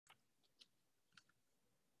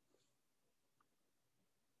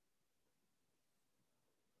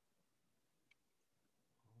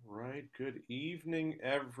right, good evening,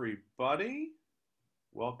 everybody.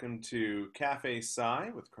 Welcome to Cafe Sci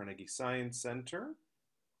with Carnegie Science Center.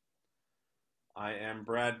 I am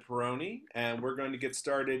Brad Peroni, and we're going to get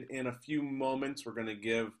started in a few moments. We're going to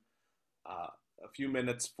give uh, a few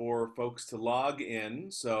minutes for folks to log in.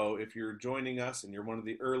 So if you're joining us and you're one of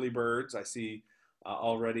the early birds, I see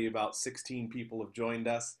already about 16 people have joined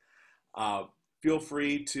us. Uh, Feel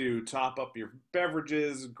free to top up your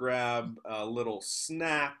beverages, grab a little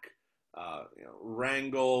snack,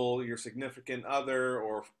 wrangle your significant other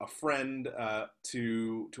or a friend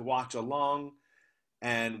to watch along.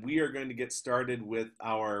 And we are going to get started with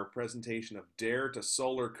our presentation of Dare to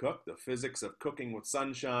Solar Cook, the physics of cooking with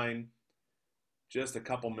sunshine, just a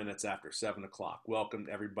couple minutes after 7 o'clock. Welcome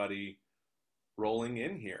to everybody rolling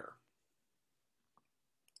in here.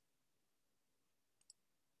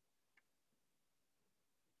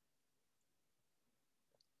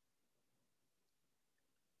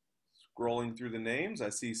 Scrolling through the names, I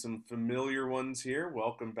see some familiar ones here.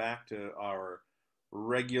 Welcome back to our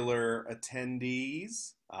regular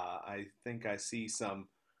attendees. I think I see some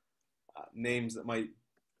names that might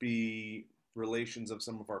be relations of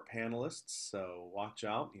some of our panelists, so watch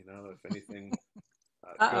out. If anything goes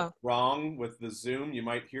Uh-oh. wrong with the Zoom, you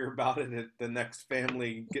might hear about it at the next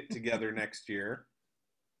family get-together next year.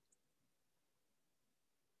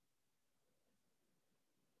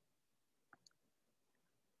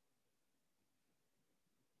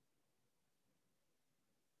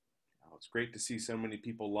 It's great to see so many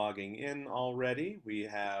people logging in already. We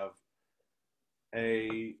have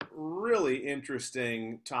a really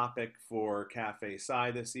interesting topic for Cafe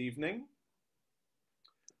Sci this evening.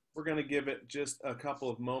 We're going to give it just a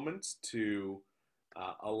couple of moments to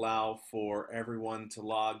allow for everyone to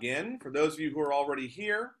log in. For those of you who are already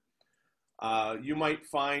here, you might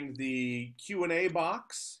find the Q&A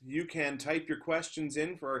box. You can type your questions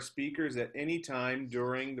in for our speakers at any time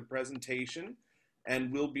during the presentation,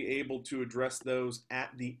 and we'll be able to address those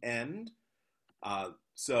at the end.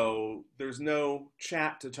 So there's no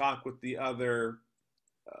chat to talk with the other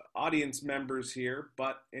audience members here,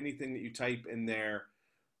 but anything that you type in there,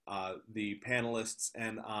 the panelists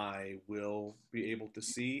and I will be able to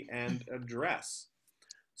see and address.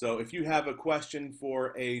 So if you have a question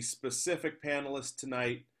for a specific panelist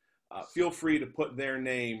tonight, feel free to put their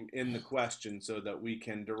name in the question so that we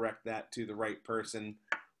can direct that to the right person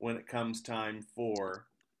when it comes time for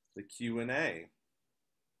the Q&A.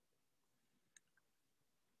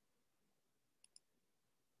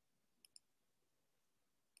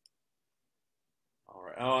 All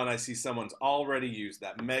right. Oh, and I see someone's already used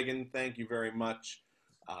that. Megan, thank you very much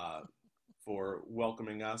for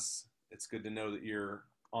welcoming us. It's good to know that you're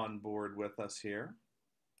on board with us here.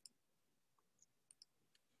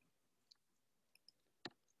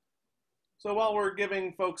 So while we're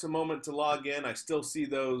giving folks a moment to log in, I still see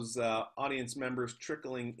those audience members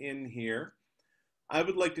trickling in here. I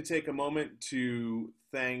would like to take a moment to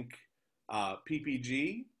thank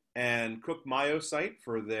PPG and Cook Myosite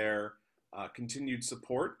for their continued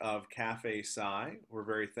support of Cafe Sci. We're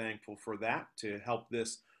very thankful for that to help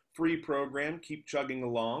this free program keep chugging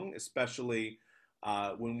along, especially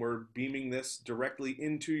when we're beaming this directly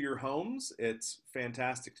into your homes. It's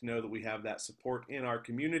fantastic to know that we have that support in our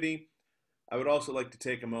community. I would also like to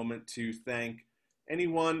take a moment to thank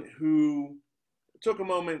anyone who took a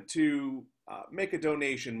moment to make a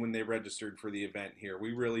donation when they registered for the event here.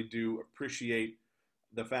 We really do appreciate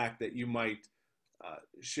the fact that you might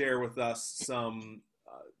share with us some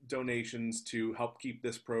donations to help keep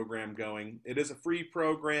this program going. It is a free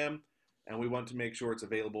program, and we want to make sure it's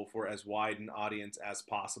available for as wide an audience as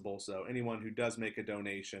possible. So anyone who does make a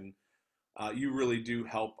donation, you really do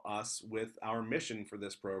help us with our mission for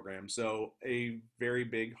this program. So a very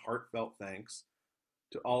big heartfelt thanks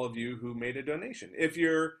to all of you who made a donation. If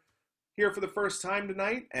you're here for the first time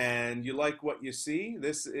tonight and you like what you see,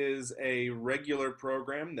 this is a regular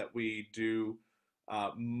program that we do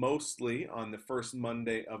mostly on the first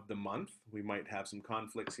Monday of the month. We might have some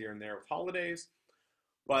conflicts here and there with holidays.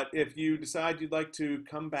 But if you decide you'd like to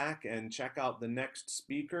come back and check out the next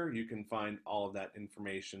speaker, you can find all of that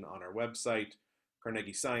information on our website,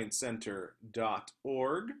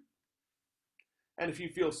 carnegiesciencecenter.org. And if you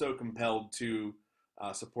feel so compelled to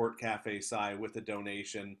support Cafe Sci with a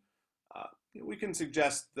donation, we can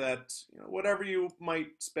suggest that whatever you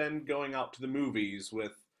might spend going out to the movies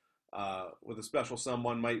with a special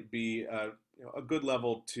someone might be a good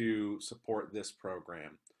level to support this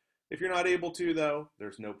program. If you're not able to, though,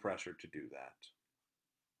 there's no pressure to do that.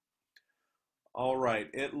 All right,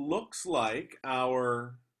 it looks like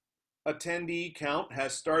our attendee count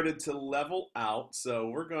has started to level out, so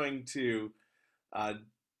we're going to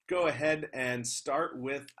go ahead and start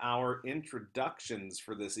with our introductions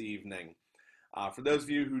for this evening. For those of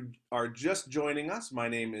you who are just joining us, my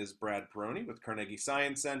name is Brad Peroni with Carnegie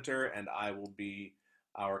Science Center, and I will be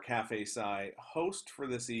our Café Sci host for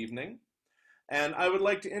this evening. And I would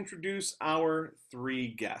like to introduce our three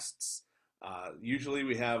guests. Usually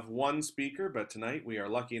we have one speaker, but tonight we are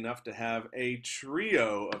lucky enough to have a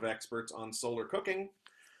trio of experts on solar cooking.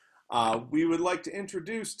 We would like to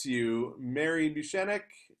introduce to you Mary Buchenik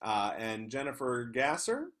and Jennifer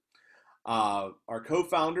Gasser, are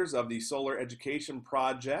co-founders of the Solar Education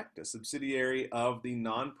Project, a subsidiary of the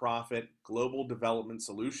nonprofit Global Development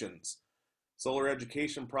Solutions. Solar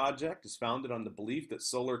Education Project is founded on the belief that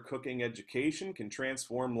solar cooking education can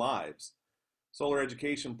transform lives. Solar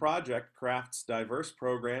Education Project crafts diverse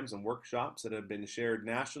programs and workshops that have been shared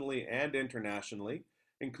nationally and internationally,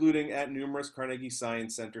 including at numerous Carnegie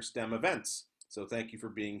Science Center STEM events. So thank you for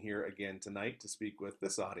being here again tonight to speak with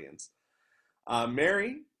this audience.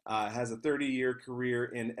 Mary has a 30-year career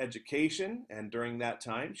in education, and during that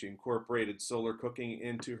time, she incorporated solar cooking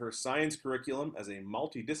into her science curriculum as a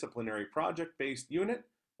multidisciplinary project-based unit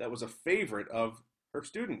that was a favorite of her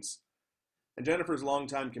students. And Jennifer's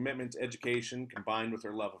longtime commitment to education, combined with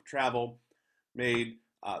her love of travel, made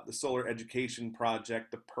the Solar Education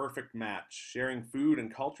Project the perfect match. Sharing food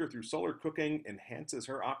and culture through solar cooking enhances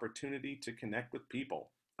her opportunity to connect with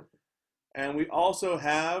people. And we also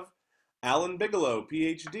have Alan Bigelow,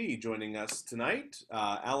 PhD, joining us tonight.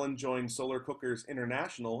 Alan joined Solar Cookers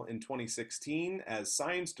International in 2016 as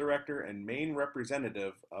Science Director and main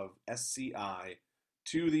representative of SCI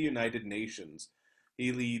to the United Nations.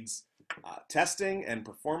 He leads testing and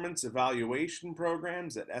performance evaluation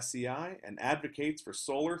programs at SCI and advocates for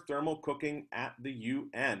solar thermal cooking at the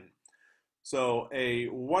UN. So a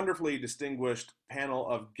wonderfully distinguished panel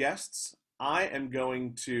of guests. I am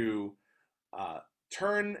going to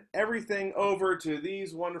turn everything over to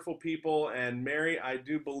these wonderful people. And Mary, I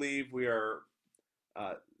do believe we are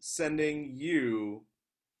sending you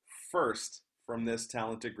first from this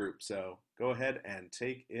talented group. So go ahead and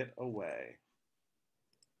take it away.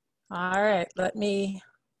 All right, let me.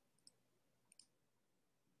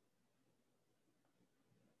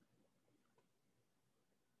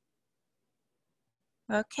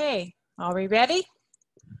 Okay, are we ready?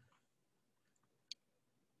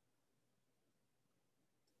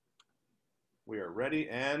 We are ready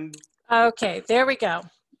and... Okay, there we go.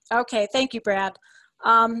 Okay, thank you, Brad.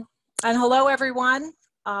 And hello, everyone.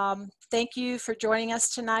 Thank you for joining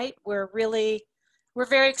us tonight. We're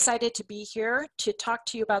very excited to be here to talk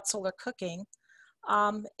to you about solar cooking.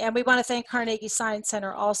 And we want to thank Carnegie Science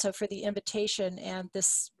Center also for the invitation and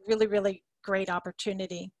this really, really great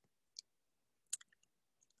opportunity.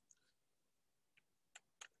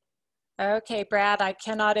 Okay, Brad, I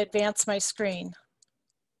cannot advance my screen.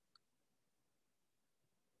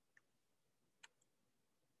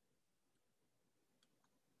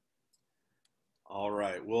 All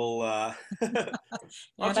right, we'll why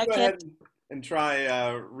don't you go ahead and try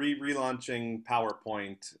relaunching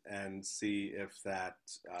PowerPoint and see if that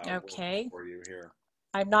works for you here.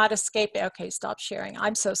 I'm not escaping. Okay, stop sharing.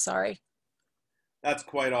 I'm so sorry. That's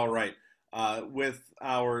quite all right. With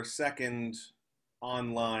our second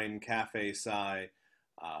online Café Sci,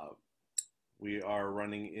 we are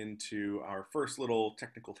running into our first little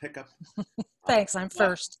technical hiccup. Thanks, I'm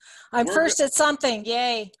first. I'm first at something,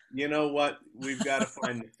 yay. You know what? We've got to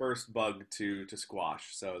find the first bug to squash,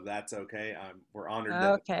 so that's okay. We're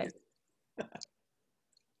honored. Okay.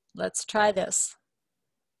 Let's try this.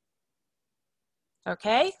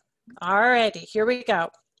 Okay, all righty, here we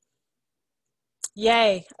go.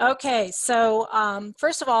 Yay, okay, so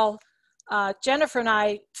first of all, Jennifer and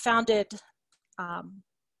I founded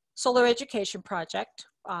Solar Education Project,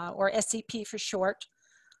 or SEP for short,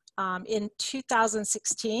 in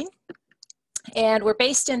 2016. And we're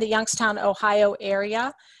based in the Youngstown, Ohio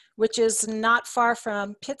area, which is not far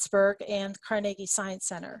from Pittsburgh and Carnegie Science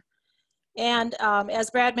Center. And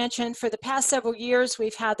as Brad mentioned, for the past several years,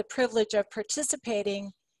 we've had the privilege of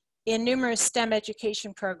participating in numerous STEM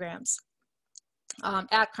education programs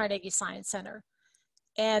at Carnegie Science Center.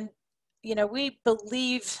 And you know, we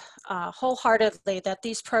believe wholeheartedly that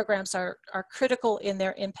these programs are critical in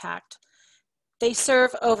their impact. They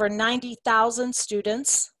serve over 90,000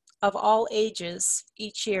 students of all ages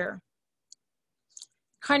each year.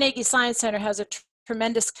 Carnegie Science Center has a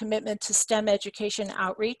tremendous commitment to STEM education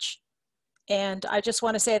outreach, and I just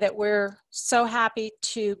want to say that we're so happy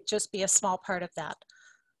to just be a small part of that.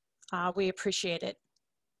 We appreciate it.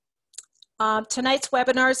 Tonight's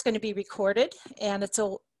webinar is going to be recorded, and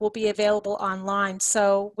will be available online.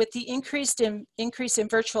 So with the increase in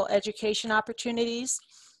virtual education opportunities,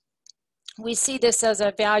 We see this as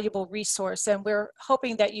a valuable resource, and we're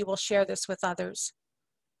hoping that you will share this with others.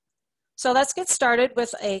 So let's get started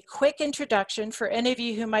with a quick introduction for any of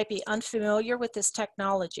you who might be unfamiliar with this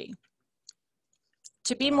technology.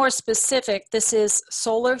 To be more specific, this is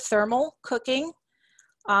solar thermal cooking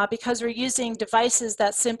because we're using devices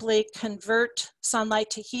that simply convert sunlight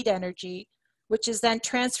to heat energy, which is then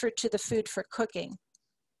transferred to the food for cooking.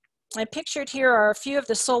 And pictured here are a few of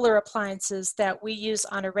the solar appliances that we use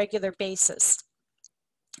on a regular basis.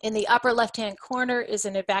 In the upper left-hand corner is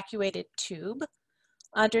an evacuated tube.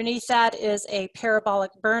 Underneath that is a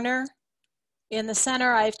parabolic burner. In the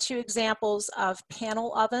center, I have two examples of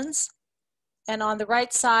panel ovens. And on the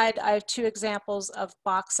right side, I have two examples of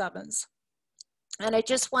box ovens. And I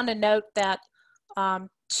just want to note that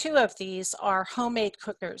two of these are homemade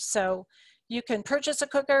cookers. So you can purchase a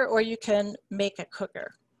cooker or you can make a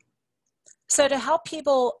cooker. So to help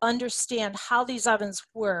people understand how these ovens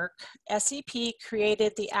work, SEP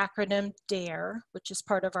created the acronym DARE, which is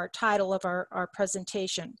part of our title of our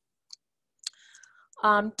presentation.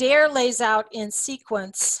 DARE lays out in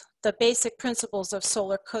sequence the basic principles of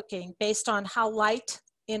solar cooking based on how light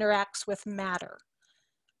interacts with matter.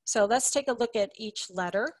 So let's take a look at each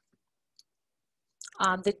letter.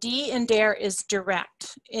 The D in DARE is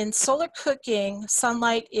direct. In solar cooking,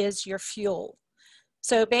 sunlight is your fuel.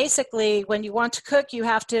 So basically, when you want to cook, you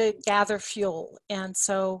have to gather fuel. And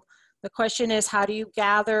so the question is, how do you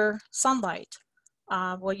gather sunlight?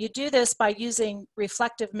 Well, you do this by using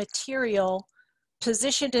reflective material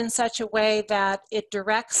positioned in such a way that it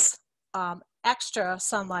directs extra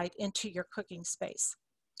sunlight into your cooking space.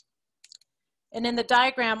 And in the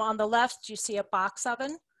diagram on the left, you see a box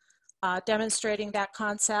oven demonstrating that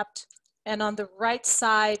concept. And on the right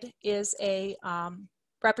side is a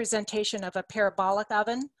representation of a parabolic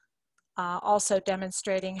oven, also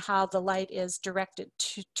demonstrating how the light is directed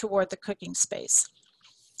toward the cooking space.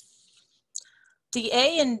 The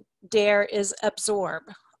A in DARE is absorb.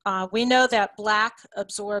 We know that black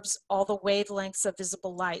absorbs all the wavelengths of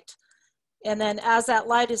visible light. And then as that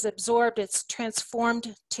light is absorbed, it's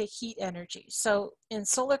transformed to heat energy. So in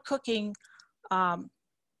solar cooking,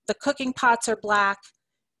 the cooking pots are black,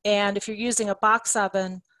 and if you're using a box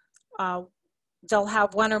oven, they'll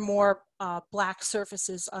have one or more black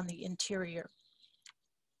surfaces on the interior.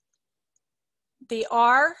 The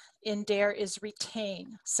R in DARE is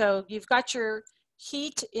retain. So you've got your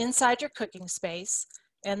heat inside your cooking space,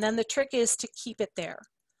 and then the trick is to keep it there.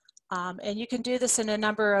 And you can do this in a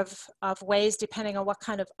number of ways depending on what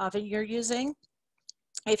kind of oven you're using.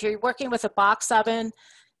 If you're working with a box oven,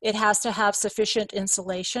 it has to have sufficient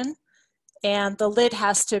insulation. And the lid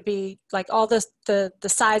has to be, like all the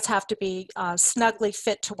sides have to be snugly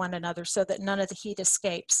fit to one another so that none of the heat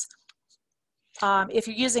escapes. If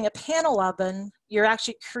you're using a panel oven, you're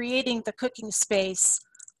actually creating the cooking space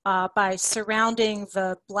by surrounding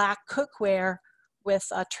the black cookware with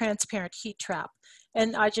a transparent heat trap.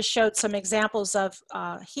 And I just showed some examples of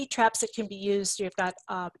heat traps that can be used. You've got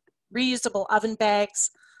reusable oven bags,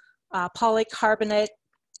 polycarbonate,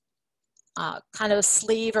 kind of a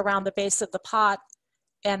sleeve around the base of the pot,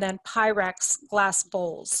 and then Pyrex glass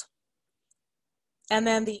bowls. And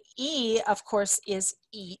then the E, of course, is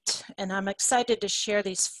eat. And I'm excited to share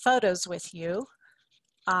these photos with you.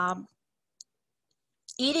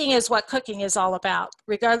 Eating is what cooking is all about,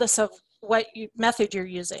 regardless of what method you're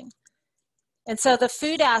using. And so the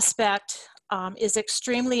food aspect is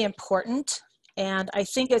extremely important. And I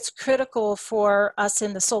think it's critical for us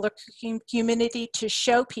in the solar cooking community to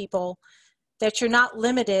show people that you're not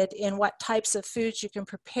limited in what types of foods you can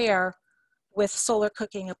prepare with solar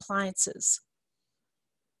cooking appliances.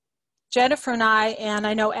 Jennifer and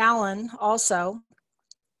I know Alan also,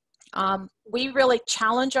 we really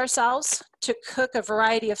challenge ourselves to cook a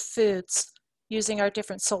variety of foods using our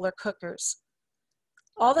different solar cookers.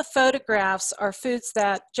 All the photographs are foods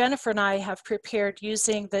that Jennifer and I have prepared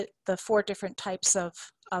using the 4 different types of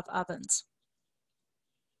ovens.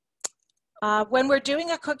 When we're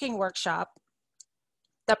doing a cooking workshop,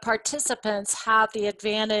 the participants have the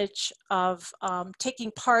advantage of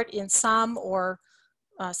taking part in some or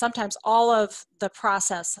sometimes all of the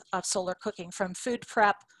process of solar cooking, from food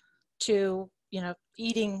prep to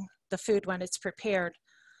eating the food when it's prepared.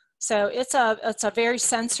 So it's a very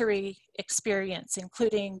sensory experience,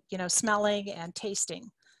 including smelling and tasting.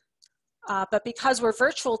 But because we're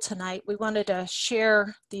virtual tonight, we wanted to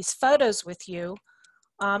share these photos with you.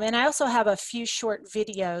 And I also have a few short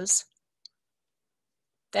videos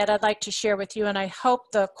that I'd like to share with you, and I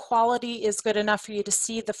hope the quality is good enough for you to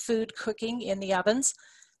see the food cooking in the ovens.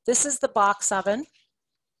 This is the box oven,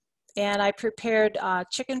 and I prepared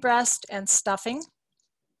chicken breast and stuffing.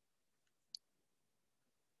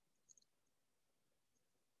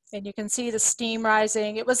 And you can see the steam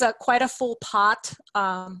rising. It was quite a full pot.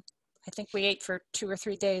 I think we ate for 2 or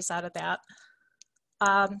 3 days out of that.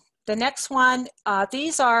 The next one,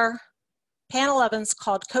 these are panel ovens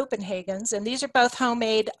called Copenhagen's, and these are both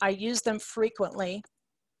homemade. I use them frequently.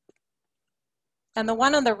 And the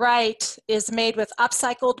one on the right is made with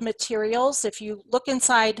upcycled materials. If you look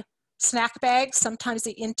inside snack bags, sometimes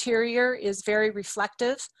the interior is very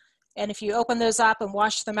reflective. And if you open those up and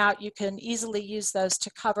wash them out, you can easily use those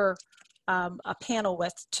to cover a panel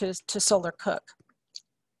with to solar cook.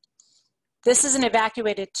 This is an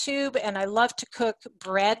evacuated tube, and I love to cook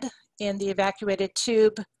bread in the evacuated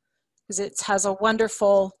tube because it has a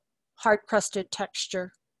wonderful hard-crusted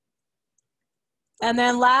texture. And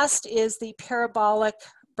then last is the parabolic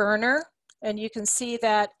burner, and you can see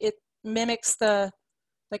that it mimics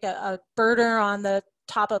like a burner on the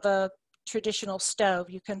top of a traditional stove.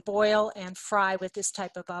 You can boil and fry with this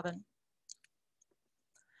type of oven.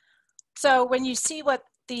 So when you see what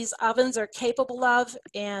these ovens are capable of,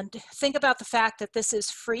 and think about the fact that this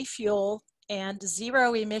is free fuel and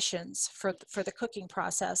 0 emissions for the cooking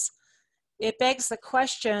process, it begs the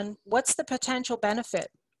question, what's the potential benefit,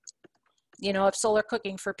 of solar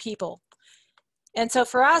cooking for people? And so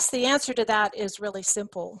for us, the answer to that is really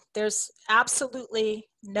simple. There's absolutely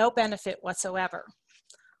no benefit whatsoever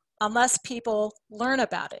unless people learn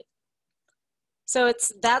about it. So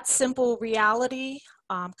it's that simple reality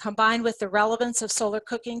combined with the relevance of solar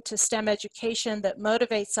cooking to STEM education that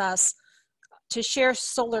motivates us to share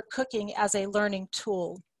solar cooking as a learning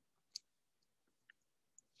tool.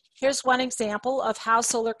 Here's one example of how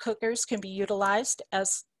solar cookers can be utilized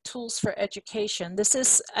as tools for education. This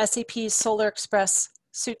is SEP's Solar Express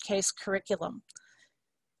suitcase curriculum.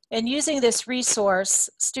 And using this resource,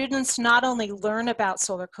 students not only learn about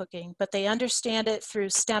solar cooking, but they understand it through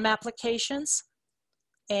STEM applications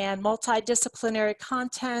and multidisciplinary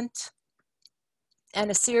content and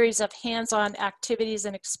a series of hands-on activities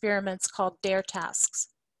and experiments called DARE tasks.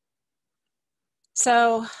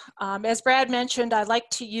 So as Brad mentioned, I like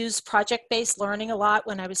to use project-based learning a lot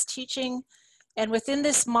when I was teaching. And within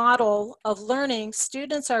this model of learning,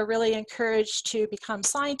 students are really encouraged to become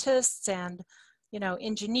scientists and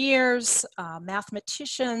engineers,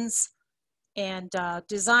 mathematicians, and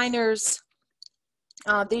designers.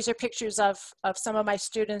 These are pictures of some of my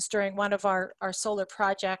students during one of our solar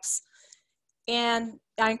projects. And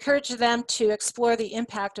I encourage them to explore the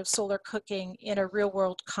impact of solar cooking in a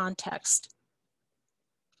real-world context.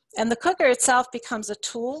 And the cooker itself becomes a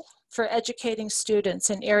tool for educating students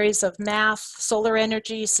in areas of math, solar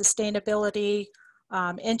energy, sustainability,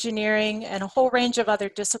 engineering, and a whole range of other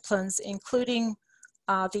disciplines, including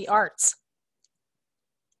the arts.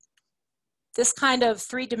 This kind of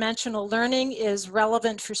three-dimensional learning is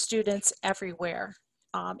relevant for students everywhere,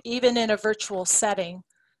 even in a virtual setting,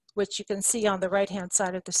 which you can see on the right-hand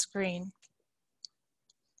side of the screen.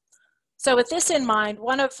 So with this in mind,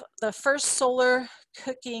 one of the first solar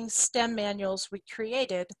cooking STEM manuals we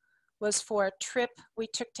created was for a trip we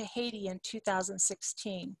took to Haiti in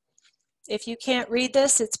 2016. If you can't read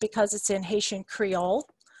this, it's because it's in Haitian Creole.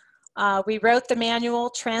 We wrote the manual,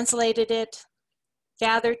 translated it,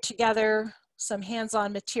 gathered together some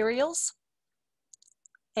hands-on materials,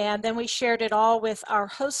 and then we shared it all with our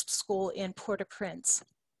host school in Port-au-Prince.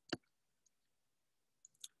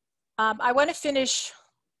 I want to finish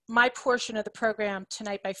my portion of the program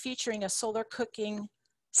tonight by featuring a solar cooking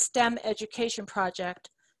STEM education project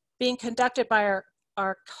being conducted by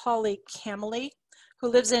our colleague Kamali, who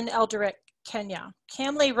lives in Eldoret, Kenya.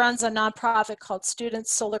 Kamali runs a nonprofit called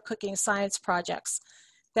Students Solar Cooking Science Projects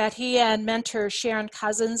that he and mentor Sharon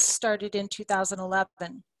Cousins started in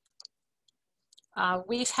 2011.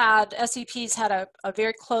 SEP's had a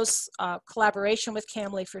very close collaboration with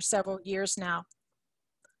Kamali for several years now.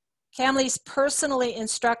 Kamali's personally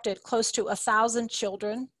instructed close to 1,000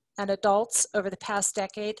 children and adults over the past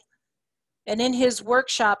decade. And in his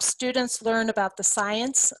workshops, students learn about the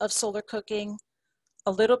science of solar cooking,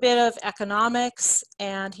 a little bit of economics,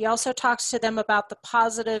 and he also talks to them about the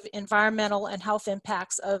positive environmental and health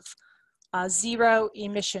impacts of zero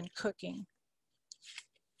emission cooking.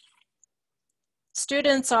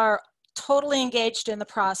 Students are totally engaged in the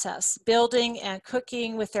process, building and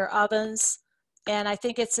cooking with their ovens, and I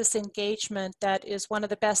think it's this engagement that is one of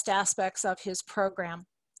the best aspects of his program.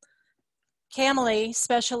 Kamali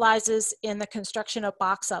specializes in the construction of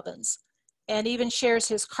box ovens and even shares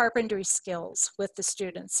his carpentry skills with the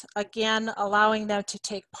students, again, allowing them to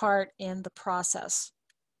take part in the process.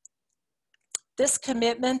 This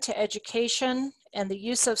commitment to education and the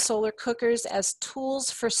use of solar cookers as tools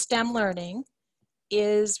for STEM learning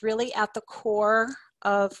is really at the core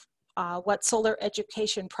of what Solar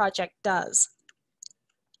Education Project does.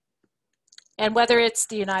 And whether it's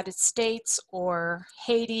the United States or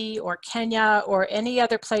Haiti or Kenya or any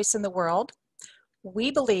other place in the world,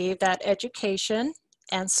 we believe that education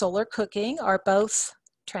and solar cooking are both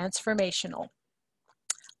transformational.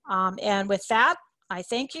 And with that, I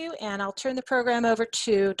thank you, and I'll turn the program over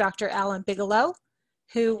to Dr. Alan Bigelow,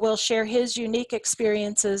 who will share his unique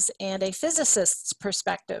experiences and a physicist's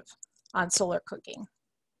perspective on solar cooking.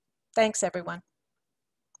 Thanks, everyone.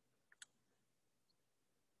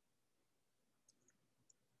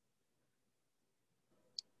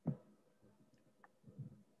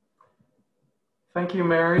 Thank you,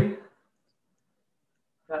 Mary.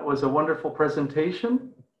 That was a wonderful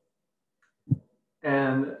presentation.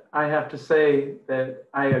 And I have to say that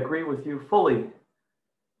I agree with you fully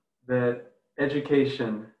that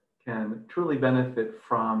education can truly benefit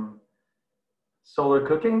from solar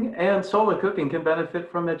cooking, and solar cooking can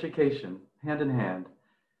benefit from education, hand in hand.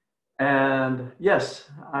 And yes,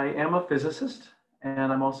 I am a physicist,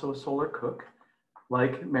 and I'm also a solar cook,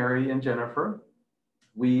 like Mary and Jennifer.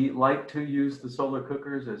 We like to use the solar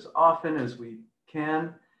cookers as often as we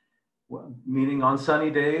can. Meaning on sunny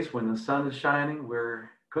days when the sun is shining, we're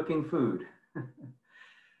cooking food.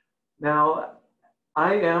 Now,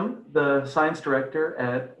 I am the science director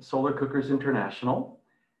at Solar Cookers International,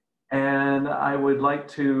 and I would like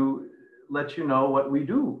to let you know what we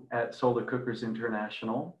do at Solar Cookers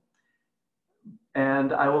International.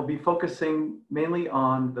 And I will be focusing mainly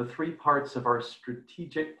on the 3 parts of our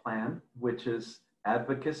strategic plan, which is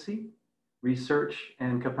advocacy, research,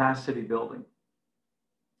 and capacity building.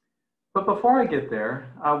 But before I get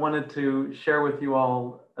there, I wanted to share with you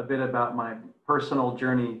all a bit about my personal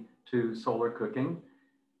journey to solar cooking.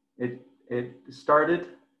 It started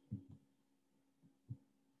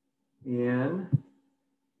in,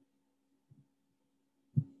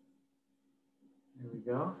 here we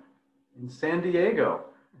go, in San Diego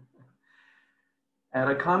at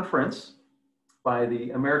a conference by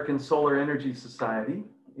the American Solar Energy Society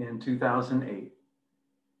in 2008.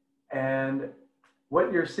 And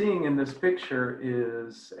what you're seeing in this picture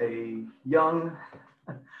is a young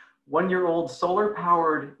 1-year-old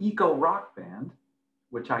solar-powered eco-rock band,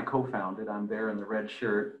 which I co-founded. I'm there in the red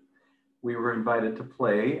shirt. We were invited to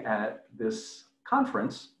play at this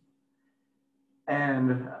conference,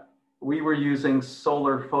 and we were using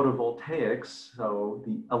solar photovoltaics, so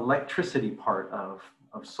the electricity part of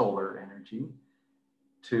solar energy,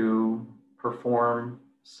 to perform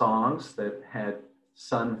songs that had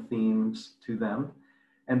sun themes to them.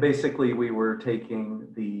 And basically we were taking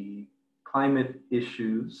the climate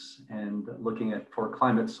issues and looking for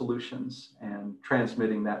climate solutions and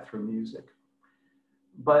transmitting that through music.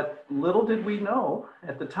 But little did we know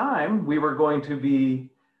at the time, we were going to be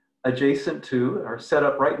adjacent to or set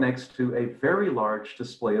up right next to a very large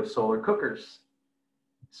display of solar cookers.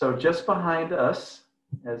 So just behind us,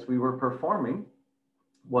 as we were performing,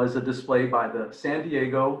 was a display by the San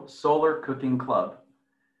Diego Solar Cooking Club.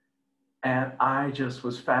 And I just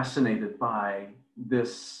was fascinated by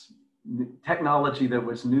this technology that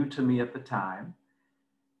was new to me at the time.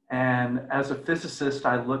 And as a physicist,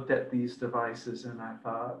 I looked at these devices and I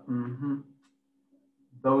thought,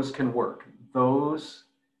 those can work. Those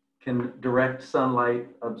can direct sunlight,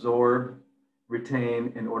 absorb,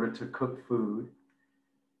 retain in order to cook food.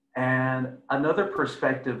 And another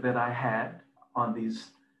perspective that I had on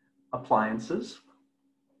these appliances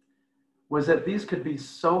was that these could be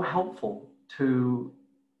so helpful to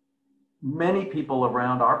many people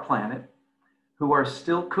around our planet who are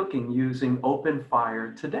still cooking using open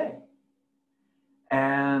fire today.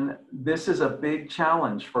 And this is a big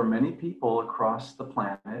challenge for many people across the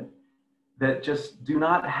planet that just do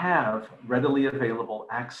not have readily available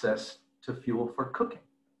access to fuel for cooking.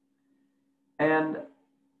 And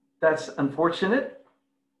that's unfortunate.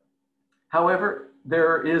 However,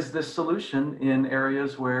 there is this solution in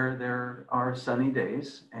areas where there are sunny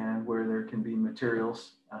days and where there can be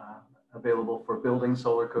materials available for building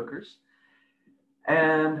solar cookers.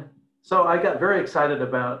 And so I got very excited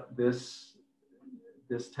about this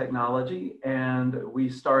technology, and we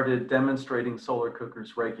started demonstrating solar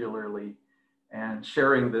cookers regularly and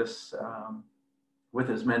sharing this with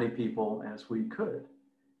as many people as we could.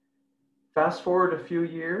 Fast forward a few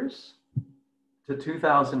years to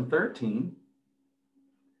 2013,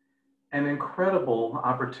 an incredible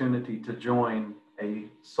opportunity to join a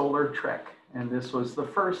solar trek. And this was the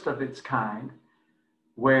first of its kind,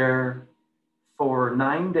 where for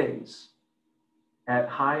 9 days at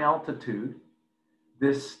high altitude,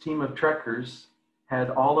 this team of trekkers had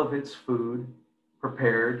all of its food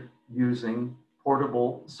prepared using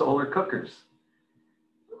portable solar cookers.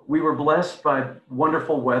 we were blessed by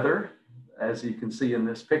wonderful weather, as you can see in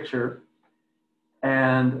this picture.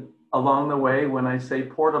 And along the way, when I say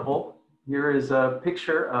portable, here is a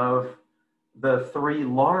picture of the 3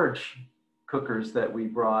 large cookers that we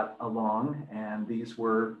brought along. And these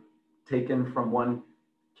were taken from one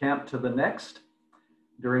camp to the next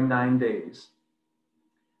during 9 days.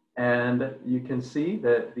 And you can see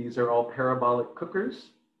that these are all parabolic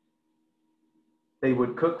cookers. They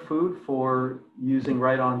would cook food for using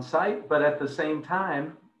right on site, but at the same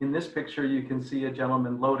time, in this picture, you can see a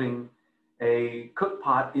gentleman loading a cook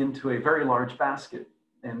pot into a very large basket.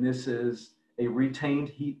 And this is a retained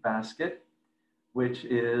heat basket, which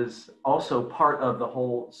is also part of the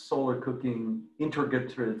whole solar cooking,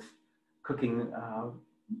 integrative cooking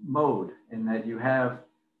mode, in that you have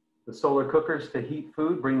the solar cookers to heat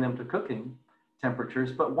food, bring them to cooking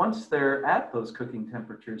temperatures, but once they're at those cooking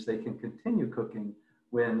temperatures, they can continue cooking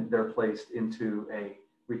when they're placed into a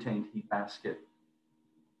retained heat basket.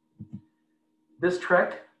 This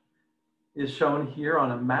trek is shown here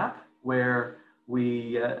on a map where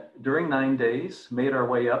we, during 9 days, made our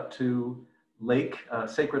way up to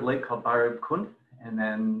sacred lake called Barib Kund, and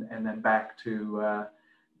then back to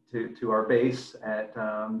our base at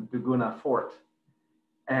Duguna Fort.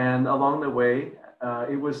 And along the way,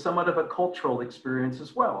 it was somewhat of a cultural experience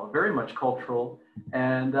as well, very much cultural.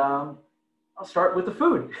 And I'll start with the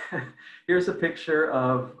food. Here's a picture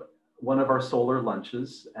of one of our solar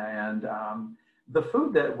lunches. And the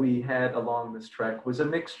food that we had along this trek was a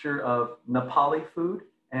mixture of Nepali food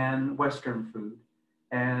and Western food.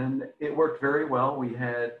 And it worked very well. We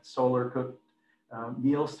had solar cooked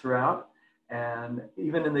meals throughout. And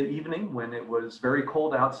even in the evening, when it was very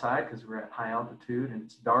cold outside, because we're at high altitude and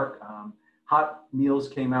it's dark, hot meals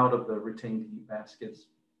came out of the retained heat baskets.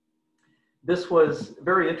 This was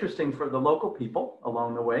very interesting for the local people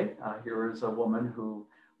along the way. Here is a woman who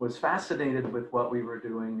was fascinated with what we were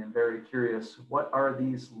doing and very curious, what are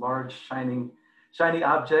these large shiny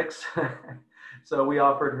objects? So we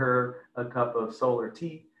offered her a cup of solar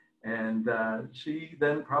tea, and she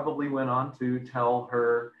then probably went on to tell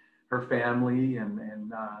her family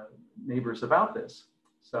and neighbors about this.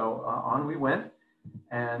 So on we went,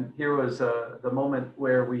 and here was the moment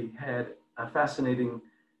where we had a fascinating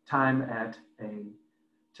time at a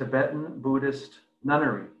Tibetan Buddhist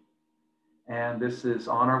nunnery. And this is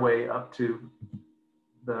on our way up to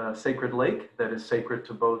the sacred lake that is sacred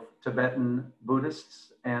to both Tibetan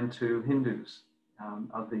Buddhists and to Hindus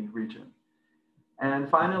of the region. And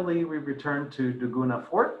finally, we returned to Duguna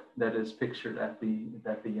Fort, that is pictured at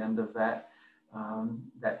the end of that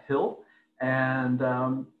hill. And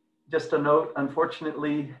just a note,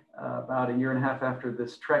 unfortunately, about 1.5 years after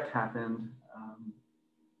this trek happened,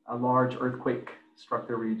 a large earthquake struck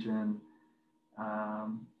the region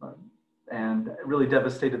and really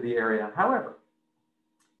devastated the area. However,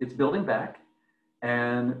 it's building back,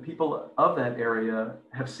 and people of that area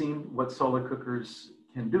have seen what solar cookers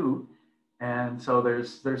can do. And so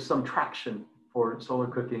there's some traction for solar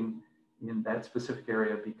cooking in that specific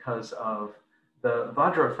area because of the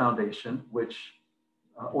Vajra Foundation, which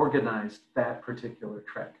organized that particular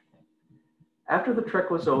trek. After the trek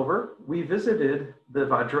was over, we visited the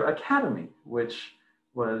Vajra Academy, which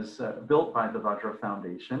was built by the Vajra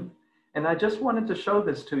Foundation. And I just wanted to show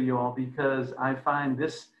this to you all because I find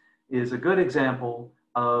this is a good example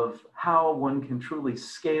of how one can truly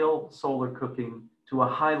scale solar cooking to a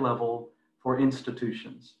high level for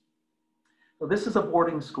institutions. So this is a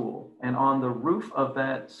boarding school, and on the roof of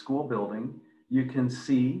that school building, you can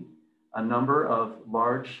see a number of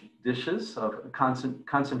large dishes, of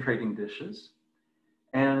concentrating dishes.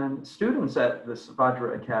 And students at this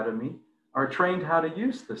Vajra Academy are trained how to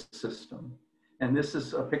use this system. And this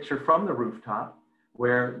is a picture from the rooftop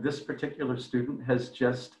where this particular student has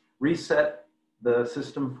just reset the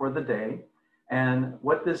system for the day. And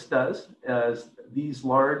what this does is these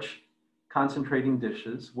large concentrating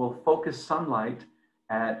dishes will focus sunlight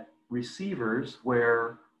at receivers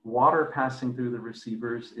where water passing through the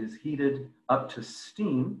receivers is heated up to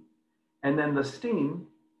steam. And then the steam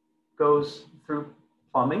goes through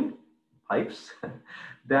plumbing pipes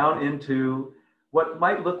down into what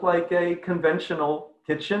might look like a conventional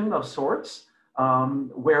kitchen of sorts,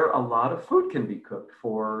 where a lot of food can be cooked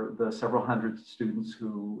for the several hundred students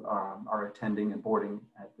who are attending and boarding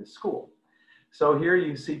at this school. So here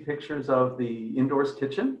you see pictures of the indoors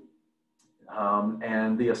kitchen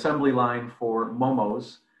and the assembly line for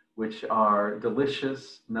momos, which are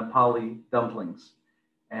delicious Nepali dumplings.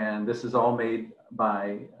 And this is all made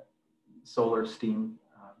by solar steam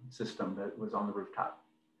system that was on the rooftop.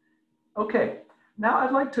 Okay, now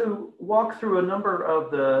I'd like to walk through a number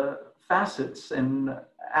of the facets and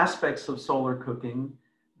aspects of solar cooking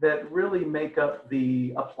that really make up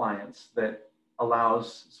the appliance that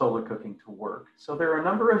allows solar cooking to work. So there are a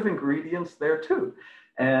number of ingredients there too.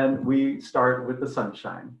 And we start with the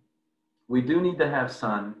sunshine. We do need to have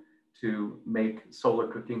sun to make solar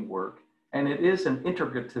cooking work. And it is an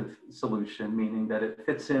integrative solution, meaning that it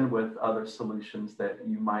fits in with other solutions that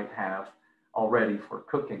you might have already for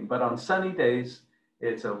cooking. But on sunny days,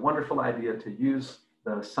 it's a wonderful idea to use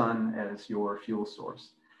the sun as your fuel source.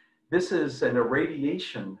 This is an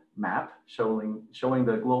irradiation map showing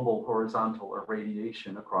the global horizontal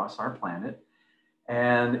irradiation across our planet.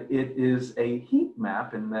 And it is a heat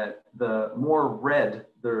map in that the more red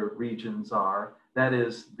the regions are, that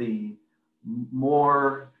is the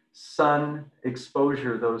more sun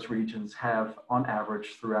exposure those regions have on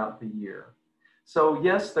average throughout the year. So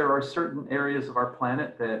yes, there are certain areas of our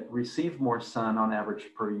planet that receive more sun on average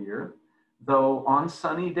per year, though on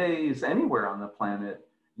sunny days anywhere on the planet,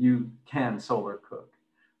 you can solar cook.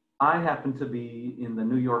 I happen to be in the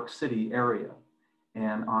New York City area,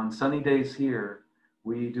 and on sunny days here,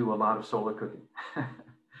 we do a lot of solar cooking.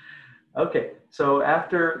 Okay, so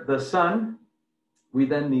after the sun, we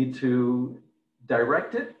then need to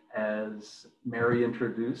direct it, as Mary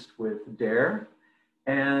introduced with DARE.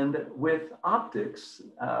 And with optics,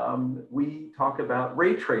 we talk about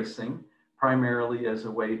ray tracing primarily as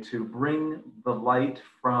a way to bring the light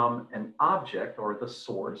from an object or the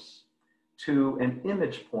source to an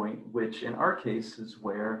image point, which in our case is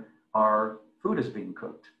where our food is being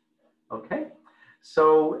cooked. Okay,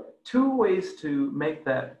 so two ways to make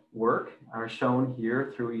that work are shown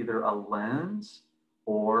here through either a lens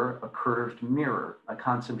or a curved mirror, a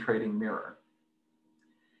concentrating mirror.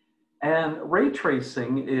 And ray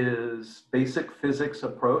tracing is basic physics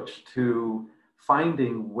approach to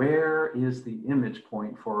finding where is the image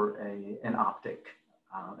point for an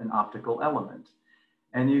optical element.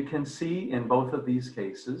 And you can see in both of these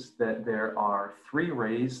cases that there are three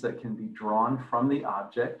rays that can be drawn from the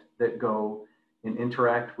object that go and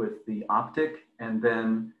interact with the optic and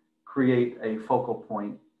then create a focal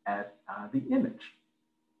point at the image.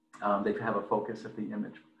 They have a focus at the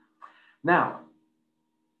image. Now,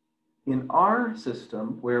 in our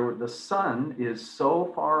system, where the sun is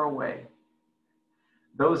so far away,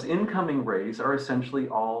 those incoming rays are essentially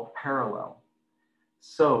all parallel.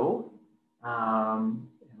 So I'm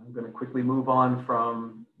going to quickly move on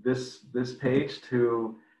from this page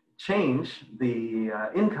to change the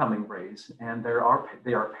incoming rays, and they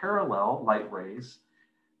are parallel light rays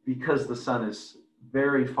because the sun is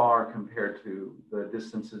very far compared to the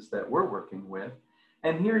distances that we're working with.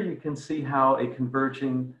 And here you can see how a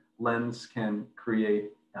converging lens can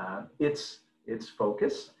create its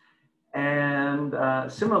focus. And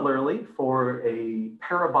similarly, for a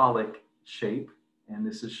parabolic shape, and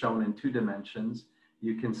this is shown in 2 dimensions,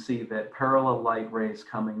 you can see that parallel light rays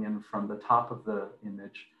coming in from the top of the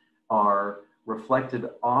image are reflected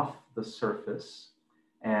off the surface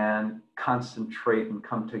and concentrate and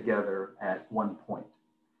come together at one point.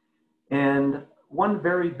 And one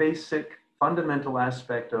very basic fundamental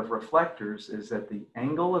aspect of reflectors is that the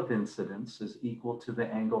angle of incidence is equal to the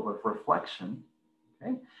angle of reflection,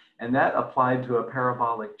 okay? And that applied to a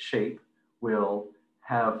parabolic shape will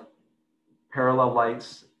have parallel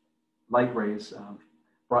light rays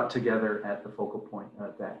brought together at the focal point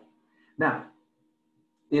of that. Now,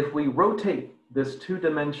 if we rotate this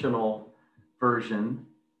 2-dimensional version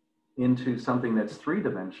into something that's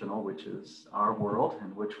 3-dimensional, which is our world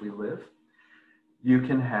in which we live, you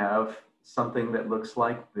can have something that looks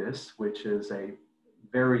like this, which is a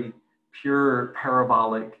very pure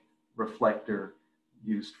parabolic reflector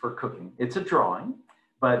used for cooking. It's a drawing,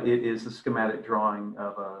 but it is a schematic drawing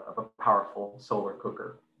of a powerful solar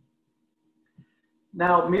cooker.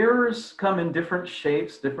 Now, mirrors come in different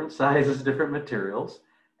shapes, different sizes, different materials,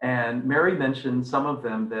 and Mary mentioned some of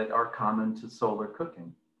them that are common to solar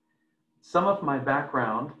cooking. Some of my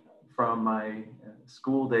background from my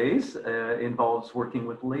school days involves working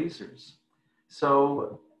with lasers.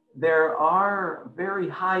 So there are very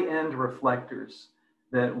high-end reflectors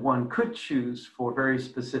that one could choose for very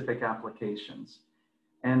specific applications.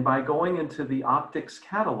 And by going into the optics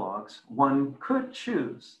catalogs, one could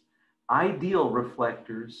choose ideal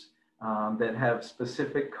reflectors that have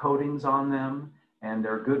specific coatings on them, and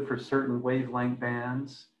they're good for certain wavelength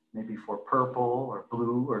bands, maybe for purple or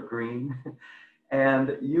blue or green.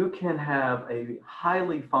 And you can have a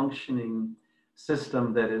highly functioning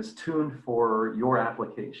system that is tuned for your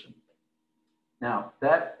application. Now,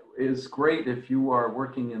 that is great if you are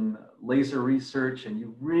working in laser research and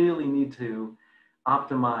you really need to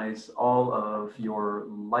optimize all of your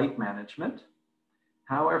light management.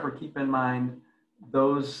 However, keep in mind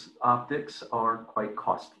those optics are quite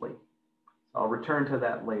costly. I'll return to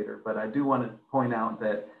that later, but I do want to point out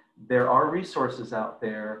that there are resources out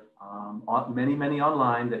there, many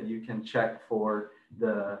online, that you can check for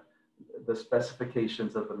the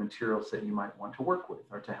specifications of the materials that you might want to work with,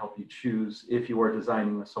 or to help you choose, if you are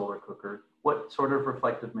designing a solar cooker, what sort of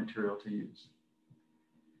reflective material to use.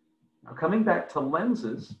 Now, coming back to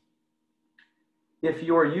lenses, if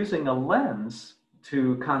you are using a lens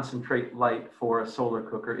to concentrate light for a solar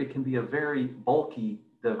cooker, it can be a very bulky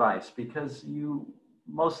device because you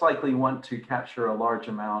most likely want to capture a large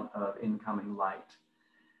amount of incoming light.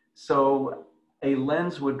 So a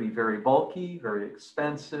lens would be very bulky, very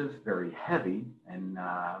expensive, very heavy, and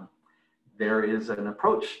there is an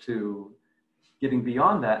approach to getting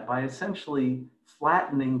beyond that by essentially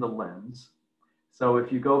flattening the lens. So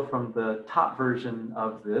if you go from the top version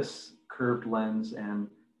of this curved lens and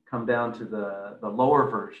come down to the lower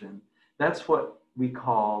version, that's what we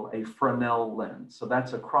call a Fresnel lens. So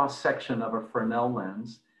that's a cross section of a Fresnel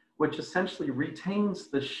lens, which essentially retains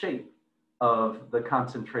the shape of the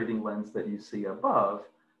concentrating lens that you see above,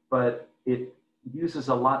 but it uses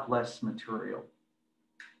a lot less material.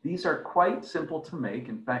 These are quite simple to make.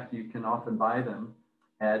 In fact, you can often buy them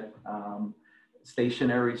at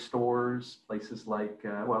stationery stores, places like,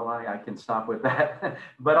 well, I can stop with that,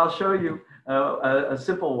 but I'll show you a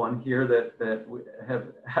simple one here that we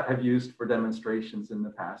have used for demonstrations in the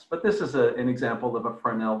past. But this is an example of a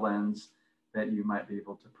Fresnel lens that you might be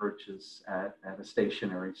able to purchase at a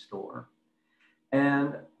stationery store.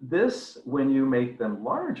 And this, when you make them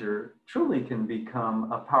larger, truly can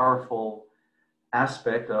become a powerful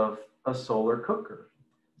aspect of a solar cooker.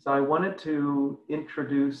 So I wanted to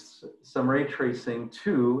introduce some ray tracing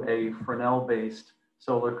to a Fresnel-based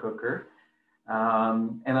solar cooker.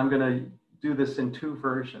 And I'm going to do this in two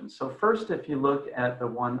versions. So first, if you look at the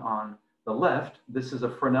one on the left, this is a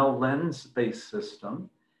Fresnel lens-based system.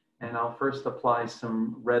 And I'll first apply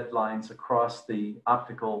some red lines across the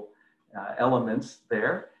optical elements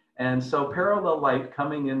there. And so parallel light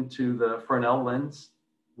coming into the Fresnel lens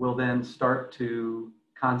will then start to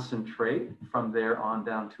concentrate from there on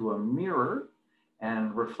down to a mirror,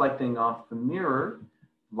 and reflecting off the mirror,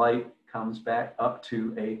 light comes back up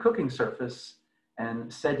to a cooking surface,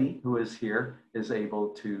 and Seti, who is here, is able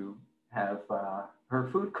to have her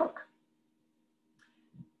food cook.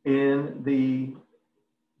 In the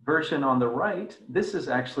version on the right, this is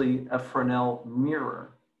actually a Fresnel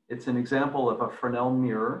mirror. It's an example of a Fresnel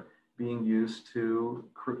mirror being used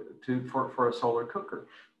for a solar cooker.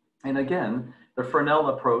 And again, the Fresnel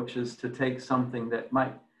approach is to take something that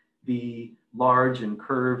might be large and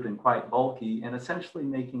curved and quite bulky, and essentially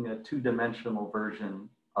making a two-dimensional version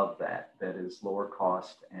of that is lower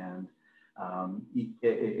cost, and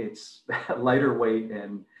it's lighter weight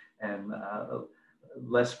and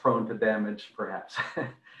less prone to damage, perhaps.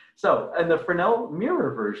 So in the Fresnel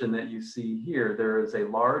mirror version that you see here, there is a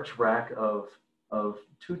large rack of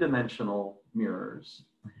two-dimensional mirrors.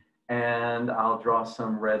 And I'll draw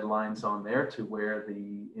some red lines on there to where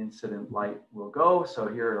the incident light will go. So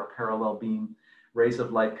here are parallel beam rays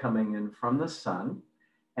of light coming in from the sun.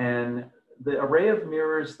 And the array of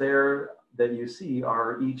mirrors there that you see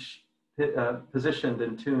are each positioned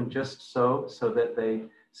and tuned just so that they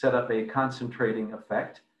set up a concentrating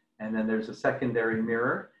effect. And then there's a secondary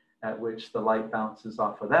mirror at which the light bounces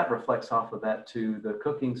off of that, reflects off of that to the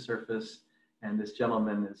cooking surface. And this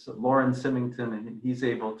gentleman is Lauren Symington, and he's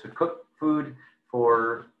able to cook food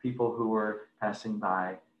for people who were passing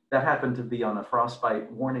by. That happened to be on a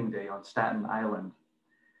frostbite warning day on Staten Island.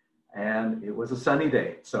 And it was a sunny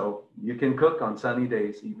day, so you can cook on sunny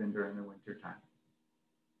days even during the winter time.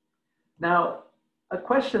 Now, a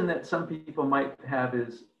question that some people might have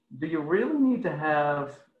is, do you really need to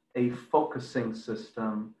have a focusing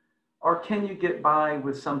system, or can you get by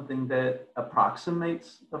with something that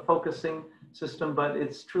approximates a focusing system, but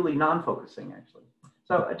it's truly non-focusing actually?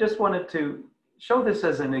 So I just wanted to show this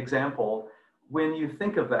as an example when you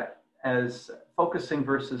think of that as focusing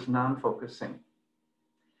versus non-focusing.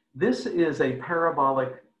 This is a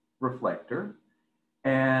parabolic reflector,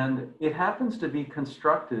 and it happens to be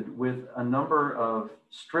constructed with a number of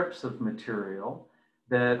strips of material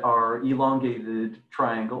that are elongated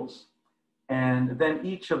triangles. And then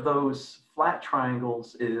each of those flat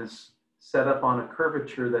triangles is set up on a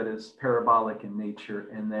curvature that is parabolic in nature,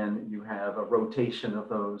 and then you have a rotation of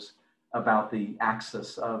those about the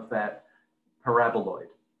axis of that paraboloid.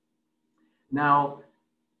 Now,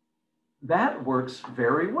 that works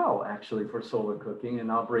very well actually for solar cooking,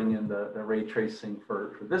 and I'll bring in the ray tracing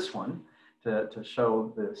for this one to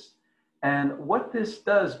show this. And what this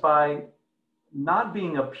does, by not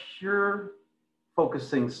being a pure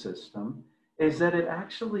focusing system is that it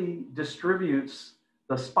actually distributes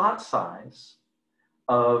the spot size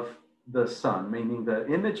of the sun, meaning the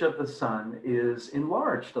image of the sun is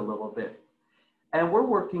enlarged a little bit. And we're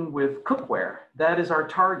working with cookware. That is our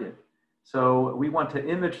target. So we want to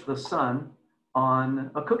image the sun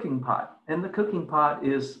on a cooking pot. And the cooking pot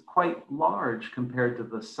is quite large compared to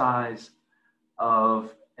the size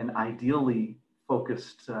of an ideally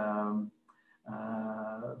focused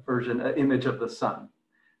image of the sun.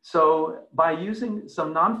 So by using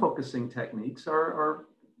some non-focusing techniques or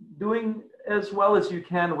doing as well as you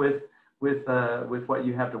can with what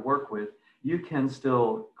you have to work with, you can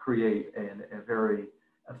still create a very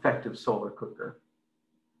effective solar cooker.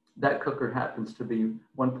 That cooker happens to be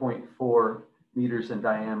 1.4 meters in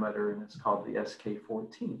diameter, and it's called the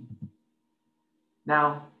SK14.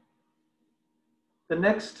 Now, the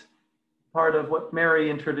next part of what Mary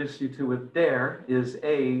introduced you to with DARE is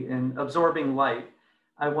in absorbing light.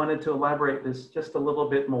 I wanted to elaborate this just a little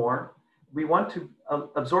bit more. We want to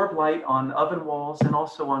absorb light on oven walls and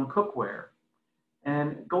also on cookware.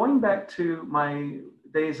 And going back to my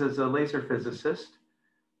days as a laser physicist,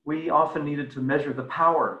 we often needed to measure the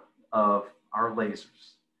power of our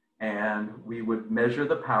lasers. And we would measure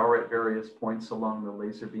the power at various points along the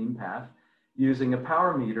laser beam path using a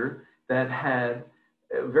power meter that had,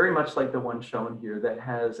 very much like the one shown here, that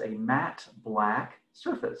has a matte black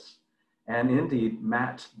surface. And indeed,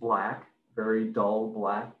 matte black, very dull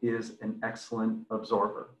black, is an excellent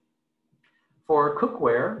absorber. For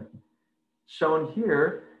cookware, shown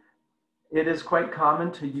here, it is quite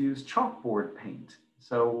common to use chalkboard paint.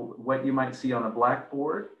 So what you might see on a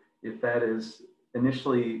blackboard, if that is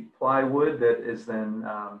initially plywood that is then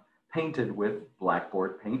painted with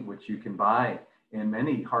blackboard paint, which you can buy in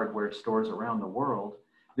many hardware stores around the world.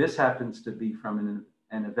 This happens to be from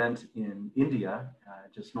an event in India,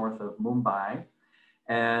 just north of Mumbai.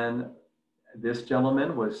 And this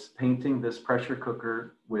gentleman was painting this pressure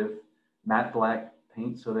cooker with matte black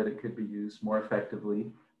paint so that it could be used more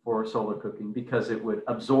effectively for solar cooking because it would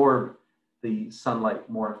absorb the sunlight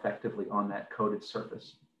more effectively on that coated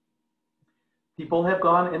surface. People have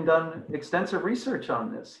gone and done extensive research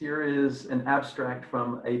on this. Here is an abstract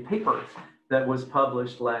from a paper that was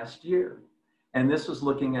published last year. And this was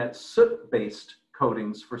looking at soot-based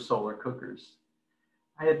coatings for solar cookers.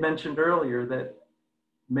 I had mentioned earlier that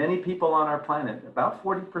many people on our planet, about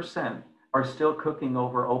 40%, are still cooking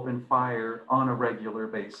over open fire on a regular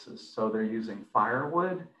basis. So they're using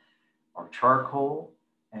firewood or charcoal,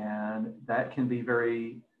 and that can be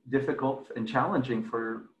very difficult and challenging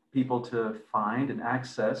for people to find and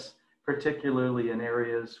access, particularly in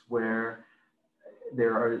areas where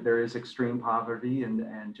there is extreme poverty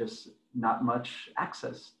and just not much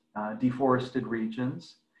access, deforested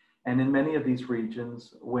regions. And in many of these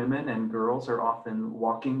regions, women and girls are often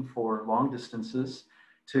walking for long distances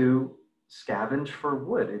to scavenge for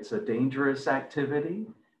wood. It's a dangerous activity.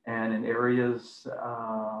 And in areas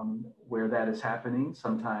where that is happening,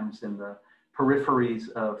 sometimes in the peripheries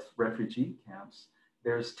of refugee camps,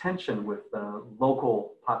 there's tension with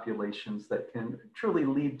local populations that can truly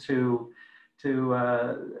lead to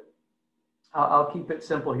I'll keep it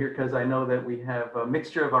simple here because I know that we have a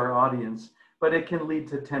mixture of our audience, but it can lead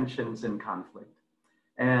to tensions and conflict.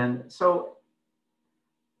 And so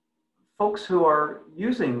folks who are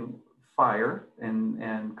using fire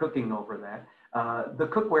and cooking over that, the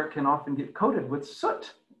cookware can often get coated with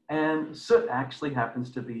soot. And soot actually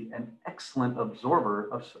happens to be an excellent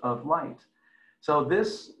absorber of light. So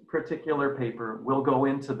this particular paper will go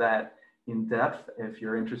into that in depth. If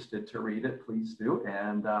you're interested to read it, please do.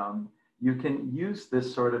 And you can use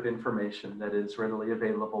this sort of information that is readily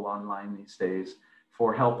available online these days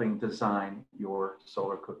for helping design your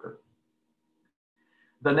solar cooker.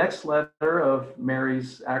 The next letter of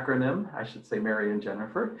Mary's acronym, I should say Mary and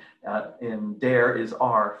Jennifer, in DARE is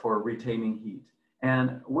R for retaining heat.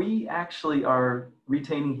 And we actually are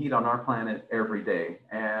retaining heat on our planet every day.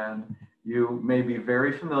 And you may be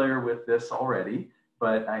very familiar with this already,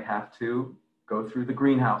 but I have to go through the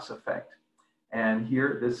greenhouse effect. And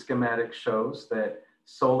here, this schematic shows that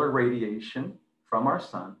solar radiation from our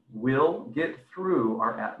sun will get through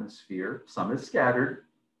our atmosphere. Some is scattered,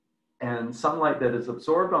 and sunlight that is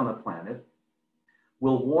absorbed on the planet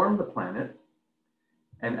will warm the planet.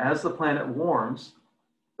 And as the planet warms,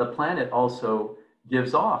 the planet also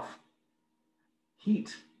gives off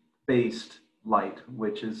heat-based light,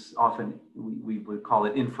 which is often, we would call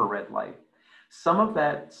it infrared light. Some of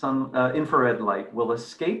that infrared light will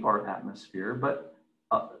escape our atmosphere, but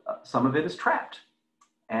some of it is trapped.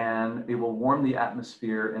 And it will warm the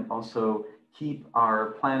atmosphere and also keep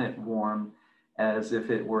our planet warm as if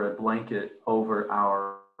it were a blanket over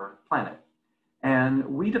our planet. And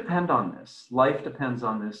we depend on this. Life depends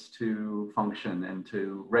on this to function and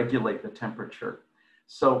to regulate the temperature.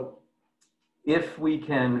 So if we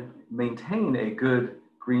can maintain a good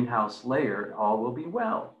greenhouse layer, all will be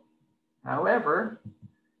well. However,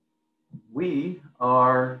 we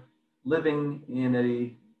are living in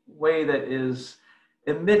a way that is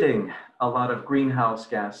emitting a lot of greenhouse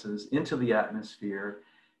gases into the atmosphere.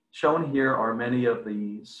 Shown here are many of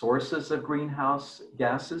the sources of greenhouse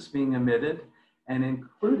gases being emitted, and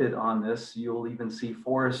included on this, you'll even see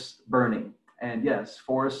forest burning. And yes,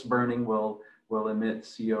 forest burning will emit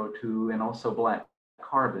CO2 and also black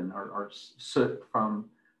carbon or soot from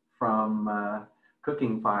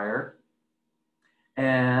cooking fire.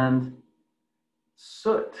 And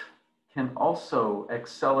soot can also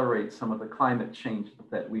accelerate some of the climate change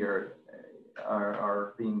that we are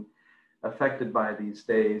being affected by these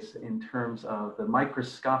days, in terms of the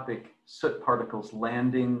microscopic soot particles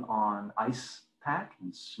landing on ice pack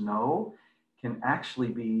and snow can actually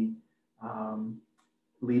be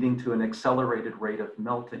leading to an accelerated rate of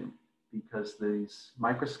melting, because these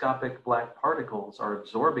microscopic black particles are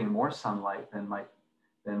absorbing more sunlight than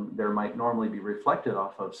there might normally be reflected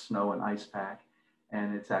off of snow and ice pack,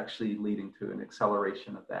 and it's actually leading to an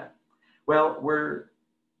acceleration of that. Well, we're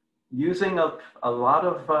using a lot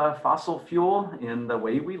of fossil fuel in the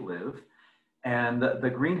way we live, and the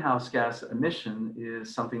greenhouse gas emission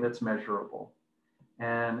is something that's measurable.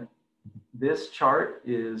 And this chart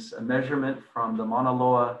is a measurement from the Mauna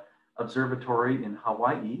Loa Observatory in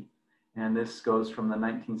Hawaii, and this goes from the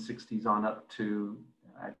 1960s on up to,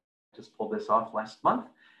 I just pulled this off last month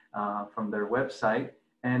from their website,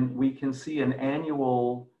 and we can see an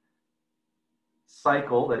annual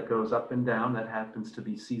cycle that goes up and down that happens to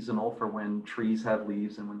be seasonal for when trees have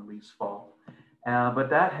leaves and when the leaves fall. But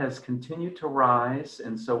that has continued to rise,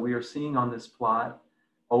 and so we are seeing on this plot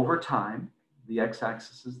over time. The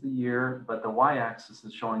x-axis is the year, but the y-axis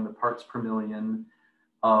is showing the parts per million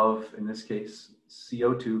of, in this case,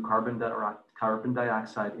 CO2, carbon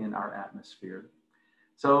dioxide in our atmosphere.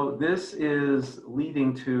 So this is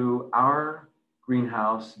leading to our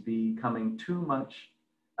greenhouse becoming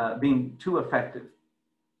being too effective,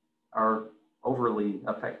 or overly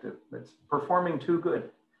effective. It's performing too good.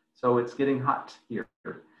 So it's getting hot here.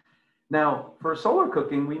 Now, for solar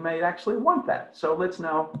cooking, we may actually want that. So let's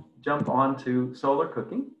now jump on to solar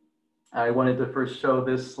cooking. I wanted to first show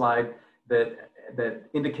this slide that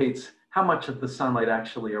indicates how much of the sunlight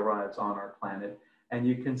actually arrives on our planet. And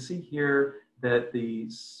you can see here that the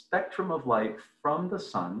spectrum of light from the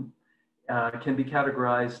sun can be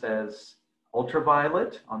categorized as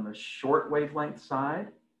ultraviolet on the short wavelength side,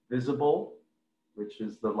 visible, which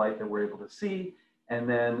is the light that we're able to see, and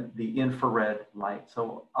then the infrared light.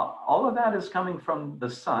 So all of that is coming from the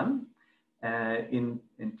sun,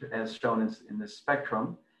 as shown in this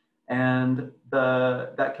spectrum. And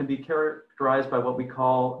that can be characterized by what we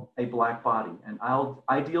call a black body. An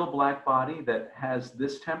ideal black body that has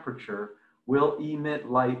this temperature will emit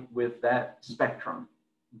light with that spectrum,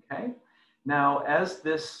 okay? Now, as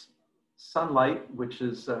this sunlight, which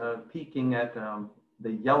is peaking at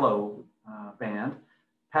the yellow band,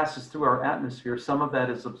 passes through our atmosphere, some of that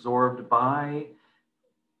is absorbed by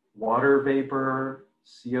water vapor,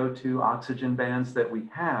 CO2, oxygen bands that we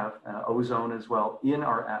have, ozone as well, in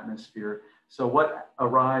our atmosphere. So what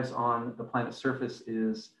arrives on the planet's surface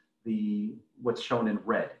is what's shown in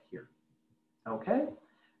red here, okay?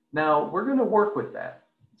 Now, we're gonna work with that.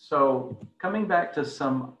 So coming back to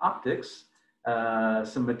some optics,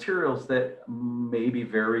 some materials that may be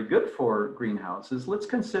very good for greenhouses, let's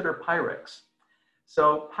consider Pyrex.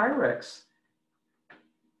 So Pyrex,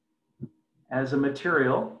 as a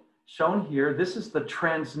material, shown here, this is the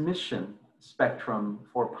transmission spectrum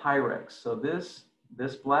for Pyrex. So this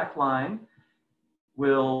black line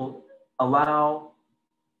will allow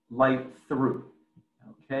light through,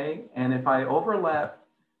 okay? And if I overlap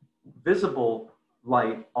visible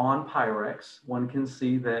light on Pyrex, one can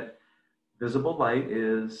see that visible light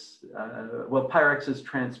is, Pyrex is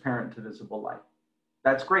transparent to visible light.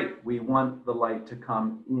 That's great. We want the light to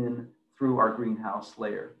come in through our greenhouse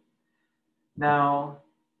layer. Now,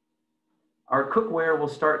 our cookware will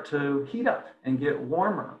start to heat up and get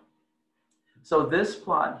warmer. So this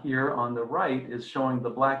plot here on the right is showing the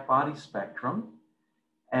black body spectrum.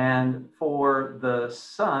 And for the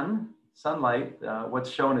sunlight, what's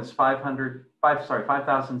shown is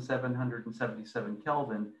 5,777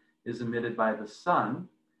 Kelvin is emitted by the sun,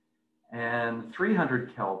 and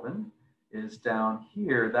 300 Kelvin is down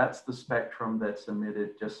here. That's the spectrum that's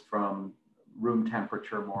emitted just from room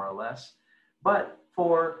temperature, more or less. But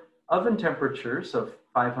for oven temperatures of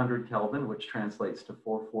 500 Kelvin, which translates to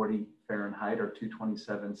 440 Fahrenheit or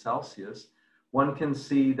 227 Celsius, one can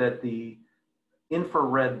see that the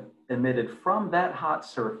infrared emitted from that hot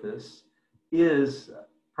surface is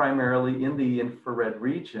primarily in the infrared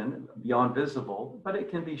region, beyond visible, but it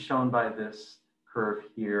can be shown by this curve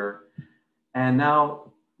here. And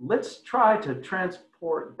now let's try to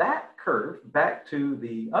transport that curve back to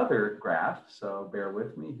the other graph. So bear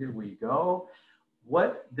with me, here we go.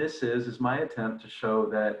 What this is my attempt to show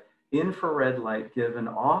that infrared light given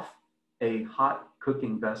off a hot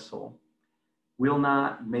cooking vessel will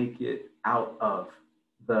not make it out of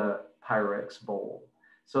the Pyrex bowl.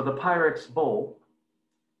 So the Pyrex bowl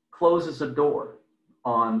closes a door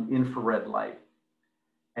on infrared light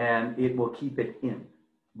and it will keep it in,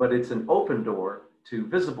 but it's an open door to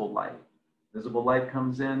visible light. Visible light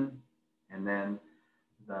comes in and then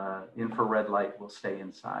the infrared light will stay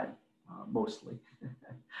inside, mostly.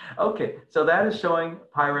 Okay, so that is showing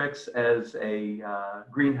Pyrex as a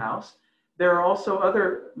greenhouse. There are also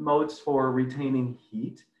other modes for retaining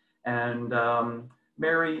heat, and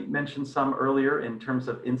Mary mentioned some earlier in terms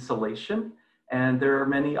of insulation, and there are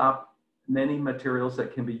many materials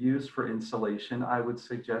that can be used for insulation. I would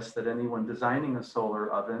suggest that anyone designing a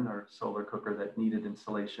solar oven or solar cooker that needed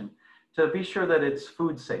insulation, to be sure that it's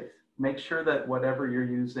food safe. Make sure that whatever you're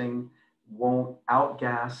using won't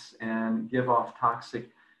outgas and give off toxic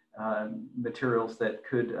materials that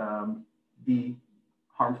could be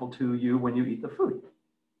harmful to you when you eat the food.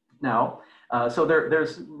 Now, so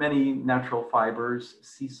there's many natural fibers.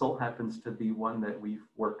 Cecil happens to be one that we've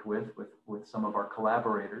worked with some of our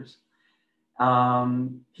collaborators.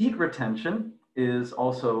 Heat retention is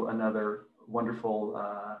also another wonderful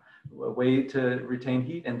way to retain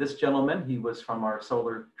heat. And this gentleman, he was from our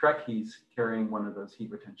solar trek. He's carrying one of those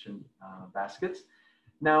heat retention baskets.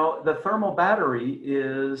 Now, the thermal battery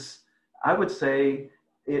is, I would say,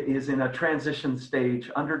 it is in a transition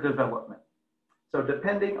stage under development. So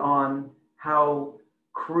depending on how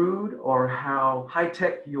crude or how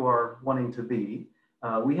high-tech you are wanting to be,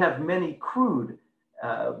 we have many crude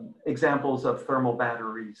examples of thermal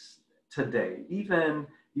batteries today, even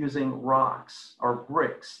using rocks or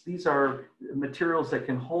bricks. These are materials that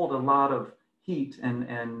can hold a lot of heat, and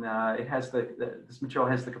it has this material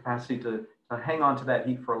has the capacity to hang on to that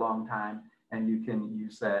heat for a long time, and you can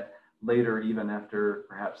use that later, even after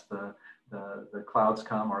perhaps the clouds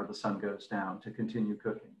come or the sun goes down, to continue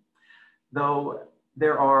cooking. Though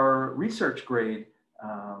there are research grade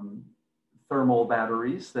thermal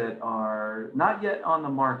batteries that are not yet on the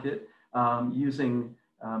market, using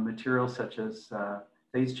materials such as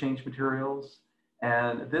phase change materials.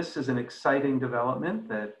 And this is an exciting development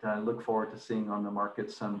that I look forward to seeing on the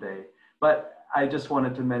market someday. But I just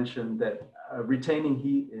wanted to mention that retaining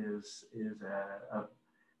heat is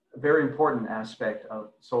a very important aspect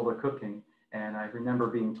of solar cooking. And I remember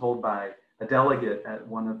being told by a delegate at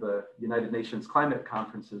one of the United Nations climate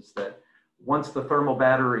conferences that once the thermal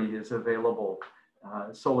battery is available,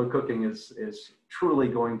 solar cooking is truly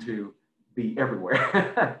going to be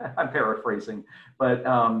everywhere. I'm paraphrasing, but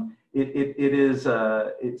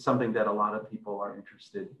it's something that a lot of people are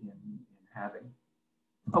interested in having.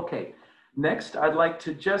 Okay, next I'd like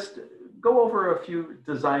to just go over a few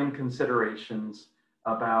design considerations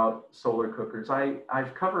about solar cookers.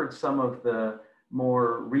 I've covered some of the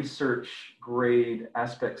more research grade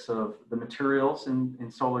aspects of the materials in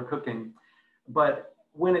solar cooking, but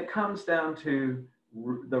when it comes down to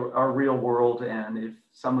our real world, and if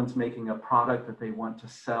someone's making a product that they want to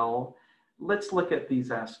sell, let's look at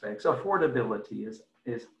these aspects. Affordability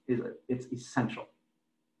it's essential.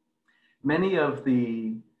 Many of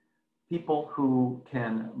the people who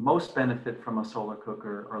can most benefit from a solar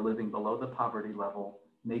cooker are living below the poverty level,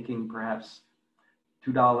 making perhaps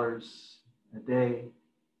 $2 a day.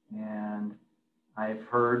 And I've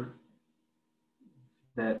heard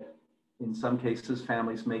that in some cases,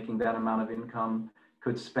 families making that amount of income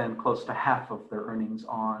could spend close to half of their earnings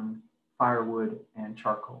on firewood and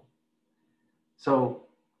charcoal. So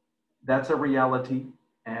that's a reality,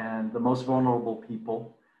 and the most vulnerable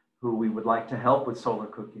people who we would like to help with solar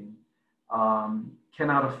cooking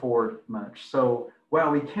cannot afford much. So while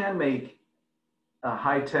we can make a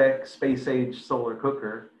high-tech, space-age solar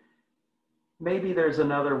cooker, maybe there's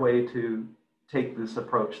another way to take this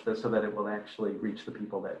approach so that it will actually reach the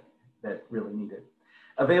people that really need it.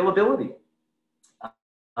 Availability.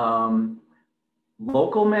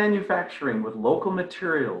 Local manufacturing with local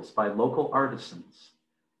materials by local artisans.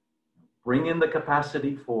 Bring in the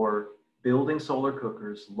capacity for building solar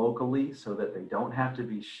cookers locally so that they don't have to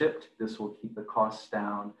be shipped. This will keep the costs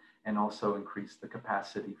down and also increase the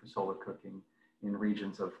capacity for solar cooking in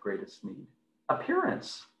regions of greatest need.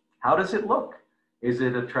 Appearance, how does it look? Is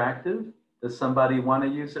it attractive? Does somebody want to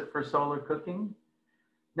use it for solar cooking?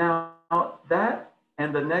 Now, that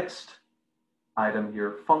and the next item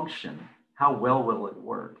here, function, how well will it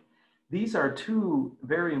work? These are two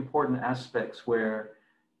very important aspects where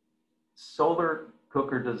solar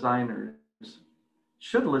cooker designers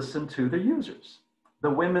should listen to the users. The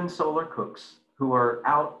women solar cooks who are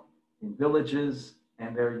out in villages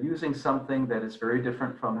and they're using something that is very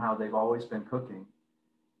different from how they've always been cooking.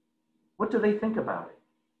 What do they think about it?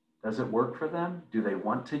 Does it work for them? Do they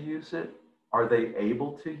want to use it? Are they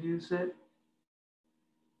able to use it?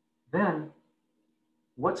 Then,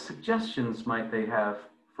 what suggestions might they have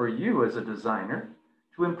for you as a designer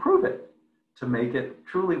to improve it, to make it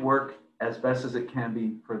truly work as best as it can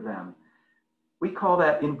be for them? We call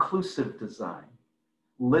that inclusive design.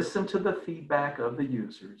 Listen to the feedback of the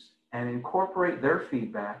users and incorporate their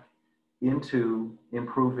feedback into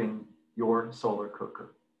improving your solar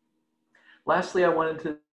cooker. Lastly, I wanted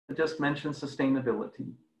to just mention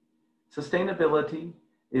sustainability. Sustainability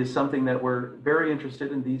is something that we're very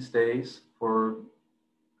interested in these days for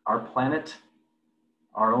our planet,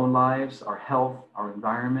 our own lives, our health, our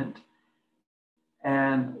environment.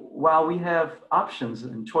 And while we have options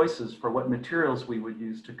and choices for what materials we would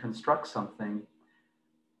use to construct something,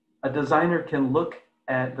 a designer can look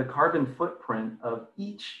at the carbon footprint of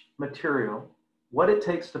each material, what it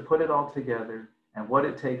takes to put it all together, and what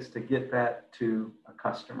it takes to get that to a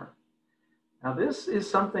customer. Now, this is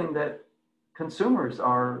something that consumers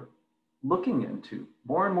are looking into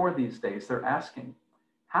more and more these days. They're asking,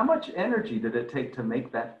 how much energy did it take to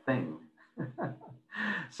make that thing?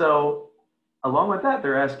 So along with that,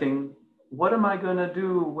 they're asking, what am I going to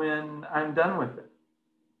do when I'm done with it?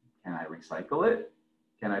 Can I recycle it?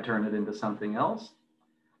 Can I turn it into something else?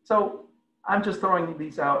 So I'm just throwing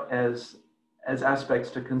these out as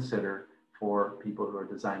aspects to consider for people who are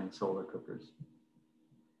designing solar cookers.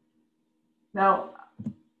 Now,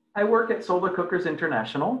 I work at Solar Cookers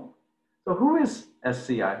International. So who is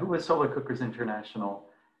SCI? Who is Solar Cookers International?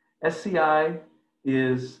 SCI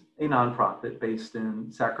is a nonprofit based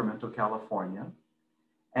in Sacramento, California,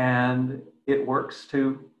 and it works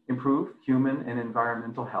to improve human and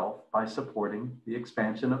environmental health by supporting the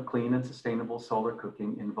expansion of clean and sustainable solar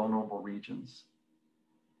cooking in vulnerable regions.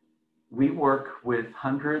 We work with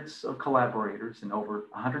hundreds of collaborators in over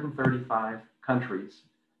 135 countries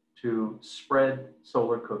to spread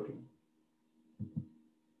solar cooking.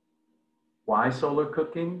 Why solar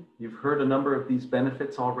cooking? You've heard a number of these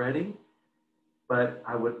benefits already, but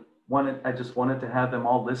I just wanted to have them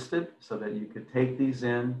all listed so that you could take these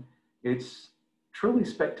in. It's truly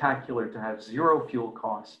spectacular to have zero fuel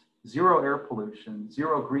cost, zero air pollution,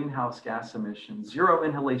 zero greenhouse gas emissions, zero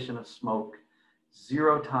inhalation of smoke,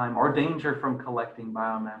 zero time or danger from collecting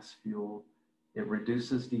biomass fuel. It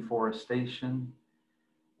reduces deforestation.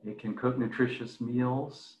 It can cook nutritious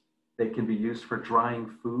meals. They can be used for drying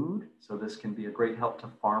food. So this can be a great help to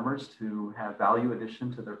farmers to have value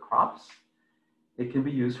addition to their crops. It can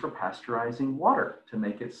be used for pasteurizing water to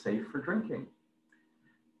make it safe for drinking.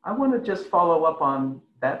 I want to just follow up on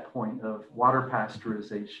that point of water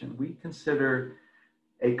pasteurization. We consider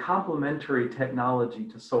a complementary technology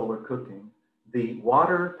to solar cooking the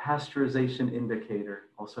water pasteurization indicator,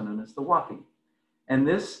 also known as the WAPI. And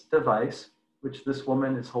this device, which this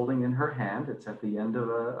woman is holding in her hand, it's at the end of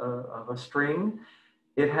a string.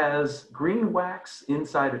 It has green wax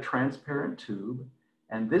inside a transparent tube,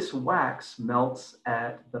 and this wax melts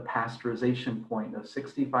at the pasteurization point of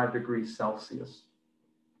 65 degrees Celsius.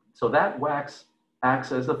 So that wax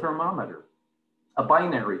acts as a thermometer, a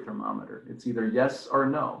binary thermometer. It's either yes or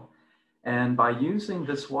no. And by using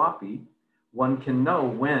this WAPI, one can know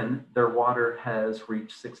when their water has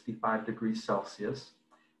reached 65 degrees Celsius.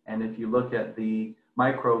 And if you look at the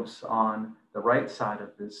microbes on the right side of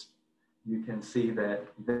this, you can see that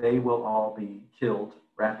they will all be killed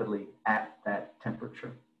rapidly at that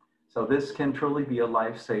temperature. So this can truly be a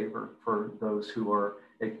lifesaver for those who are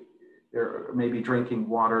maybe drinking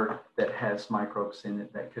water that has microbes in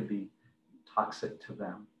it that could be toxic to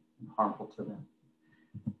them and harmful to them.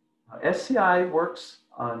 SCI works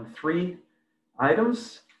on 3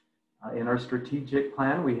 items. In our strategic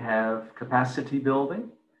plan, we have capacity building,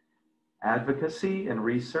 advocacy, and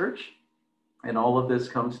research. And all of this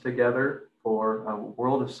comes together for a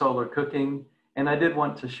world of solar cooking. And I did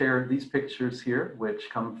want to share these pictures here, which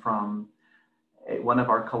come from one of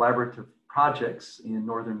our collaborative projects in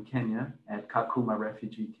northern Kenya at Kakuma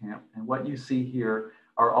refugee camp. And what you see here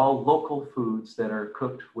are all local foods that are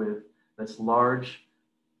cooked with this large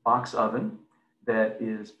box oven that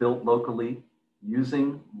is built locally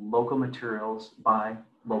using local materials by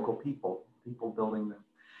local people, people building them.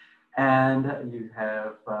 And you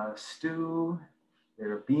have stew,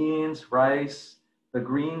 there are beans, rice. The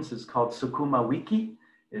greens is called sukuma wiki.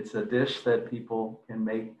 It's a dish that people can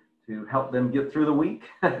make to help them get through the week.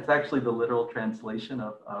 It's actually the literal translation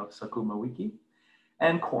of sukuma wiki.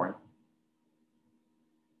 And corn.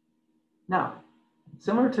 Now,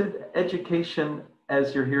 similar to education,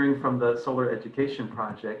 as you're hearing from the Solar Education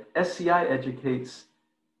Project, SCI educates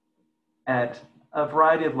at a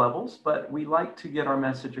variety of levels, but we like to get our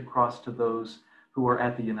message across to those who are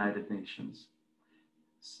at the United Nations.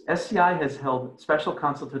 SCI has held special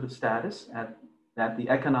consultative status at the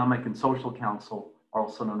Economic and Social Council,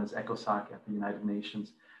 also known as ECOSOC at the United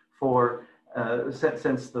Nations, for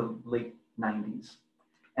since the late 90s.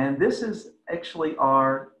 And this is actually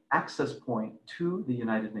our access point to the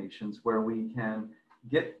United Nations, where we can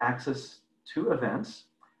get access to events,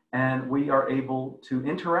 and we are able to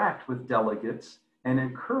interact with delegates and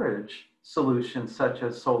encourage solutions such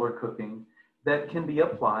as solar cooking that can be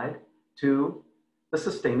applied to the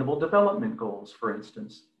Sustainable Development Goals, for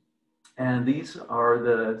instance. And these are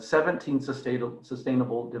the 17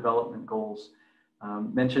 Sustainable Development Goals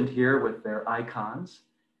mentioned here with their icons.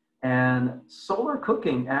 And solar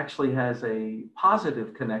cooking actually has a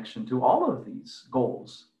positive connection to all of these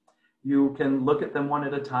goals. You can look at them one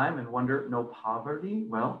at a time and wonder, no poverty?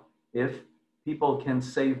 Well, if people can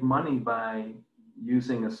save money by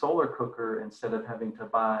using a solar cooker instead of having to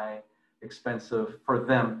buy expensive, for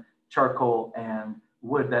them, charcoal and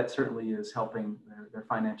wood, that certainly is helping their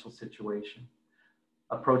financial situation.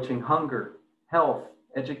 Approaching hunger, health,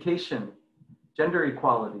 education, gender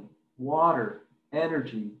equality, water,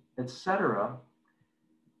 energy, etc.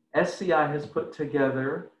 SCI has put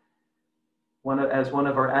together as one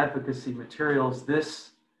of our advocacy materials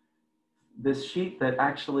this sheet that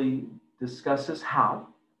actually discusses how,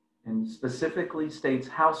 and specifically states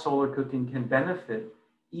how solar cooking can benefit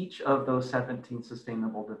each of those 17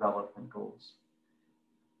 Sustainable Development Goals.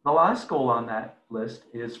 The last goal on that list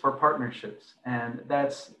is for partnerships, and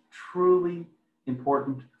that's truly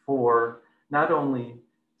important for not only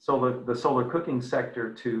the solar cooking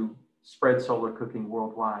sector to spread solar cooking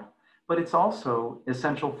worldwide, but it's also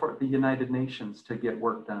essential for the United Nations to get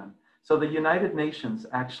work done. So the United Nations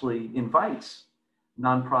actually invites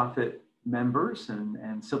nonprofit members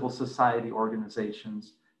and civil society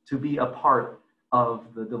organizations to be a part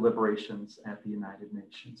of the deliberations at the United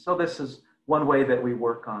Nations. So this is one way that we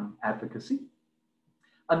work on advocacy.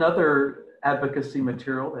 Another advocacy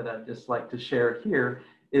material that I'd just like to share here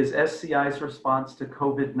is SCI's response to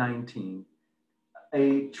COVID-19,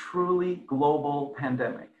 a truly global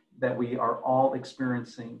pandemic that we are all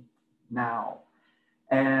experiencing now.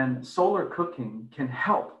 And solar cooking can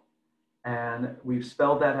help. And we've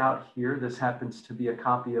spelled that out here. This happens to be a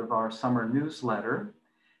copy of our summer newsletter.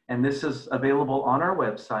 And this is available on our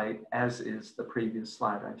website, as is the previous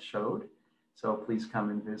slide I showed. So please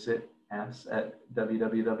come and visit us at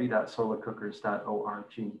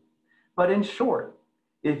www.solarcookers.org. But in short,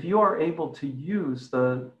 if you are able to use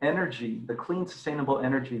the energy, the clean, sustainable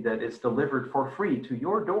energy that is delivered for free to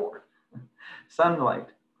your door, sunlight,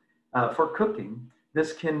 for cooking,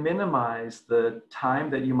 this can minimize the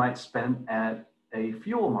time that you might spend at a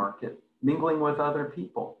fuel market, mingling with other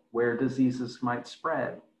people where diseases might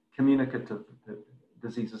spread, communicative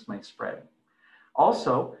diseases might spread.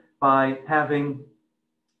 Also, by having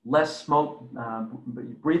less smoke,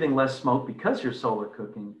 breathing less smoke because you're solar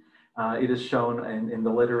cooking, it is shown in the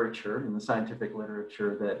literature, in the scientific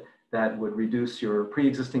literature, that would reduce your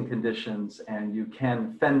pre-existing conditions and you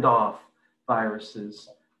can fend off viruses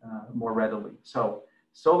more readily. So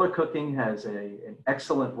solar cooking has an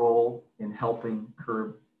excellent role in helping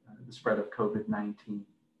curb the spread of COVID-19.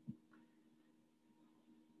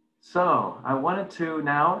 So I wanted to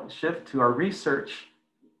now shift to our research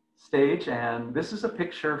stage, and this is a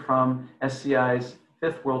picture from SCI's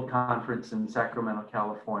 5th World Conference in Sacramento,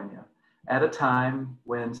 California, at a time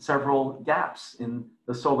when several gaps in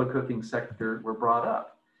the solar cooking sector were brought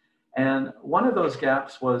up. And one of those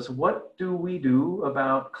gaps was, what do we do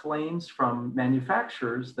about claims from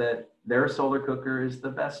manufacturers that their solar cooker is the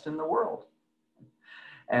best in the world?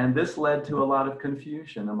 And this led to a lot of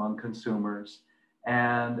confusion among consumers.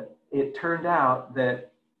 And it turned out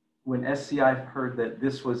that when SCI heard that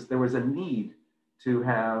there was a need to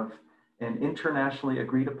have an internationally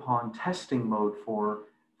agreed upon testing mode for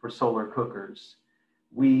solar cookers,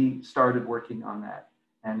 we started working on that.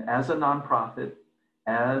 And as a nonprofit,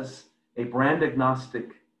 as a brand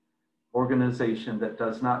agnostic organization that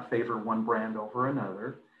does not favor one brand over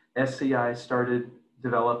another, SCI started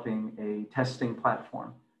developing a testing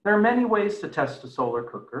platform There are many ways to test a solar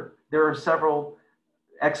cooker. There are several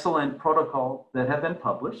excellent protocols that have been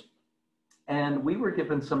published, and we were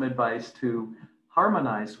given some advice to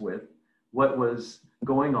harmonize with what was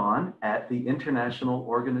going on at the International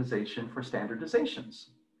Organization for Standardizations.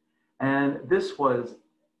 And this was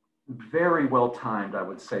very well timed, I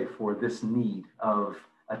would say, for this need of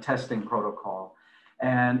a testing protocol.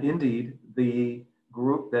 And indeed, the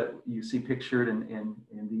group that you see pictured in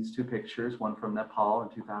these two pictures, one from Nepal in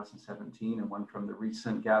 2017 and one from the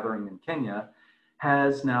recent gathering in Kenya,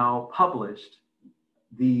 has now published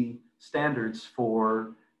the standards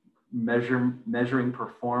for measuring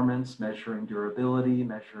performance, measuring durability,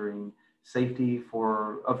 measuring safety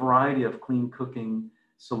for a variety of clean cooking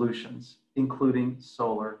solutions, including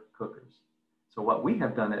solar cookers. So what we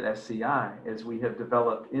have done at SCI is we have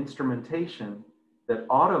developed instrumentation that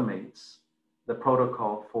automates the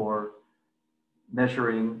protocol for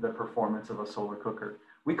measuring the performance of a solar cooker.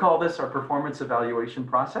 We call this our performance evaluation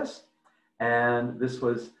process. And this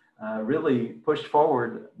was really pushed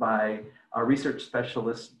forward by our research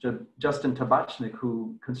specialist, Justin Tabachnik,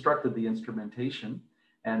 who constructed the instrumentation.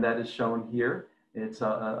 And that is shown here. It's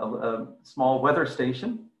a small weather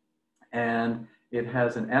station, and it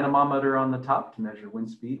has an anemometer on the top to measure wind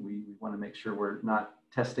speed. We want to make sure we're not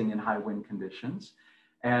testing in high wind conditions.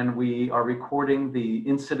 And we are recording the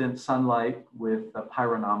incident sunlight with a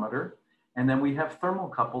pyranometer. And then we have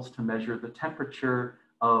thermocouples to measure the temperature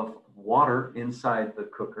of water inside the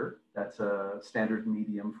cooker. That's a standard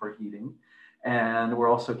medium for heating. And we're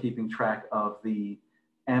also keeping track of the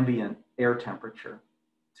ambient air temperature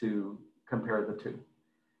to compare the two.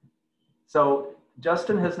 So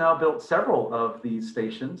Justin has now built several of these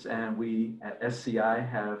stations, and we at SCI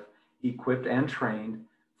have equipped and trained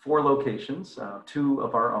 4 locations, 2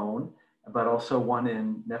 of our own, but also one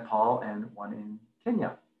in Nepal and one in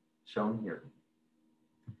Kenya, shown here.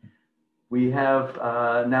 We have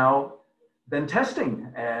now been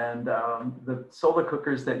testing, and the solar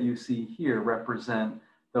cookers that you see here represent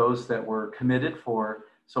those that were committed for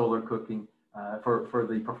solar cooking for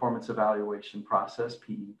the performance evaluation process,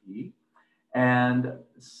 PEP. And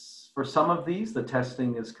for some of these, the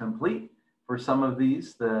testing is complete. For some of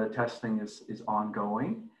these, the testing is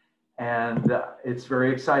ongoing. And it's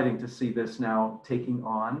very exciting to see this now taking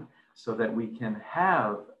on so that we can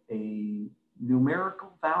have a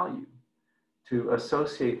numerical value to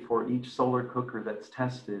associate for each solar cooker that's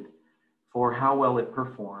tested for how well it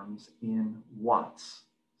performs in watts.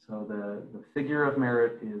 So the figure of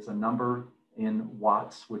merit is a number in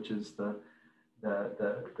watts, which is the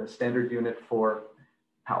standard unit for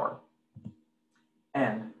power.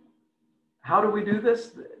 And how do we do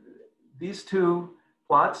this? These two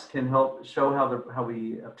plots can help show how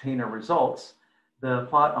we obtain our results. The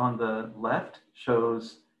plot on the left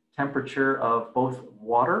shows temperature of both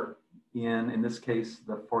water in this case,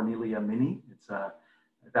 the Fornelia Mini. It's a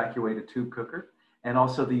evacuated tube cooker, and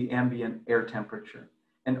also the ambient air temperature.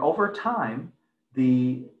 And over time,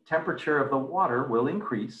 the temperature of the water will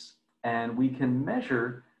increase, and we can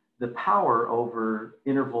measure the power over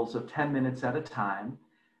intervals of 10 minutes at a time.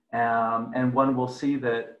 And one will see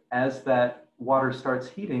that as that water starts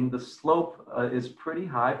heating, the slope is pretty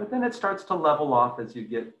high, but then it starts to level off as you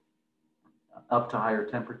get up to higher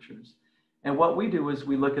temperatures. And what we do is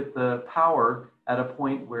we look at the power at a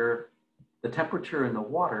point where the temperature in the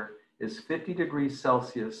water is 50 degrees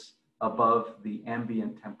Celsius above the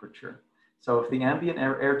ambient temperature. So if the ambient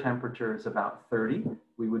air temperature is about 30,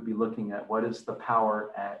 we would be looking at what is the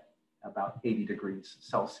power at about 80 degrees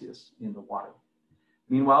Celsius in the water.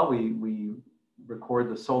 Meanwhile, we record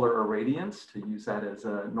the solar irradiance to use that as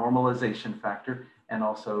a normalization factor and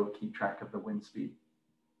also keep track of the wind speed.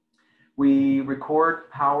 We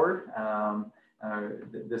record power.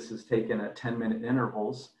 This is taken at 10-minute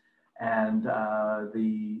intervals. And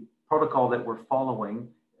the protocol that we're following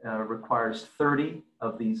requires 30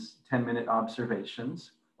 of these 10-minute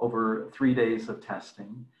observations over 3 days of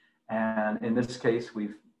testing. And in this case,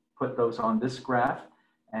 we've put those on this graph.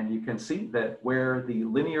 And you can see that where the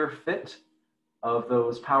linear fit of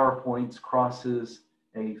those power points crosses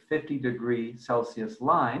a 50-degree Celsius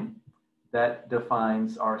line, that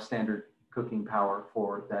defines our standard cooking power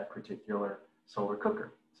for that particular solar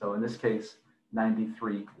cooker. So in this case,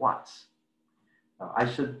 93 watts. I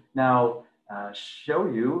should now show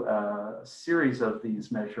you a series of these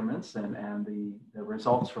measurements and the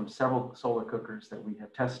results from several solar cookers that we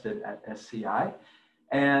have tested at SCI.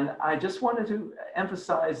 And I just wanted to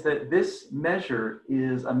emphasize that this measure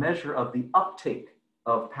is a measure of the uptake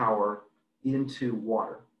of power into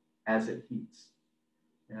water as it heats.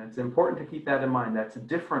 And it's important to keep that in mind. That's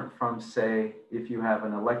different from, say, if you have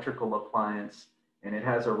an electrical appliance and it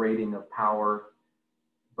has a rating of power,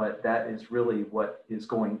 but that is really what is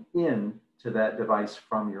going in to that device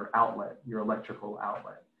from your outlet, your electrical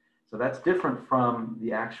outlet. So that's different from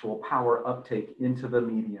the actual power uptake into the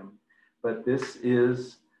medium, but this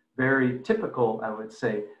is very typical, I would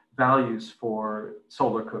say, values for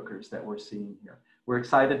solar cookers that we're seeing here. We're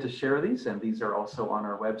excited to share these, and these are also on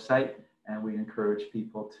our website, and we encourage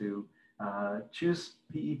people to choose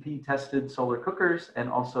PEP tested solar cookers, and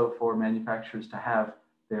also for manufacturers to have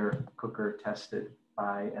their cooker tested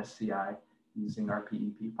by SCI using our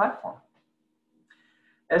PEP platform.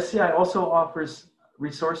 SCI also offers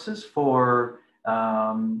resources for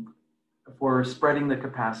spreading the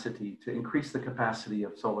capacity, to increase the capacity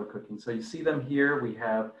of solar cooking. So you see them here. We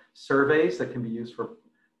have surveys that can be used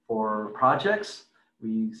for projects.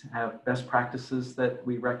 We have best practices that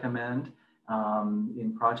we recommend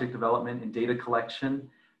in project development and data collection.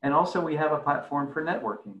 And also we have a platform for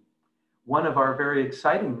networking. One of our very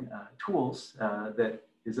exciting tools that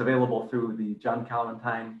is available through the John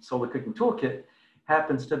Calventine Solar Cooking Toolkit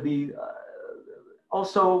happens to be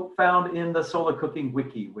also found in the Solar Cooking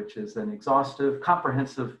Wiki, which is an exhaustive,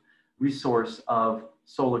 comprehensive resource of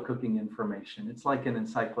solar cooking information. It's like an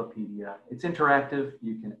encyclopedia. It's interactive.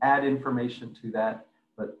 You can add information to that,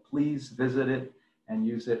 but please visit it and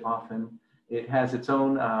use it often. It has its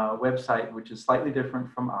own website, which is slightly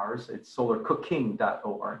different from ours. It's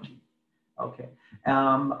solarcooking.org. Okay.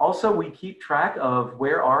 Also, we keep track of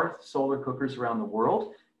where are solar cookers around the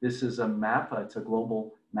world. This is a map. It's a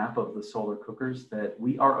global map of the solar cookers that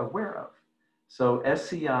we are aware of. So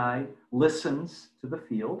SCI listens to the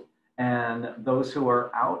field, and those who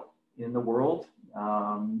are out in the world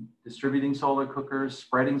distributing solar cookers,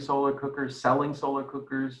 spreading solar cookers, selling solar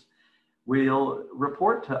cookers, will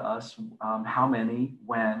report to us how many,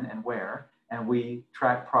 when, and where, and we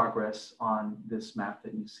track progress on this map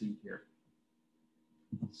that you see here.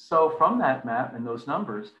 So from that map and those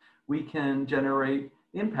numbers, we can generate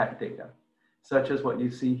impact data, such as what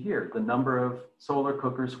you see here, the number of solar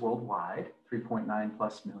cookers worldwide, 3.9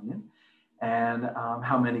 plus million, and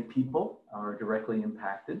how many people are directly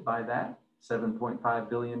impacted by that, 7.5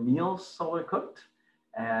 billion meals solar cooked,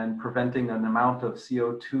 and preventing an amount of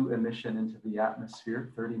CO2 emission into the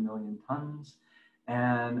atmosphere, 30 million tons,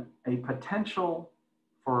 and a potential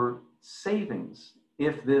for savings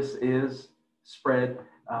if this is spread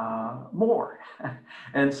more.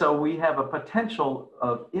 And so we have a potential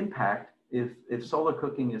of impact if solar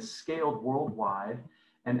cooking is scaled worldwide,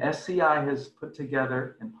 and SCI has put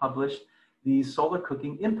together and published these solar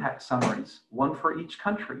cooking impact summaries, one for each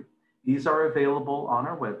country. These are available on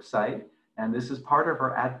our website, and this is part of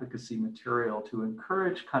our advocacy material to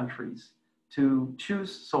encourage countries to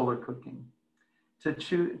choose solar cooking,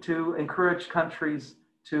 to encourage countries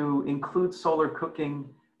to include solar cooking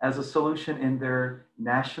as a solution in their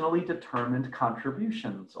nationally determined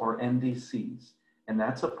contributions, or NDCs. And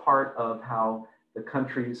that's a part of how the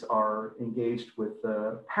countries are engaged with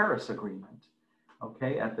the Paris Agreement,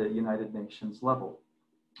 okay, at the United Nations level.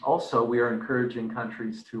 Also, we are encouraging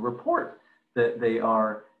countries to report that they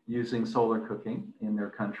are using solar cooking in their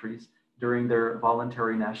countries during their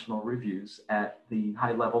voluntary national reviews at the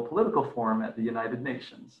high-level political forum at the United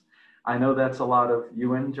Nations. I know that's a lot of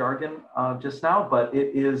UN jargon just now, but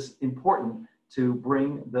it is important to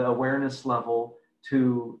bring the awareness level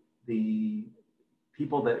to the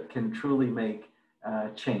people that can truly make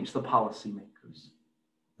change, the policymakers.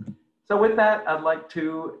 So with that, I'd like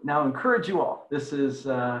to now encourage you all. This is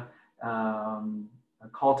a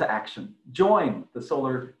call to action. Join the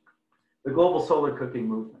global solar cooking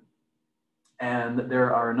movement. And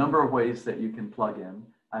there are a number of ways that you can plug in.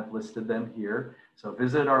 I've listed them here. So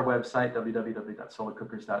visit our website,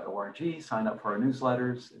 www.solarcookers.org, sign up for our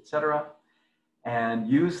newsletters, etc. And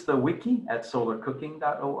use the wiki at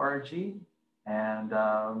solarcooking.org and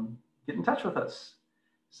get in touch with us.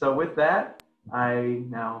 So with that, I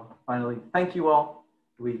now finally thank you all.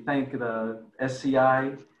 We thank the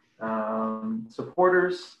SCI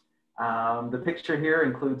supporters. The picture here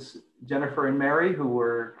includes Jennifer and Mary, who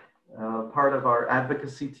were part of our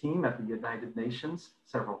advocacy team at the United Nations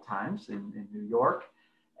several times in New York.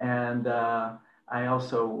 And I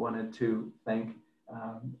also wanted to thank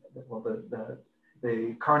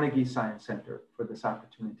the Carnegie Science Center for this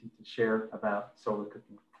opportunity to share about solar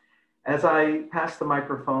cooking. As I pass the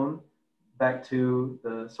microphone back to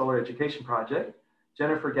the Solar Education Project,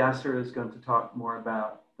 Jennifer Gasser is going to talk more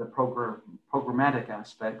about the programmatic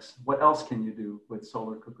aspects. What else can you do with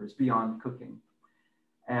solar cookers beyond cooking?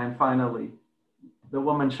 And finally, the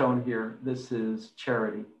woman shown here, this is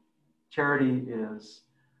Charity. Charity is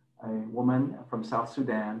a woman from South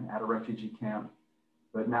Sudan at a refugee camp,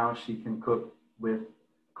 but now she can cook with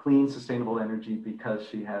clean, sustainable energy because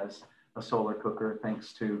she has a solar cooker,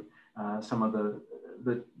 thanks to some of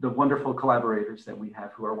the wonderful collaborators that we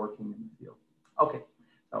have who are working in the field. Okay,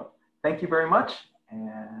 so thank you very much.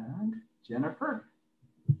 And Jennifer,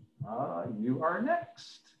 you are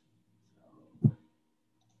next. So,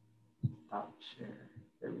 stop share.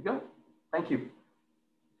 There we go. Thank you.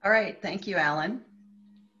 All right, thank you, Alan.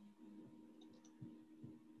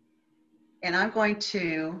 And I'm going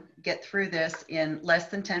to get through this in less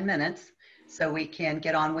than 10 minutes so we can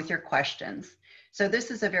get on with your questions. So this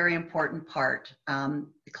is a very important part,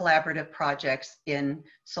 the collaborative projects in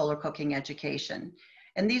solar cooking education.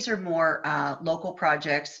 And these are more local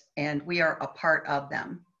projects, and we are a part of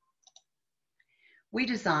them. We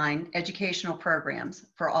design educational programs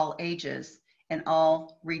for all ages in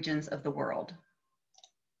all regions of the world.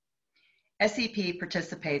 SEP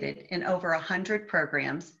participated in over 100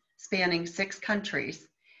 programs spanning 6 countries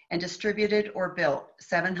and distributed or built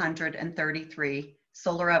 733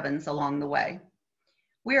 solar ovens along the way.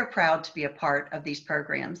 We are proud to be a part of these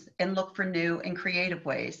programs and look for new and creative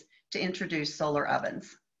ways to introduce solar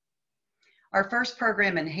ovens. Our first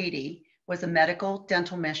program in Haiti was a medical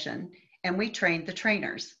dental mission, and we trained the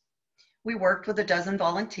trainers. We worked with a dozen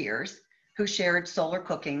volunteers who shared solar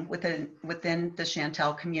cooking within the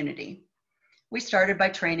Chantal community. We started by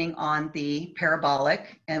training on the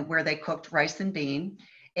parabolic, and where they cooked rice and bean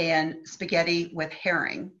and spaghetti with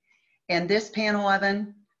herring. And this panel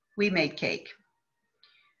oven, we made cake.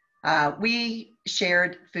 We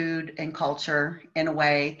shared food and culture in a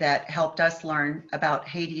way that helped us learn about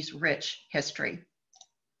Haiti's rich history.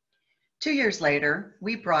 2 years later,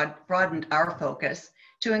 we broadened our focus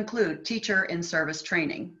to include teacher and service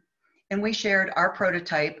training. And we shared our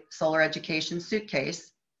prototype solar education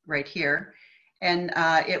suitcase right here. And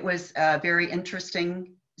it was a very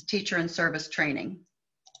interesting teacher and service training.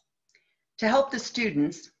 To help the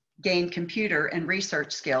students gain computer and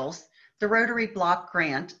research skills, the Rotary Block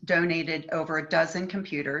Grant donated over a dozen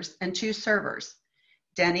computers and 2 servers.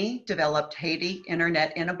 Denny developed Haiti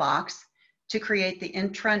Internet in a Box to create the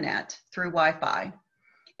intranet through Wi-Fi.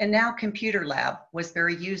 And now Computer Lab was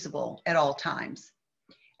very usable at all times.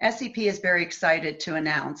 SEP is very excited to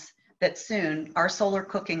announce that soon our solar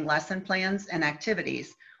cooking lesson plans and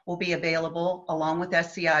activities will be available along with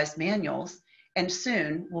SCI's manuals, and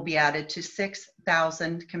soon will be added to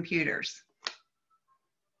 6,000 computers.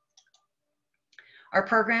 Our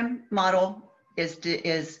program model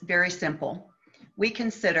is very simple. We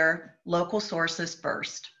consider local sources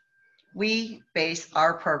first. We base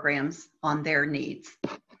our programs on their needs.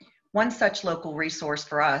 One such local resource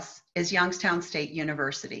for us is Youngstown State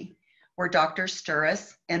University, where Dr.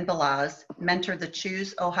 Sturris and Balaz mentor the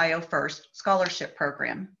Choose Ohio First scholarship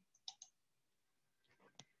program.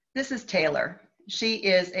 This is Taylor. She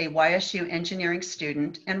is a YSU engineering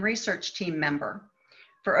student and research team member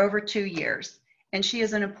for over 2 years, and she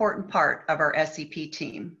is an important part of our SEP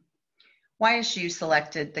team. YSU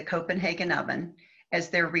selected the Copenhagen oven as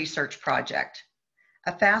their research project.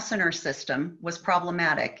 A fastener system was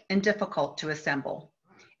problematic and difficult to assemble,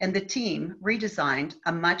 and the team redesigned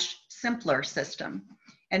a much simpler system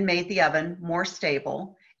and made the oven more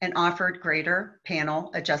stable and offered greater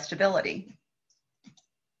panel adjustability.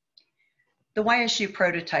 The YSU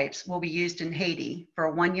prototypes will be used in Haiti for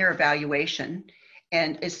a 1-year evaluation,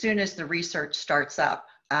 and as soon as the research starts up,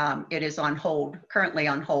 it is on hold, currently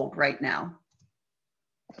on hold right now.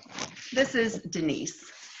 This is Denise.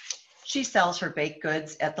 She sells her baked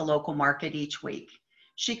goods at the local market each week.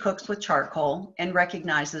 She cooks with charcoal and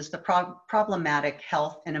recognizes the problematic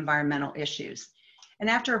health and environmental issues. And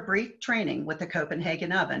after a brief training with the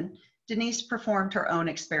Copenhagen oven, Denise performed her own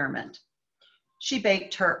experiment. She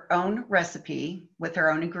baked her own recipe with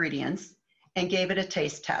her own ingredients and gave it a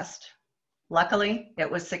taste test. Luckily, it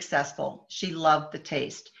was successful. She loved the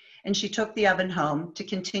taste, and she took the oven home to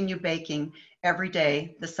continue baking every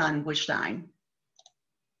day the sun would shine.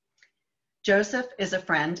 Joseph is a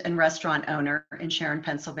friend and restaurant owner in Sharon,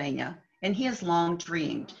 Pennsylvania, and he has long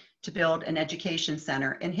dreamed to build an education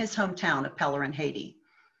center in his hometown of Pellerin, Haiti.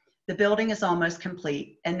 The building is almost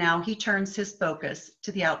complete, and now he turns his focus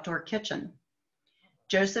to the outdoor kitchen.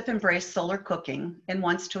 Joseph embraced solar cooking and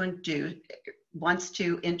wants to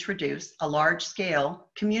introduce a large-scale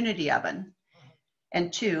community oven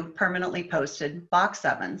and 2 permanently posted box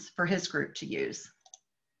ovens for his group to use.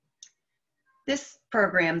 This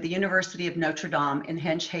program, the University of Notre Dame in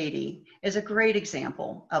Hench, Haiti, is a great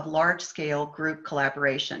example of large-scale group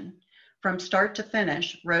collaboration. From start to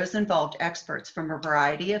finish, Rose involved experts from a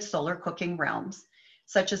variety of solar cooking realms,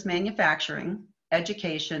 such as manufacturing,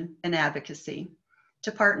 education, and advocacy,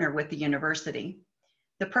 to partner with the university.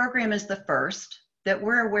 The program is the first that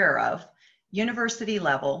we're aware of university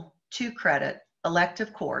level 2-credit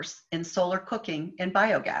elective course in solar cooking and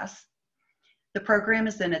biogas. The program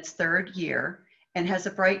is in its 3rd year and has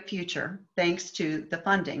a bright future thanks to the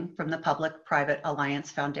funding from the Public-Private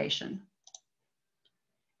Alliance Foundation.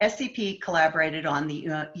 SCP collaborated on the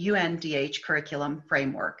UNDH curriculum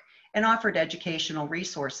framework and offered educational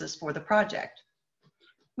resources for the project.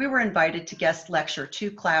 We were invited to guest lecture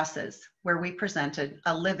 2 classes where we presented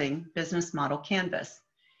a living business model canvas.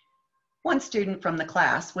 One student from the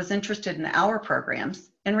class was interested in our programs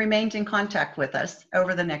and remained in contact with us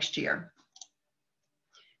over the next year.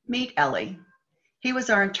 Meet Ellie. He was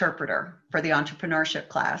our interpreter for the entrepreneurship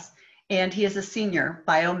class, and he is a senior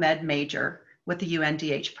biomed major with the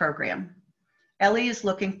UNDH program. Ellie is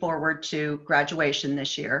looking forward to graduation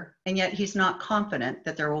this year, and yet he's not confident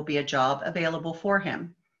that there will be a job available for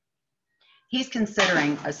him. He's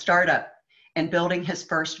considering a startup and building his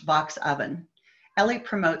first box oven. Ellie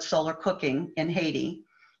promotes solar cooking in Haiti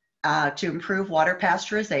to improve water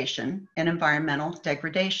pasteurization and environmental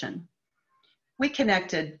degradation. We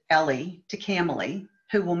connected Ellie to Camille,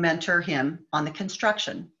 who will mentor him on the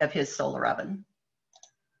construction of his solar oven.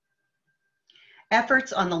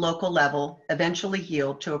 Efforts on the local level eventually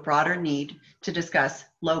yield to a broader need to discuss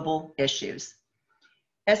global issues.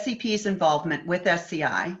 SCP's involvement with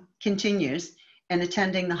SCI continues in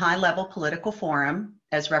attending the high-level political forum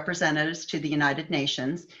as representatives to the United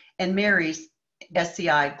Nations and Mary's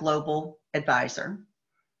SCI Global Advisor.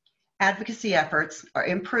 Advocacy efforts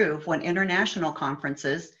improve when international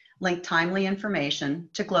conferences link timely information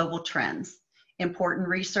to global trends, important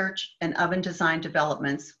research, and oven design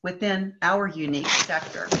developments within our unique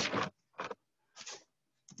sector.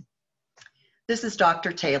 This is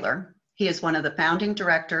Dr. Taylor. He is one of the founding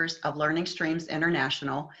directors of Learning Streams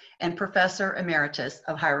International and Professor Emeritus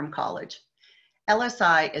of Hiram College.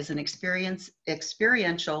 LSI is an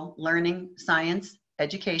experiential learning science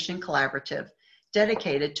education collaborative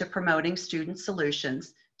dedicated to promoting student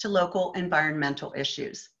solutions to local environmental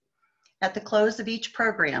issues. At the close of each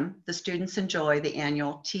program, the students enjoy the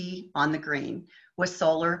annual Tea on the Green with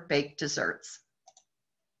solar baked desserts.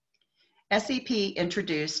 SEP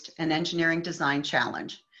introduced an engineering design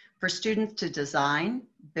challenge for students to design,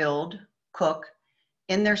 build, cook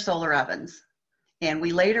in their solar ovens. And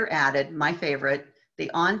we later added, my favorite,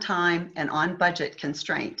 the on-time and on-budget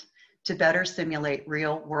constraint to better simulate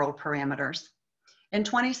real-world parameters. In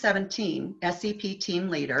 2017, SEP team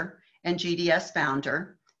leader and GDS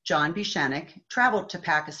founder, John Bushenik, traveled to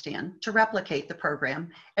Pakistan to replicate the program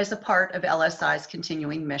as a part of LSI's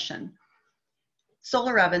continuing mission.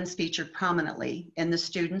 Solar ovens featured prominently in the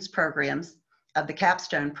students' programs of the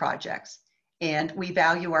capstone projects, and we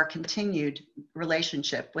value our continued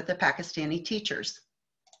relationship with the Pakistani teachers.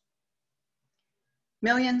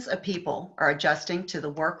 Millions of people are adjusting to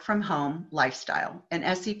the work from home lifestyle,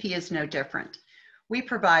 and SEP is no different. We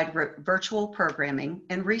provide virtual programming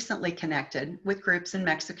and recently connected with groups in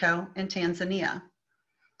Mexico and Tanzania.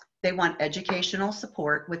 They want educational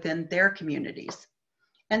support within their communities,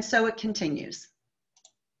 and so it continues.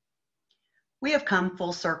 We have come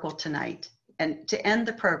full circle tonight and to end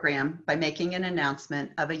the program by making an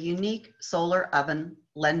announcement of a unique solar oven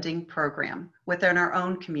lending program within our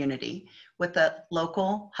own community with the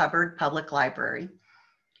local Hubbard Public Library.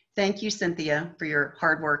 Thank you, Cynthia, for your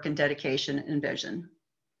hard work and dedication and vision.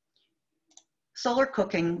 Solar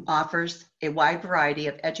cooking offers a wide variety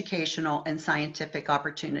of educational and scientific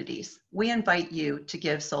opportunities. We invite you to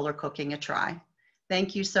give solar cooking a try.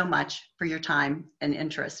 Thank you so much for your time and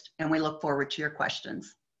interest, and we look forward to your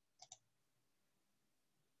questions.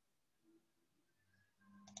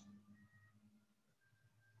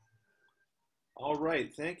 All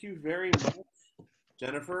right, thank you very much,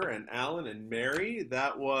 Jennifer and Alan and Mary.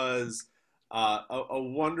 That was a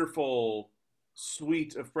wonderful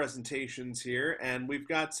suite of presentations here, and we've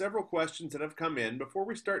got several questions that have come in. Before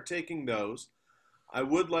we start taking those, I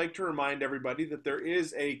would like to remind everybody that there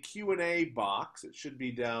is a Q&A box. It should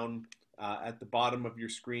be down at the bottom of your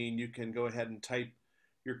screen. You can go ahead and type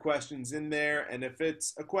your questions in there, and if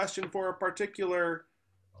it's a question for a particular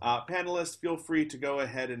panelist, feel free to go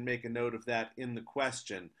ahead and make a note of that in the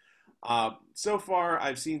question. So far,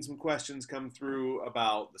 I've seen some questions come through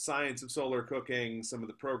about the science of solar cooking, some of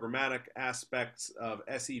the programmatic aspects of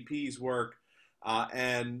SEP's work,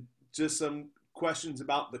 and just some questions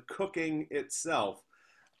about the cooking itself.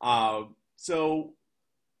 So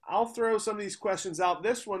I'll throw some of these questions out.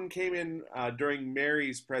 This one came in during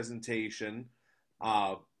Mary's presentation.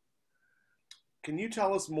 Can you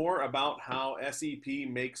tell us more about how SEP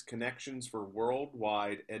makes connections for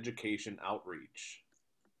worldwide education outreach?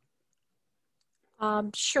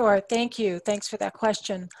 Sure, thank you. Thanks for that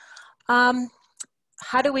question. Um,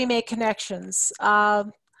 how do we make connections?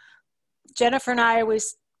 Jennifer and I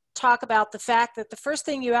always talk about the fact that the first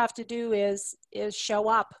thing you have to do is show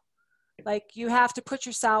up. Like, you have to put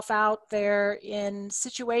yourself out there in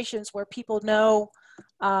situations where people know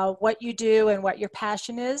what you do and what your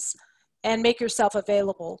passion is, and make yourself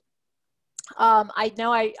available. I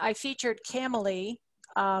know I featured Camilee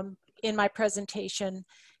in my presentation,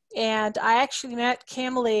 and I actually met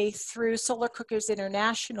Camilee through Solar Cookers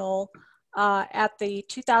International at the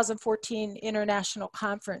 2014 International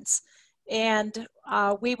Conference. And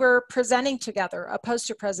we were presenting together a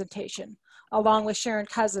poster presentation along with Sharon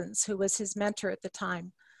Cousins, who was his mentor at the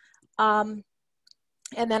time. And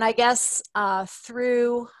then I guess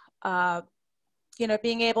through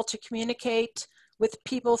being able to communicate with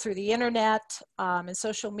people through the internet and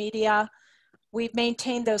social media, we've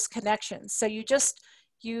maintained those connections. So you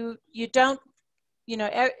don't,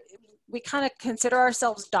 we kind of consider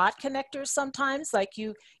ourselves dot connectors sometimes. Like,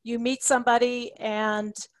 you meet somebody,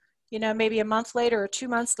 and maybe a month later or 2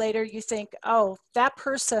 months later, you think, oh, that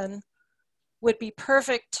person would be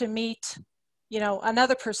perfect to meet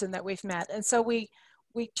another person that we've met. And so we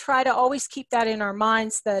try to always keep that in our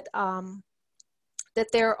minds, that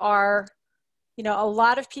that there are a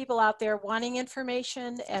lot of people out there wanting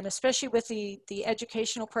information, and especially with the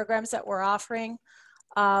educational programs that we're offering.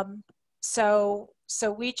 So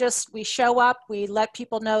we show up, we let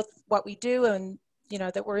people know what we do, and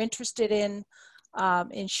that we're interested in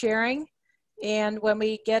sharing. And when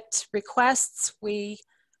we get requests, we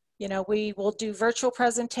will do virtual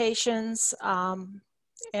presentations,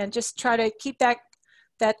 and just try to keep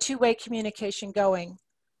that two-way communication going.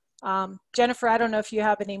 Jennifer, I don't know if you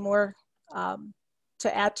have any more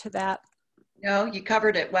to add to that. No, you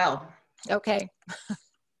covered it well. Okay.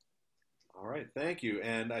 All right, thank you.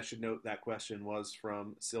 And I should note that question was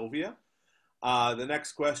from Sylvia. The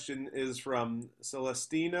next question is from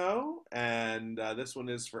Celestino, and this one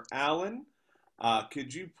is for Alan.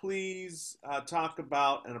 Could you please talk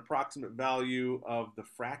about an approximate value of the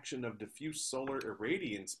fraction of diffuse solar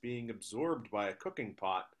irradiance being absorbed by a cooking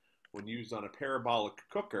pot when used on a parabolic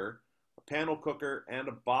cooker, a panel cooker, and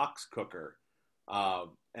a box cooker?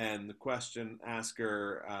 And the question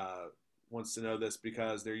asker wants to know this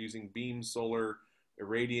because they're using beam solar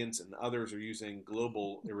irradiance, and others are using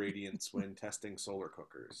global irradiance when testing solar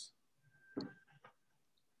cookers.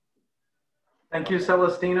 Thank you,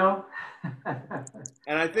 Celestino.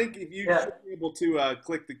 And I think if you should be able to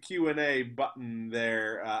click the Q&A button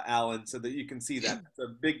there, Alan, so that you can see that. It's a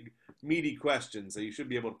big, meaty question, so you should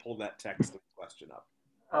be able to pull that text of the question up.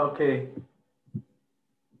 Okay.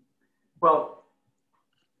 Well,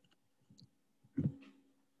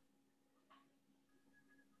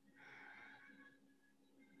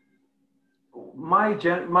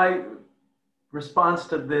 my response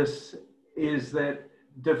to this is that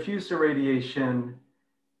diffuse irradiation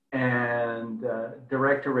and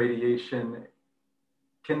direct irradiation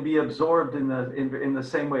can be absorbed in the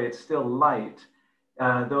same way. It's still light,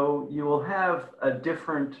 though you will have a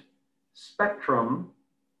different spectrum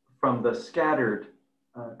from the scattered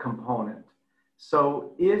component.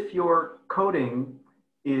 So if your coating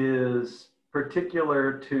is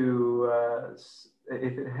particular to,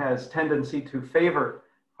 if it has tendency to favor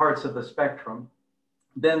parts of the spectrum,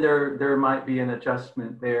 then there might be an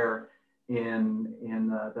adjustment there in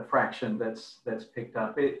the fraction that's picked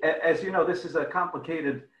up. As you know, this is a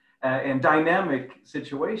complicated and dynamic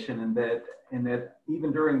situation in that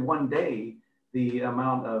even during one day, the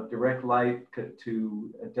amount of direct light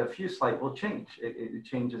to diffuse light will change. It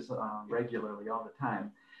changes regularly all the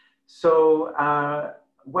time. So,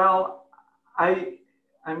 well,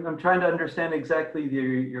 I'm trying to understand exactly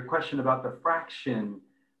your question about the fraction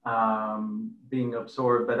being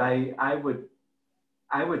absorbed, but I would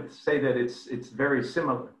say that it's very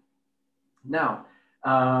similar. Now,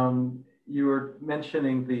 you were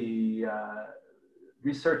mentioning the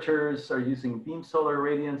researchers are using beam solar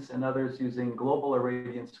irradiance and others using global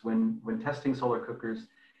irradiance when testing solar cookers.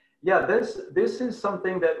 Yeah, this is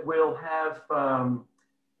something that will have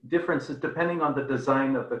differences depending on the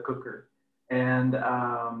design of the cooker. And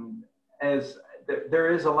as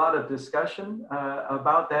there is a lot of discussion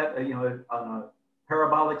about that, on a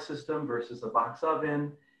parabolic system versus a box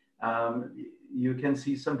oven, you can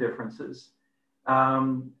see some differences.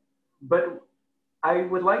 But I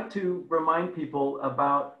would like to remind people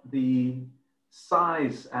about the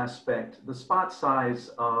size aspect, the spot size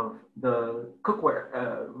of the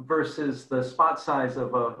cookware versus the spot size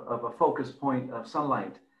of a focus point of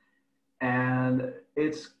sunlight. And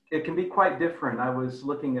it can be quite different. I was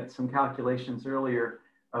looking at some calculations earlier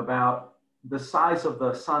about the size of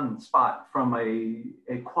the sunspot from a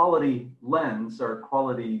quality lens or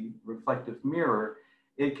quality reflective mirror,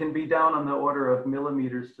 it can be down on the order of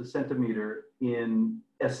millimeters to centimeter in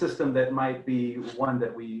a system that might be one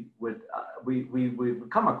that we would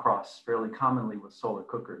come across fairly commonly with solar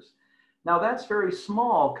cookers. Now that's very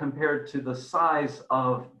small compared to the size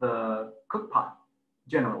of the cookpot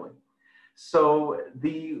generally. So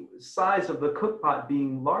the size of the cookpot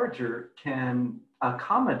being larger can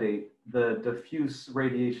accommodate the diffuse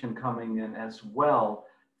radiation coming in as well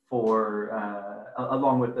for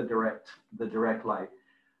along with the direct light.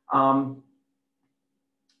 I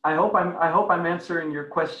hope I'm answering your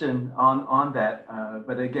question on that.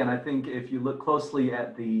 But again, I think if you look closely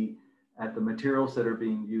at the materials that are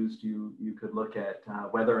being used, you could look at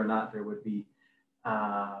whether or not there would be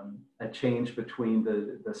a change between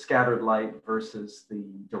the scattered light versus the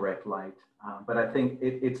direct light. But I think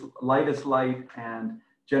it's light is light, and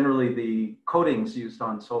generally the coatings used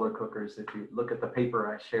on solar cookers, if you look at the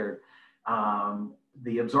paper I shared,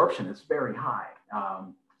 the absorption is very high.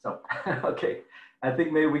 So, okay, I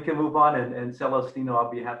think maybe we can move on, and Celestino, I'll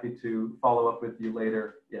be happy to follow up with you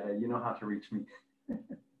later. Yeah, you know how to reach me.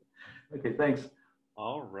 Okay, thanks.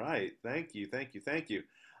 All right, thank you.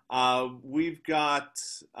 We've got,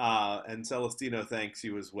 and Celestino thanks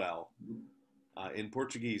you as well, in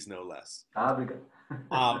Portuguese, no less. Obrigado.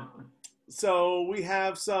 So we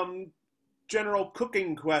have some general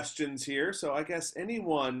cooking questions here. So I guess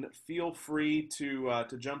anyone feel free to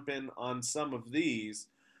jump in on some of these.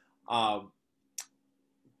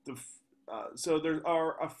 So there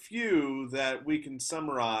are a few that we can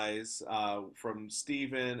summarize from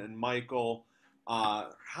Stephen and Michael.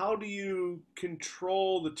 How do you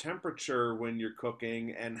control the temperature when you're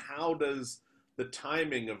cooking, and how does the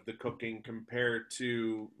timing of the cooking compare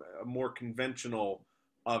to a more conventional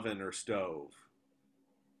oven or stove?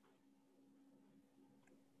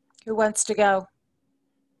 Who wants to go?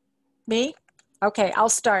 Me? Okay, I'll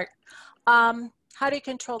start. How do you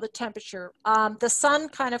control the temperature? The sun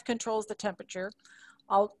kind of controls the temperature.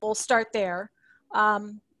 We'll start there.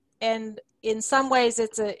 And in some ways,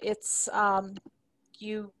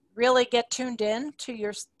 you really get tuned in to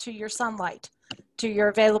your sunlight, to your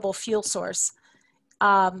available fuel source.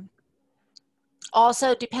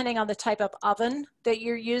 Also, depending on the type of oven that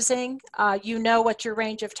you're using, you know what your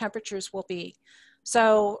range of temperatures will be.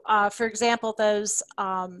 So, for example, those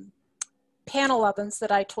panel ovens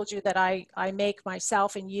that I told you that I make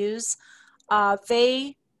myself and use,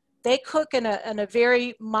 they cook in a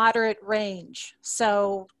very moderate range.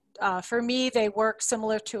 So for me, they work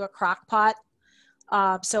similar to a crock pot.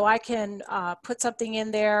 So I can put something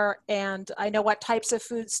in there, and I know what types of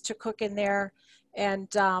foods to cook in there. And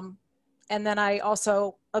then I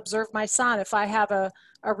also observe my sun. If I have a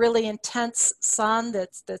really intense sun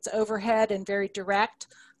that's overhead and very direct,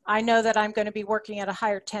 I know that I'm going to be working at a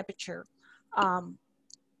higher temperature.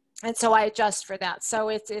 And so I adjust for that. So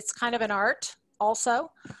it's kind of an art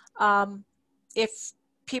also. If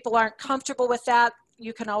people aren't comfortable with that,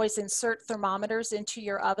 you can always insert thermometers into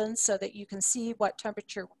your oven so that you can see what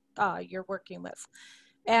temperature you're working with.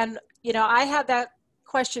 And, you know, I had that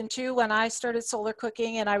question too when I started solar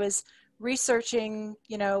cooking, and I was researching,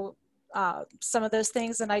 you know, some of those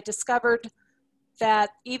things, and I discovered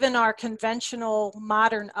that even our conventional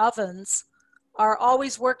modern ovens are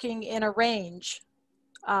always working in a range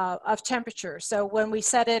of temperature. So when we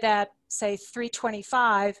set it at, say,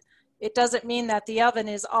 325, it doesn't mean that the oven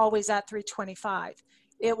is always at 325.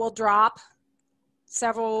 It will drop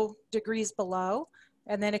several degrees below,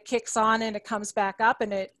 and then it kicks on and it comes back up,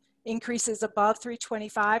 and it increases above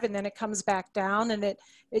 325, and then it comes back down, and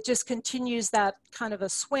it just continues that kind of a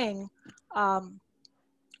swing.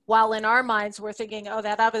 While in our minds, we're thinking, oh,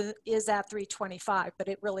 that oven is at 325, but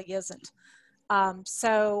it really isn't. I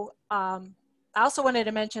also wanted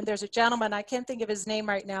to mention there's a gentleman, I can't think of his name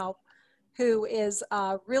right now, who is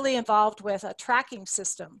really involved with a tracking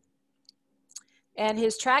system. And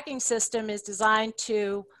his tracking system is designed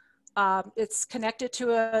to, it's connected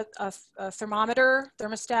to a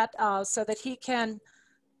thermostat, so that he can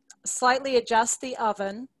slightly adjust the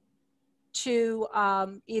oven to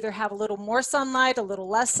either have a little more sunlight, a little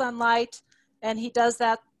less sunlight. And he does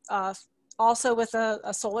that also with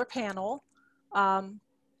a solar panel.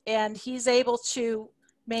 And he's able to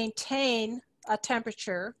maintain a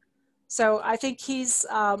temperature. So I think he's,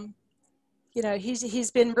 you know,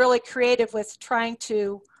 he's been really creative with trying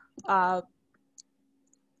to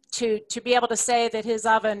be able to say that his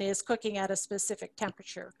oven is cooking at a specific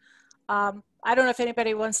temperature. I don't know if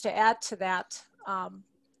anybody wants to add to that,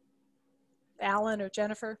 Alan or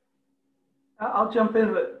Jennifer. I'll jump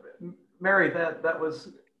in, but Mary, that was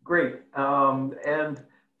Great. And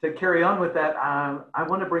to carry on with that, I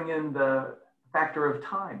want to bring in the factor of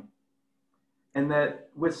time. And that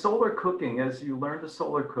with solar cooking, as you learn to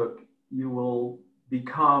solar cook, you will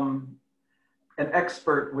become an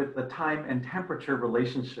expert with the time and temperature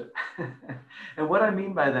relationship. And what I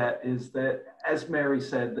mean by that is that, as Mary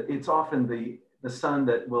said, it's often the sun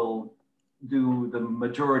that will do the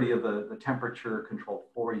majority of the temperature control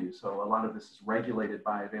for you. So a lot of this is regulated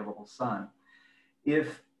by available sun.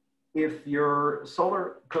 If your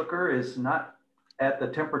solar cooker is not at the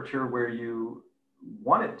temperature where you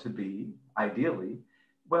want it to be, ideally,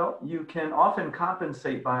 well, you can often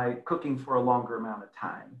compensate by cooking for a longer amount of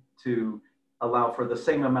time to allow for the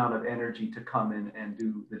same amount of energy to come in and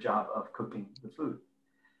do the job of cooking the food.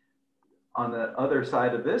 On the other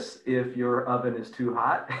side of this, if your oven is too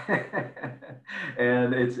hot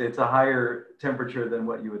and it's a higher temperature than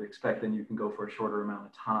what you would expect, then you can go for a shorter amount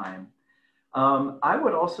of time. I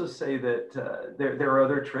would also say that there are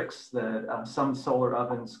other tricks that some solar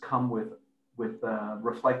ovens come with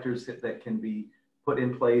reflectors that can be put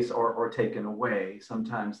in place or taken away.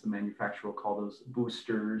 Sometimes the manufacturer will call those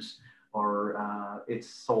boosters, or it's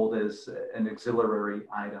sold as an auxiliary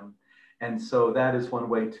item. And so that is one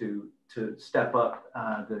way to step up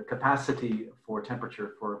the capacity for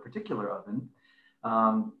temperature for a particular oven.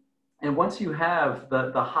 And once you have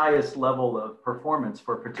the highest level of performance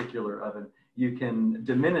for a particular oven, you can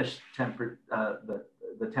diminish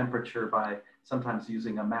the temperature by sometimes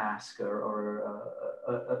using a mask or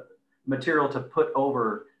a material to put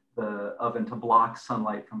over the oven to block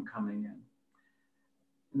sunlight from coming in.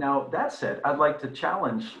 Now, that said, I'd like to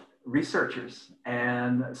challenge researchers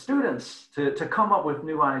and students to come up with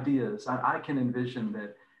new ideas. I can envision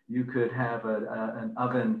that you could have an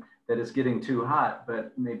oven that is getting too hot,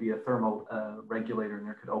 but maybe a thermal regulator in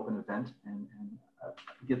there could open a vent and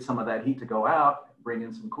get some of that heat to go out, bring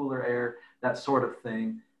in some cooler air, that sort of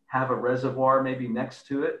thing. Have a reservoir maybe next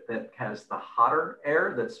to it that has the hotter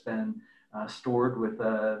air that's been stored with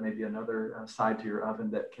maybe another side to your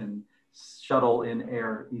oven that can shuttle in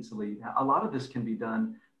air easily. Now, a lot of this can be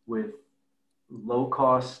done with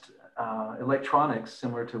low-cost electronics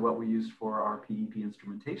similar to what we use for our PEP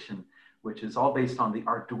instrumentation, which is all based on the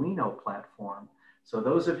Arduino platform. So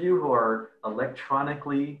those of you who are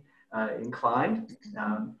electronically inclined,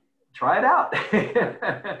 try it out.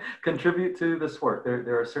 Contribute to this work.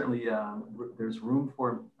 There are certainly, there's room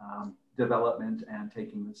for development and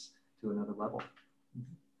taking this to another level.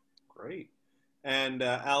 Great. And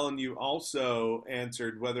Alan, you also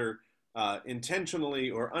answered whether intentionally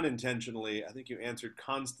or unintentionally, I think you answered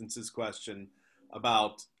Constance's question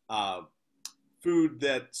about food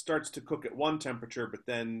that starts to cook at one temperature, but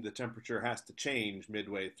then the temperature has to change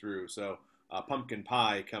midway through. So pumpkin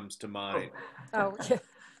pie comes to mind. Oh, yeah.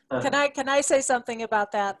 Can I say something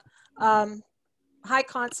about that? Hi,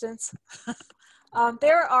 Constance.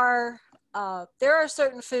 There are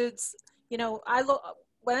certain foods, you know,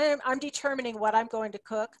 when I'm determining what I'm going to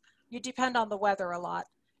cook, you depend on the weather a lot.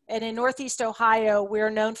 And in Northeast Ohio, we're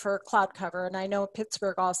known for cloud cover, and I know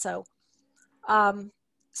Pittsburgh also.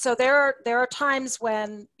 So there are times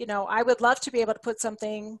when, you know, I would love to be able to put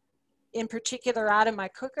something in particular out in my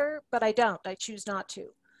cooker, but I don't. I choose not to,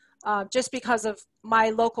 just because of my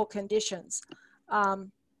local conditions.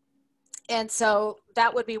 And so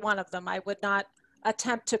that would be one of them. I would not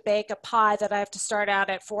attempt to bake a pie that I have to start out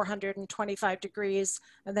at 425 degrees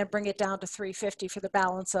and then bring it down to 350 for the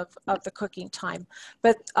balance of the cooking time.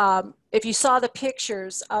 But if you saw the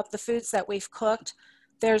pictures of the foods that we've cooked,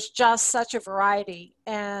 there's just such a variety,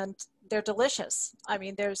 and they're delicious. I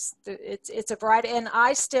mean, it's a variety. And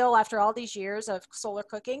I still, after all these years of solar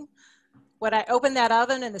cooking, when I open that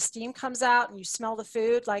oven and the steam comes out and you smell the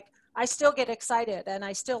food, like, I still get excited, and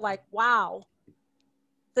I still like, wow,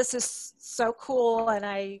 this is so cool. And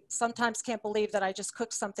I sometimes can't believe that I just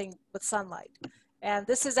cooked something with sunlight. And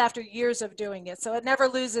this is after years of doing it. So it never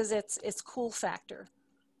loses its cool factor.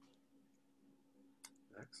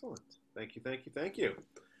 Excellent. Thank you, thank you, thank you.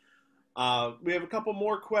 We have a couple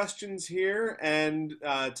more questions here, and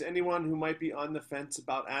to anyone who might be on the fence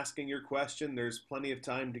about asking your question, there's plenty of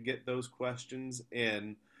time to get those questions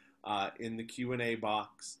in the Q&A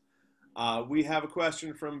box. We have a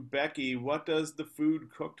question from Becky. What does the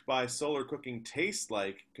food cooked by solar cooking taste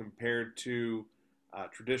like compared to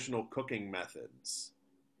traditional cooking methods?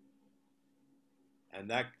 And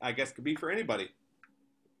that, I guess, could be for anybody.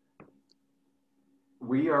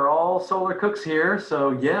 We are all solar cooks here, so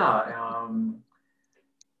yeah.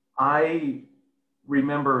 I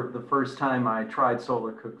remember the first time I tried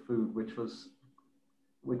solar cooked food, which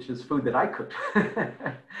is food that I cooked.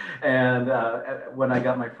 And when I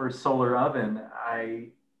got my first solar oven, I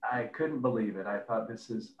I couldn't believe it. I thought this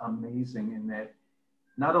is amazing in that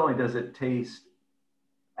not only does it taste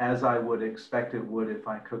as I would expect it would if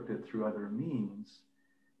I cooked it through other means,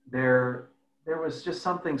 there was just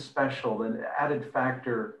something special, an added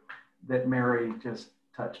factor that Mary just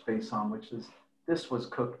touched base on, which is this was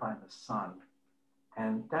cooked by the sun.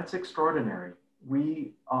 And that's extraordinary.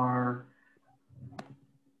 We are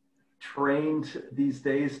trained these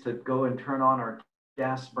days to go and turn on our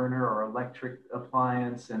gas burner or electric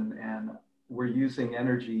appliance, and we're using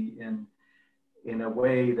energy in a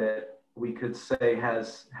way that we could say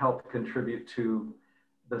has helped contribute to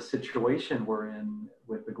the situation we're in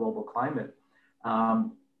with the global climate.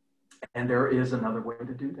 And there is another way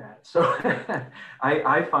to do that. So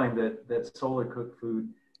I find that solar cooked food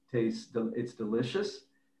it's delicious.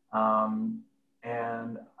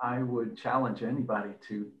 And I would challenge anybody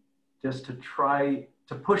to try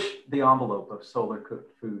to push the envelope of solar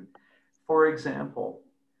cooked food. For example,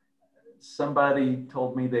 somebody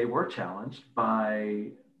told me they were challenged by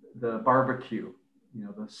the barbecue,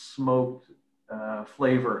 the smoked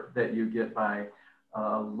flavor that you get by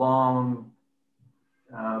long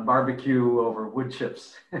barbecue over wood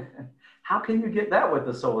chips. How can you get that with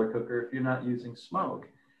a solar cooker if you're not using smoke?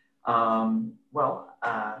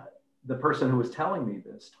 The person who was telling me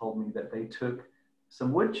this told me that they took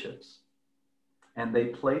some wood chips and they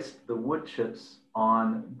placed the wood chips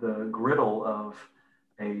on the griddle of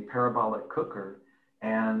a parabolic cooker,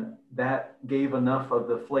 and that gave enough of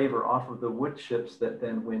the flavor off of the wood chips that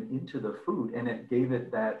then went into the food, and it gave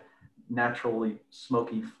it that naturally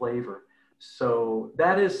smoky flavor. So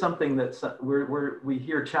that is something that we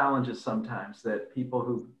hear challenges sometimes, that people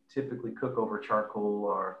who typically cook over charcoal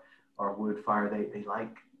or wood fire, they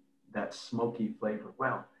like that smoky flavor.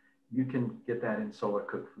 Well, you can get that in solar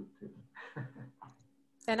cooked food too.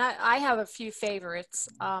 And I have a few favorites.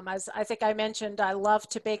 As I think I mentioned, I love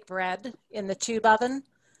to bake bread in the tube oven.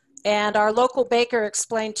 And our local baker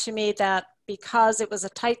explained to me that because it was a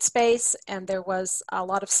tight space and there was a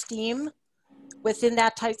lot of steam within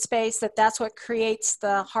that tight space, that's what creates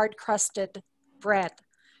the hard crusted bread.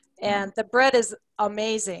 And the bread is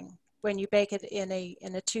amazing when you bake it in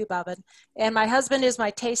a tube oven. And my husband is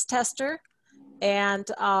my taste tester, and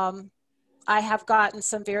I have gotten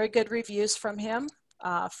some very good reviews from him,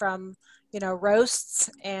 from roasts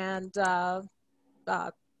and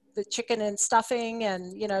the chicken and stuffing,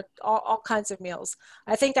 and all kinds of meals.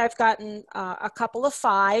 I think I've gotten a couple of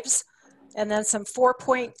 5s, and then some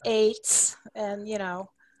 4.8s, and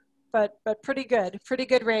but pretty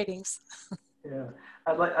good ratings. Yeah,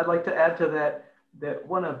 I'd like to add to that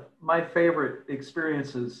one of my favorite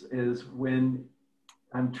experiences is when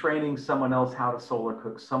I'm training someone else how to solar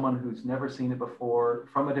cook, someone who's never seen it before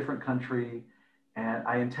from a different country, and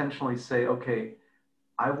I intentionally say, okay,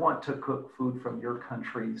 I want to cook food from your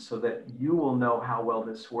country so that you will know how well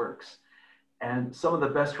this works. And some of the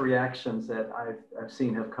best reactions that I've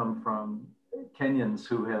seen have come from Kenyans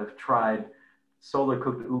who have tried solar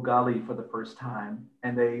cooked ugali for the first time,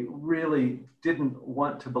 and they really didn't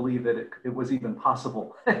want to believe that it was even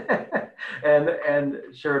possible. and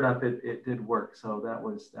sure enough, it did work. So that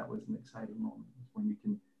was an exciting moment when you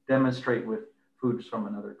can demonstrate with foods from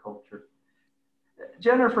another culture.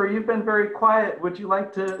 Jennifer, you've been very quiet. Would you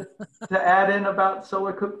like to add in about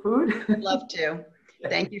solar cooked food? I'd love to.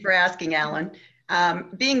 Thank you for asking, Alan.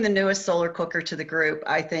 Being the newest solar cooker to the group,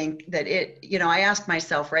 I think that I ask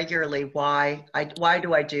myself regularly, why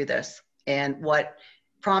do I do this? And what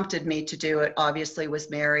prompted me to do it obviously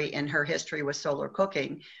was Mary and her history with solar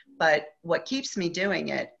cooking. But what keeps me doing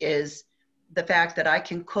it is the fact that I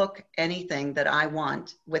can cook anything that I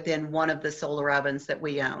want within one of the solar ovens that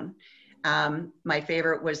we own. My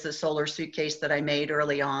favorite was the solar suitcase that I made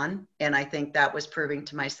early on. And I think that was proving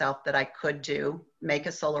to myself that I could make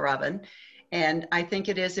a solar oven. And I think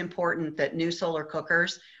it is important that new solar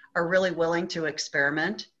cookers are really willing to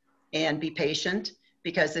experiment and be patient,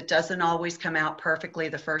 because it doesn't always come out perfectly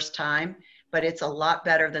the first time, but it's a lot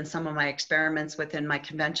better than some of my experiments within my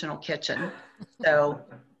conventional kitchen. So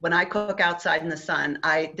when I cook outside in the sun,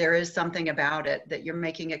 there is something about it that you're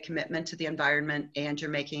making a commitment to the environment, and you're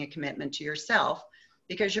making a commitment to yourself,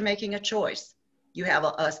 because you're making a choice. You have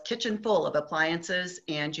a kitchen full of appliances,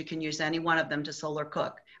 and you can use any one of them to solar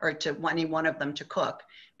cook, or to any one of them to cook,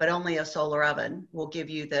 but only a solar oven will give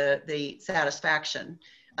you the satisfaction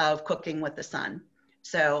of cooking with the sun.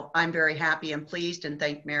 So I'm very happy and pleased, and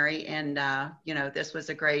thank Mary. And, this was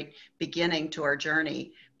a great beginning to our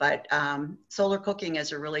journey, but solar cooking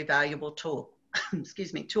is a really valuable tool,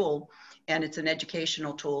 tool, and it's an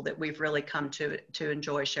educational tool that we've really come to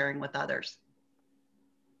enjoy sharing with others.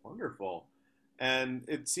 Wonderful. And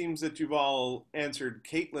it seems that you've all answered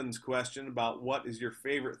Caitlin's question about what is your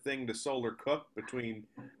favorite thing to solar cook, between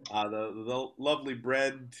the lovely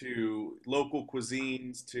bread to local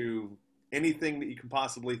cuisines to anything that you can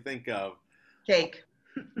possibly think of. Cake.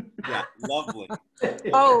 Yeah, lovely.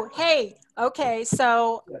 Oh, hey, okay.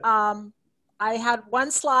 So I had one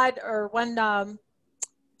slide or one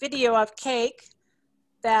video of cake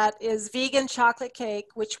that is vegan chocolate cake,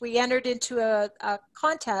 which we entered into a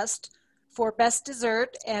contest for best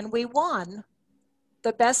dessert, and we won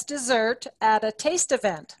the best dessert at a taste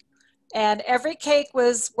event. And every cake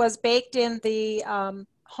was baked in the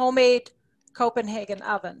homemade Copenhagen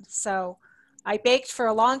oven. So I baked for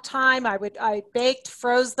a long time. I baked,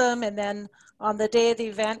 froze them, and then on the day of the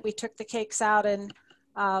event, we took the cakes out and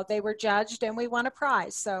they were judged, and we won a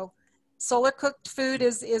prize. So solar cooked food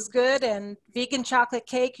is good, and vegan chocolate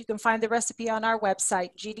cake, you can find the recipe on our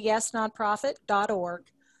website, gdsnonprofit.org.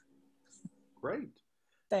 Great.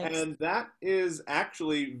 Thanks. And that is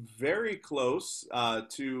actually very close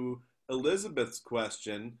to Elizabeth's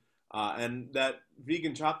question. And that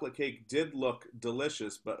vegan chocolate cake did look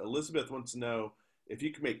delicious, but Elizabeth wants to know if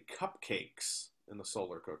you can make cupcakes in the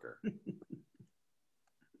solar cooker.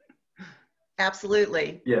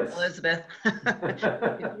 Absolutely. Yes. Elizabeth.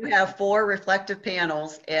 If you have 4 reflective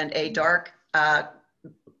panels and a dark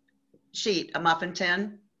sheet, a muffin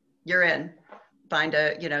tin, you're in. Find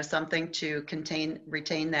something to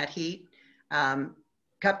retain that heat.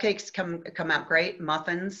 Cupcakes come out great.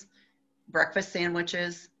 Muffins, breakfast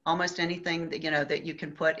sandwiches, almost anything that you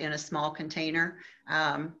can put in a small container.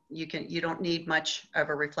 You don't need much of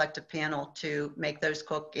a reflective panel to make those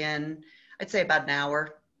cook in, I'd say, about an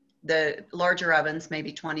hour. The larger ovens,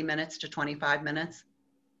 maybe 20 minutes to 25 minutes.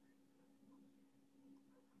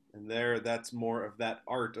 And that's more of that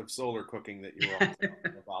art of solar cooking that you were all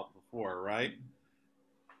talking about before, right?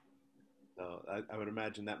 So I would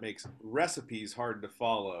imagine that makes recipes hard to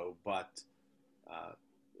follow, but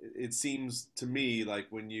it seems to me like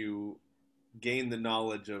when you gain the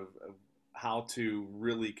knowledge of how to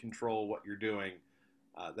really control what you're doing,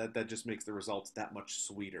 that just makes the results that much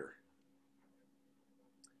sweeter.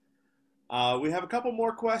 We have a couple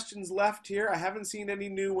more questions left here. I haven't seen any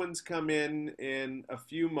new ones come in a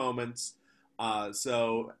few moments.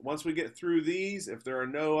 So once we get through these, if there are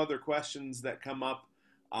no other questions that come up,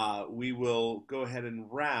 we will go ahead and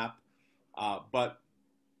wrap. But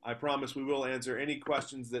I promise we will answer any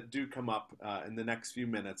questions that do come up in the next few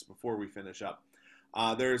minutes before we finish up.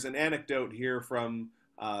 There's an anecdote here from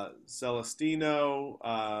Celestino.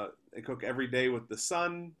 They cook every day with the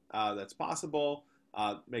sun. That's possible.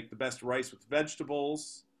 Make the best rice with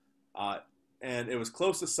vegetables. And it was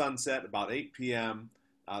close to sunset, about 8 p.m.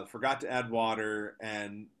 Forgot to add water,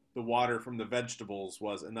 and the water from the vegetables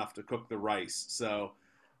was enough to cook the rice. So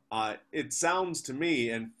it sounds to me,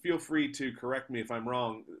 and feel free to correct me if I'm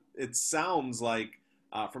wrong, it sounds like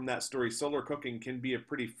from that story, solar cooking can be a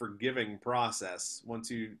pretty forgiving process. Once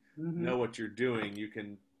you know what you're doing, you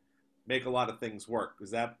can make a lot of things work.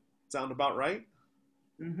 Does that sound about right?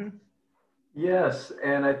 Mm-hmm. Yes,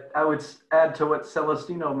 and I would add to what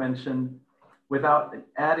Celestino mentioned, without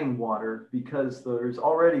adding water, because there's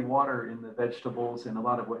already water in the vegetables and a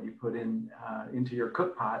lot of what you put into your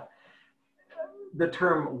cook pot. The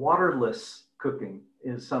term waterless cooking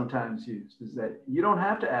is sometimes used, is that you don't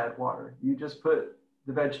have to add water. You just put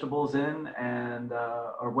the vegetables in and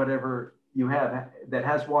or whatever you have that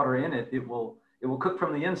has water in it, it will cook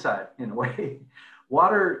from the inside in a way.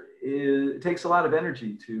 Water it takes a lot of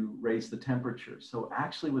energy to raise the temperature. So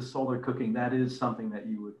actually with solar cooking, that is something that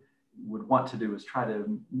you would want to do, is try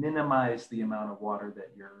to minimize the amount of water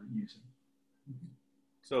that you're using.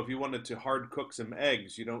 So if you wanted to hard cook some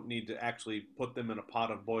eggs, you don't need to actually put them in a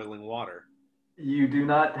pot of boiling water. You do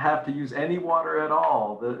not have to use any water at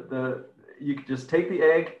all. You can just take the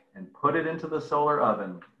egg and put it into the solar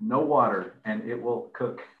oven, no water, and it will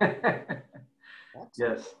cook.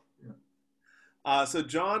 Yes. So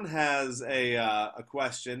John has a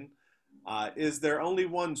question. Is there only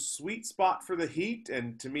one sweet spot for the heat?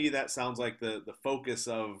 And to me, that sounds like the focus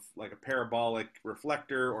of like a parabolic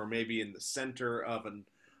reflector, or maybe in the center of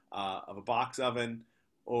a box oven.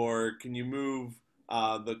 Or can you move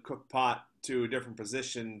the cook pot to a different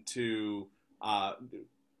position to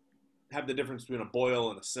have the difference between a boil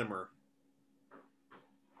and a simmer?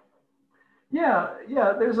 Yeah,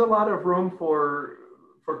 there's a lot of room for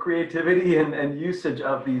creativity and usage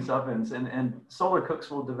of these ovens, and solar cooks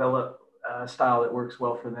will develop a style that works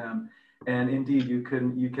well for them. And indeed, you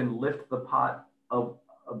can lift the pot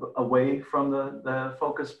away from the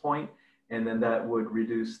focus point, and then that would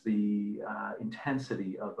reduce the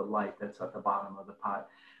intensity of the light that's at the bottom of the pot.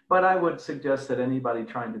 But I would suggest that anybody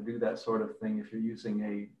trying to do that sort of thing, if you're using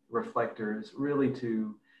a reflector, is really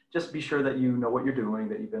to just be sure that you know what you're doing,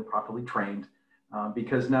 that you've been properly trained,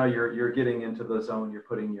 because now you're getting into the zone, you're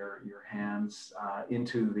putting your hands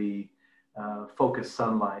into the focused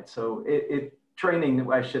sunlight. So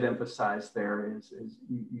training, I should emphasize there, is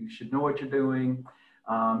you should know what you're doing.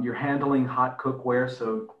 You're handling hot cookware,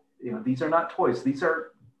 so these are not toys. These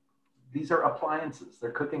are appliances.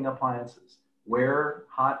 They're cooking appliances. Wear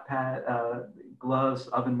hot gloves,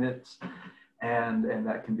 oven mitts, and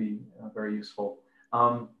that can be very useful.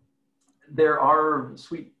 There are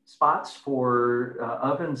sweet spots for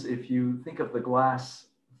ovens. If you think of the glass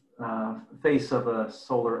face of a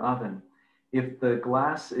solar oven, if the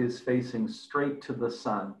glass is facing straight to the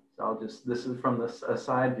sun, so this is from a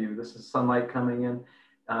side view, this is sunlight coming in.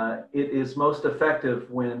 It is most effective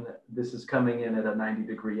when this is coming in at a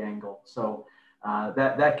 90-degree angle. So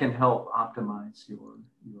that can help optimize your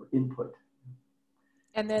input.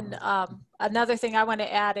 And then another thing I want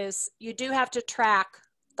to add is you do have to track,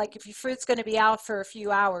 like if your fruit's going to be out for a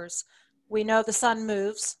few hours, we know the sun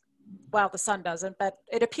moves. Well, the sun doesn't, but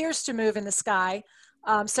it appears to move in the sky.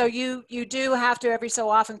 So you do have to every so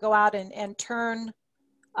often go out and turn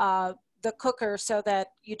the cooker so that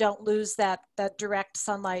you don't lose that direct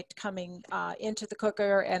sunlight coming into the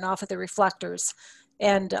cooker and off of the reflectors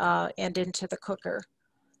and into the cooker.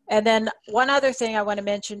 And then one other thing I want to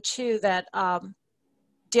mention too, that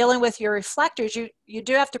dealing with your reflectors, you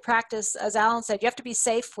do have to practice, as Alan said, you have to be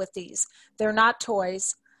safe with these. They're not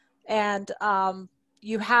toys. And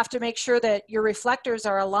you have to make sure that your reflectors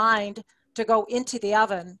are aligned to go into the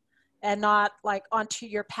oven and not like onto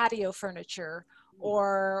your patio furniture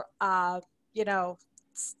or,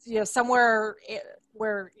 somewhere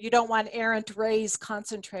where you don't want errant rays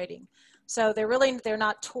concentrating. So they're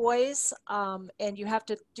not toys, and you have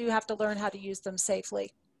to learn how to use them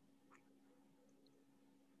safely.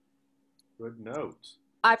 Good note.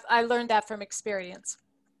 I learned that from experience.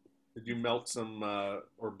 Did you melt some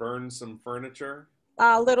or burn some furniture?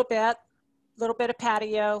 A little bit of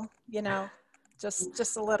patio,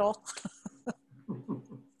 just a little.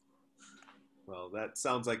 Well, that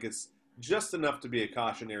sounds like it's just enough to be a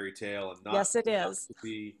cautionary tale and not Yes, it enough is. to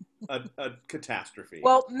be a catastrophe.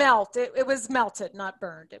 Well, it was melted, not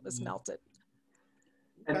burned. It was melted.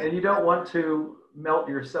 And you don't want to melt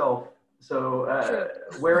yourself. So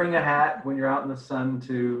wearing a hat when you're out in the sun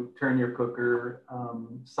to turn your cooker,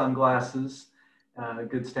 sunglasses,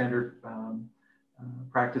 good standard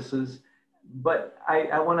practices. But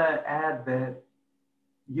I want to add that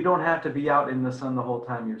you don't have to be out in the sun the whole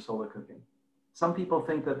time you're solar cooking. Some people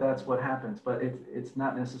think that that's what happens, but it's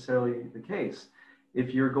not necessarily the case.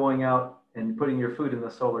 If you're going out and putting your food in the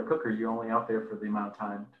solar cooker, you're only out there for the amount of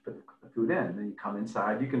time to put the food in. Then you come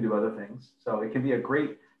inside, you can do other things. So it can be a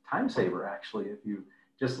great time saver, actually, if you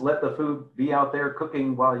just let the food be out there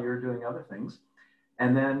cooking while you're doing other things.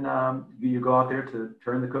 And then you go out there to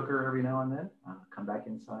turn the cooker every now and then, come back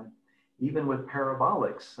inside. Even with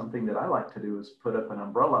parabolics, something that I like to do is put up an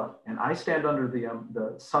umbrella, and I stand under the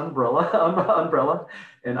sunbrella umbrella,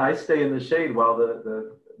 and I stay in the shade while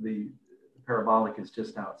the parabolic is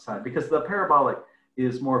just outside, because the parabolic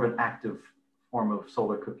is more of an active form of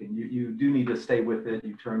solar cooking. You do need to stay with it.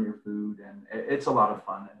 You turn your food, and it's a lot of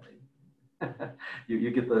fun.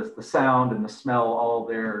 You get the sound and the smell all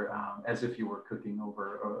there, as if you were cooking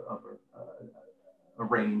over a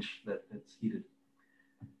range that's heated.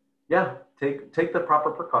 Yeah, take the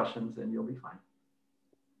proper precautions and you'll be fine.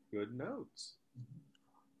 Good notes.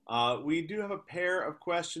 We do have a pair of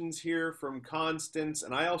questions here from Constance,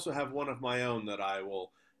 and I also have one of my own that I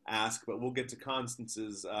will ask, but we'll get to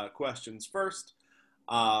Constance's questions first.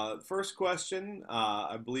 First question,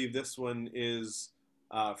 I believe this one is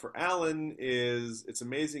for Alan, it's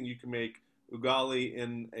amazing you can make ugali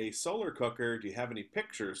in a solar cooker. Do you have any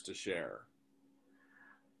pictures to share?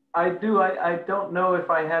 I do. I don't know if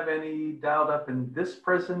I have any dialed up in this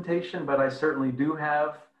presentation, but I certainly do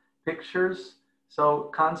have pictures.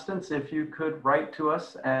 So Constance, if you could write to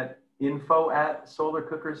us at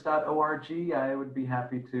info@solarcookers.org, I would be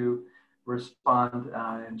happy to respond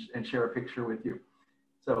and share a picture with you.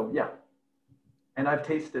 So yeah, and I've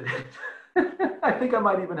tasted it. I think I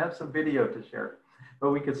might even have some video to share,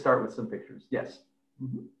 but we could start with some pictures. Yes.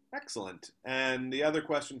 Mm-hmm. Excellent. And the other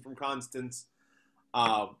question from Constance,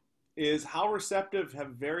 is how receptive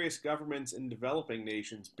have various governments in developing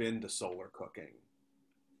nations been to solar cooking?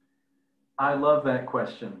 I love that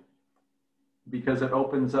question because it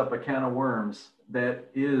opens up a can of worms that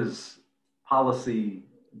is policy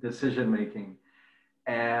decision making.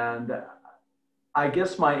 And I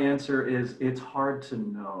guess my answer is it's hard to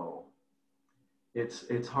know.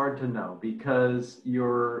 It's hard to know because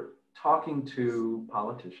you're talking to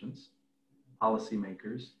politicians,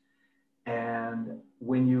 policymakers, and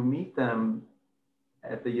when you meet them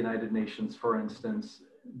at the United Nations, for instance,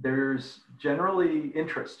 there's generally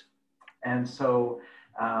interest. And so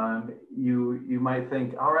you might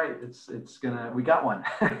think, all right, we got one.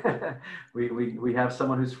 we have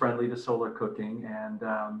someone who's friendly to solar cooking,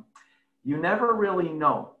 and you never really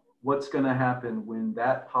know what's going to happen when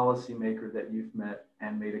that policymaker that you've met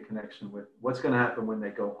and made a connection with, what's going to happen when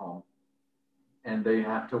they go home and they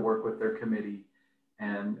have to work with their committee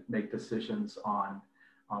and make decisions on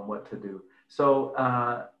what to do. So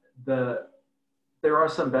there are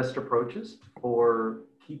some best approaches for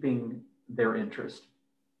keeping their interest.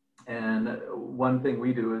 And one thing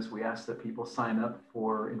we do is we ask that people sign up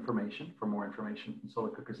for more information from Solar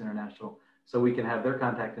Cookers International, so we can have their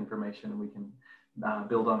contact information and we can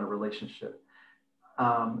build on a relationship.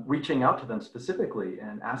 Reaching out to them specifically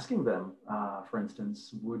and asking them, for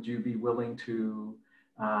instance, would you be willing to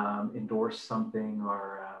endorse something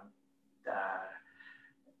or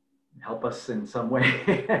help us in some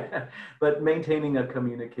way? But maintaining a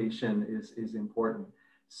communication is important.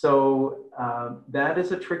 So that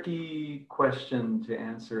is a tricky question to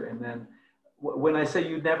answer. And then when I say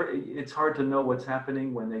it's hard to know what's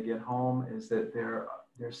happening when they get home, is that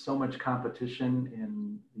there's so much competition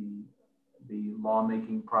in the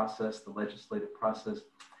lawmaking process, the legislative process,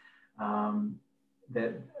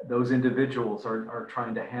 that those individuals are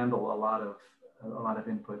trying to handle a lot of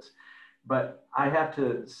inputs. But I have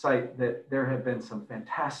to cite that there have been some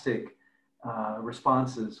fantastic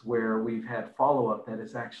responses where we've had follow-up that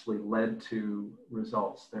has actually led to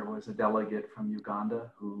results. There was a delegate from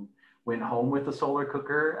Uganda who went home with a solar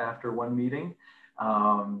cooker after one meeting.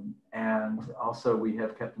 And also we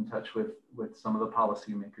have kept in touch with some of the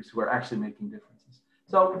policymakers who are actually making differences.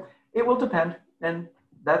 So it will depend. And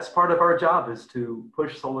that's part of our job, is to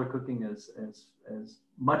push solar cooking as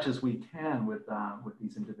much as we can with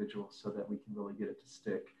these individuals so that we can really get it to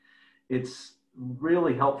stick. It's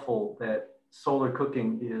really helpful that solar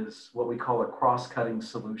cooking is what we call a cross-cutting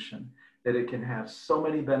solution, that it can have so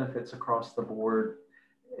many benefits across the board.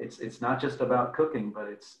 It's not just about cooking, but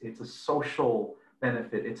it's a social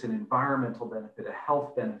benefit, it's an environmental benefit, a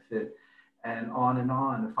health benefit, and on,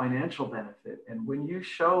 a financial benefit. And when you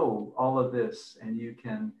show all of this and you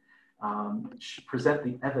can present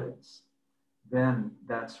the evidence, then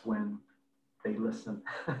that's when they listen.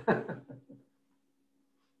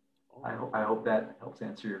 I hope that helps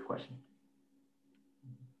answer your question.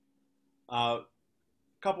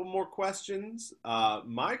 Couple more questions.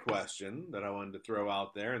 My question that I wanted to throw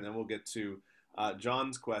out there, and then we'll get to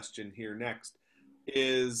John's question here next,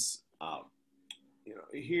 is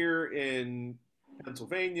here in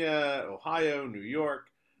Pennsylvania, Ohio, New York,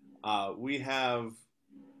 we have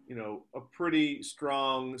a pretty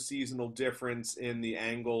strong seasonal difference in the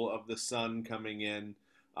angle of the sun coming in.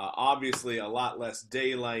 Obviously, a lot less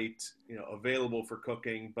daylight, available for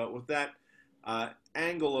cooking. But with that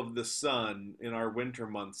angle of the sun in our winter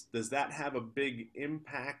months, does that have a big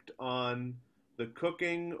impact on the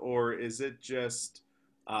cooking, or is it just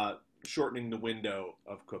shortening the window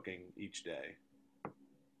of cooking each day?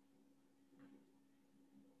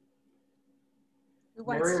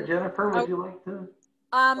 Mary or Jennifer, would you like to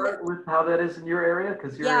start with how that is in your area?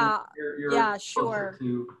 Because you're sure.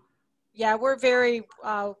 To... Yeah, we're very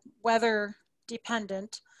weather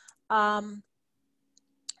dependent.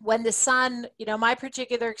 When the sun, my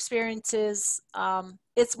particular experience is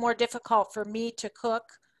it's more difficult for me to cook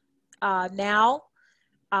now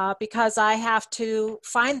because I have to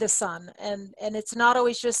find the sun, and it's not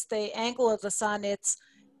always just the angle of the sun, it's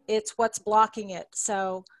what's blocking it.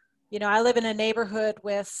 So, I live in a neighborhood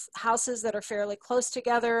with houses that are fairly close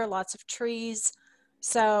together, lots of trees.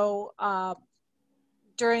 So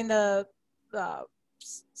during the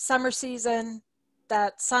summer season,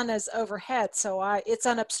 that sun is overhead, so it's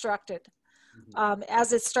unobstructed.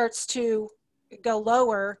 As it starts to go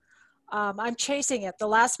lower, I'm chasing it. The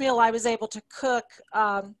last meal I was able to cook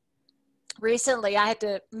recently, I had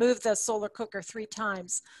to move the solar cooker 3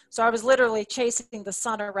 times. So I was literally chasing the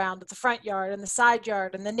sun around the front yard and the side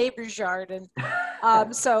yard and the neighbor's yard. And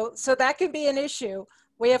so that can be an issue.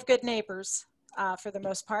 We have good neighbors for the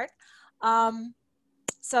most part.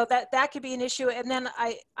 So that could be an issue. And then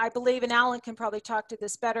I believe, and Alan can probably talk to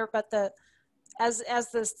this better, but as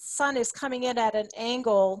the sun is coming in at an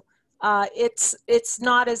angle, it's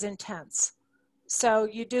not as intense. So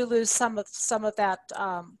you do lose some of that,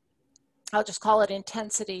 I'll just call it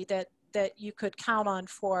intensity that you could count on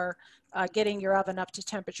for getting your oven up to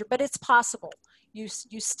temperature. But it's possible. You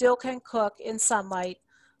still can cook in sunlight.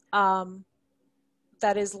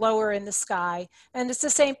 that is lower in the sky. And it's the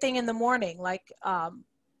same thing in the morning. Like,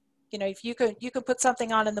 you know, if you can put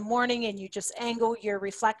something on in the morning and you just angle your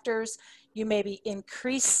reflectors, you maybe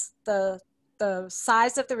increase the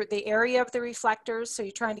size of the area of the reflectors. So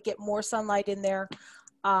you're trying to get more sunlight in there.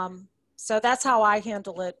 So that's how I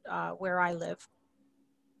handle it where I live.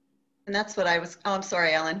 And that's what I was, oh, I'm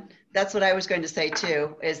sorry, Ellen. That's what I was going to say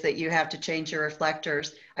too, is that you have to change your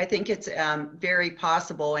reflectors. I think it's very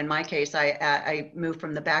possible. In my case, I moved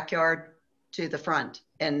from the backyard to the front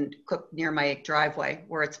and cook near my driveway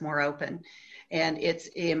where it's more open. And it's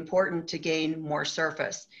important to gain more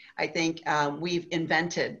surface. I think we've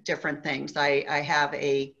invented different things. I have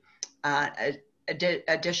a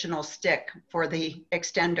additional stick for the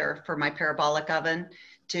extender for my parabolic oven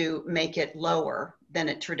to make it lower than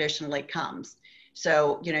it traditionally comes.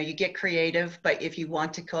 So, you know, you get creative, but if you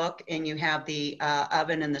want to cook and you have the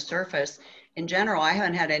oven and the surface, in general, I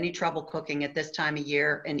haven't had any trouble cooking at this time of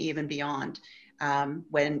year and even beyond,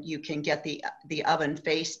 when you can get the oven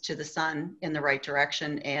faced to the sun in the right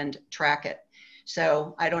direction and track it.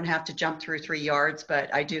 So I don't have to jump through 3 yards,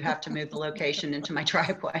 but I do have to move the location into my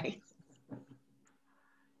driveway.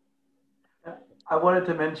 I wanted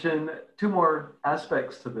to mention 2 more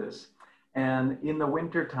aspects to this. And in the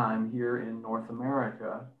winter time here in North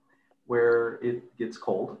America, where it gets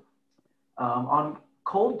cold, on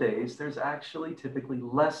cold days, there's actually typically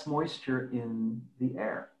less moisture in the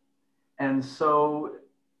air. And so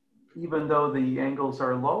even though the angles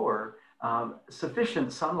are lower,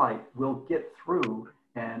 sufficient sunlight will get through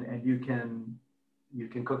and you can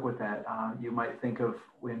cook with that. You might think of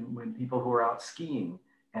when people who are out skiing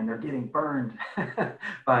and they're getting burned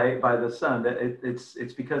by the sun, that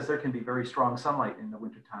it's because there can be very strong sunlight in the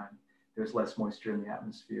wintertime. There's less moisture in the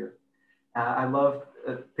atmosphere. I love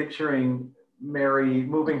picturing Mary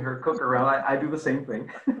moving her cook around. I do the same thing.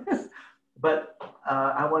 But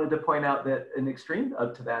I wanted to point out that an extreme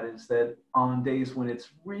up to that is that on days when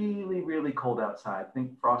it's really, really cold outside,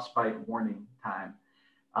 think frostbite warning time,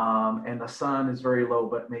 and the sun is very low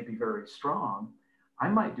but maybe very strong, I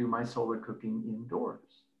might do my solar cooking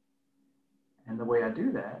indoors. And the way I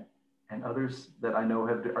do that, and others that I know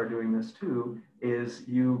are doing this too, is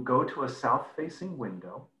you go to a south-facing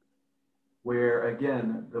window where,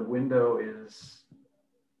 again, the window is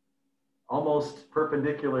almost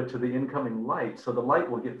perpendicular to the incoming light, so the light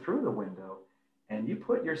will get through the window, and you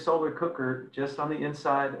put your solar cooker just on the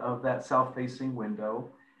inside of that south-facing window.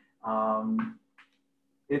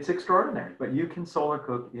 It's extraordinary, but you can solar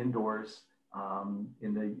cook indoors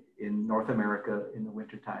in North America in the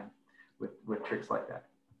wintertime with tricks like that.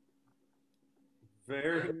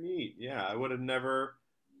 Very neat. Yeah, I would have never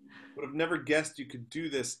guessed you could do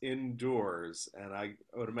this indoors, and I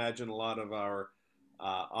would imagine a lot of our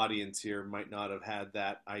audience here might not have had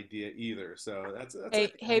that idea either. So that's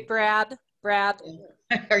Hey, Brad.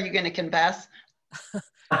 Are you going to confess?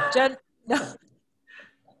 No.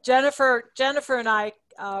 Jennifer and I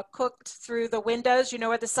cooked through the windows. You know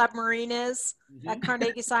where the submarine is at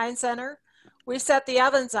Carnegie Science Center? We set the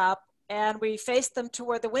ovens up and we faced them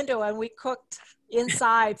toward the window, and we cooked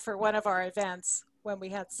inside for one of our events when we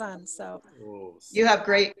had sun. So you have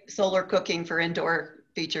great solar cooking for indoor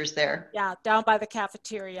features there. Yeah, down by the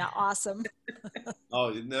cafeteria. Awesome.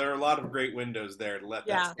 Oh, there are a lot of great windows there to let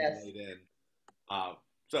that sunlight in.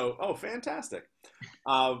 Fantastic.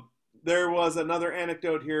 There was another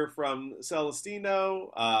anecdote here from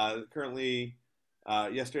Celestino. Currently,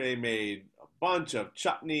 yesterday made a bunch of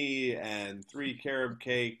chutney and 3 carob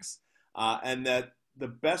cakes, and that the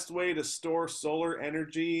best way to store solar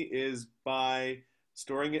energy is by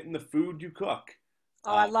storing it in the food you cook.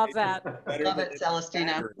 Oh, I love that. Love it,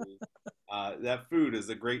 Celestina. That food is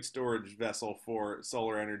a great storage vessel for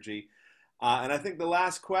solar energy. And I think the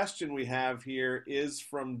last question we have here is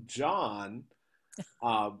from John.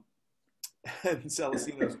 And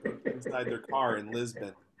Celestino's cooked inside their car in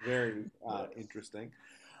Lisbon. Very interesting.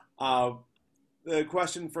 The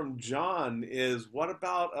question from John is, what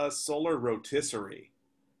about a solar rotisserie?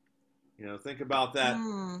 You know, think about that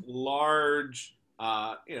large,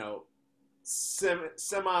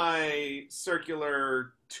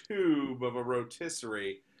 semi-circular tube of a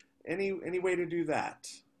rotisserie. Any way to do that?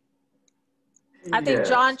 I think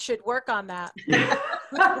John should work on that.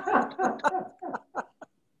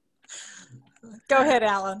 Go ahead,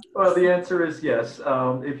 Alan. Well, the answer is yes.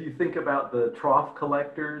 If you think about the trough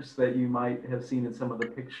collectors that you might have seen in some of the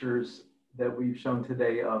pictures that we've shown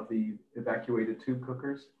today of the evacuated tube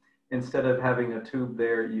cookers, instead of having a tube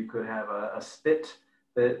there, you could have a spit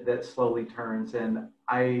that slowly turns. And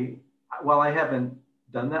while I haven't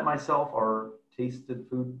done that myself or tasted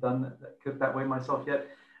food cooked that way myself yet,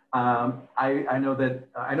 I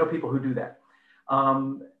know people who do that.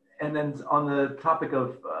 And then on the topic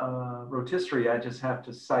of rotisserie, I just have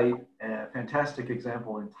to cite a fantastic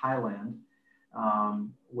example in Thailand,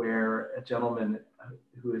 where a gentleman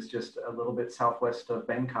who is just a little bit southwest of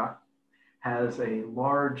Bangkok has a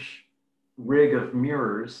large rig of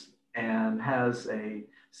mirrors and has a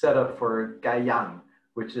setup for gayam,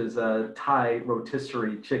 which is a Thai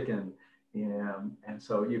rotisserie chicken. And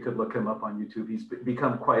so you could look him up on YouTube. He's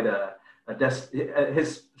become quite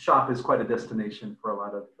his shop is quite a destination for a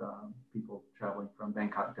lot of people traveling from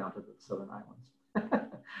Bangkok down to the Southern Islands.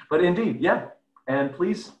 But indeed, yeah. And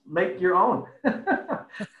please make your own.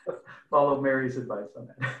 Follow Mary's advice on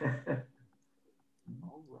that.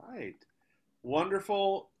 All right.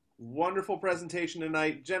 Wonderful, wonderful presentation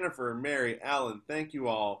tonight. Jennifer, Mary, Alan, thank you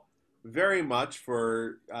all very much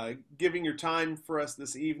for giving your time for us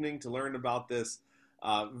this evening to learn about this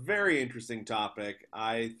very interesting topic.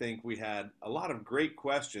 I think we had a lot of great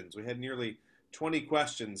questions. We had nearly 20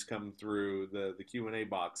 questions come through the Q&A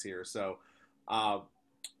box here. So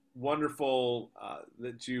wonderful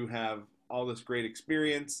that you have all this great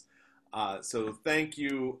experience. So thank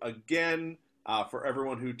you again for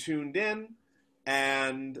everyone who tuned in.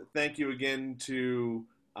 And thank you again to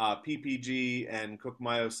PPG and Cook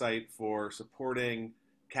Mayo Site for supporting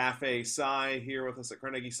Café Sci here with us at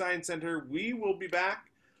Carnegie Science Center. We will be back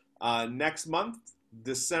next month,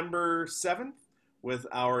 December 7th, with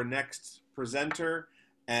our next presenter,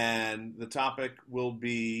 and the topic will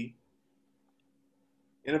be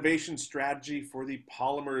innovation strategy for the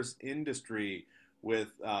polymers industry with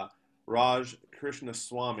Raj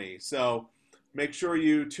Krishnaswamy. So make sure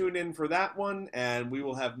you tune in for that one, and we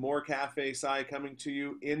will have more Café Sci coming to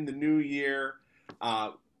you in the new year.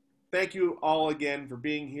 Thank you all again for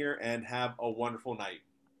being here, and have a wonderful night.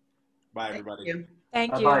 Bye, everybody. Thank you.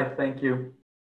 Thank you. Bye-bye. Thank you.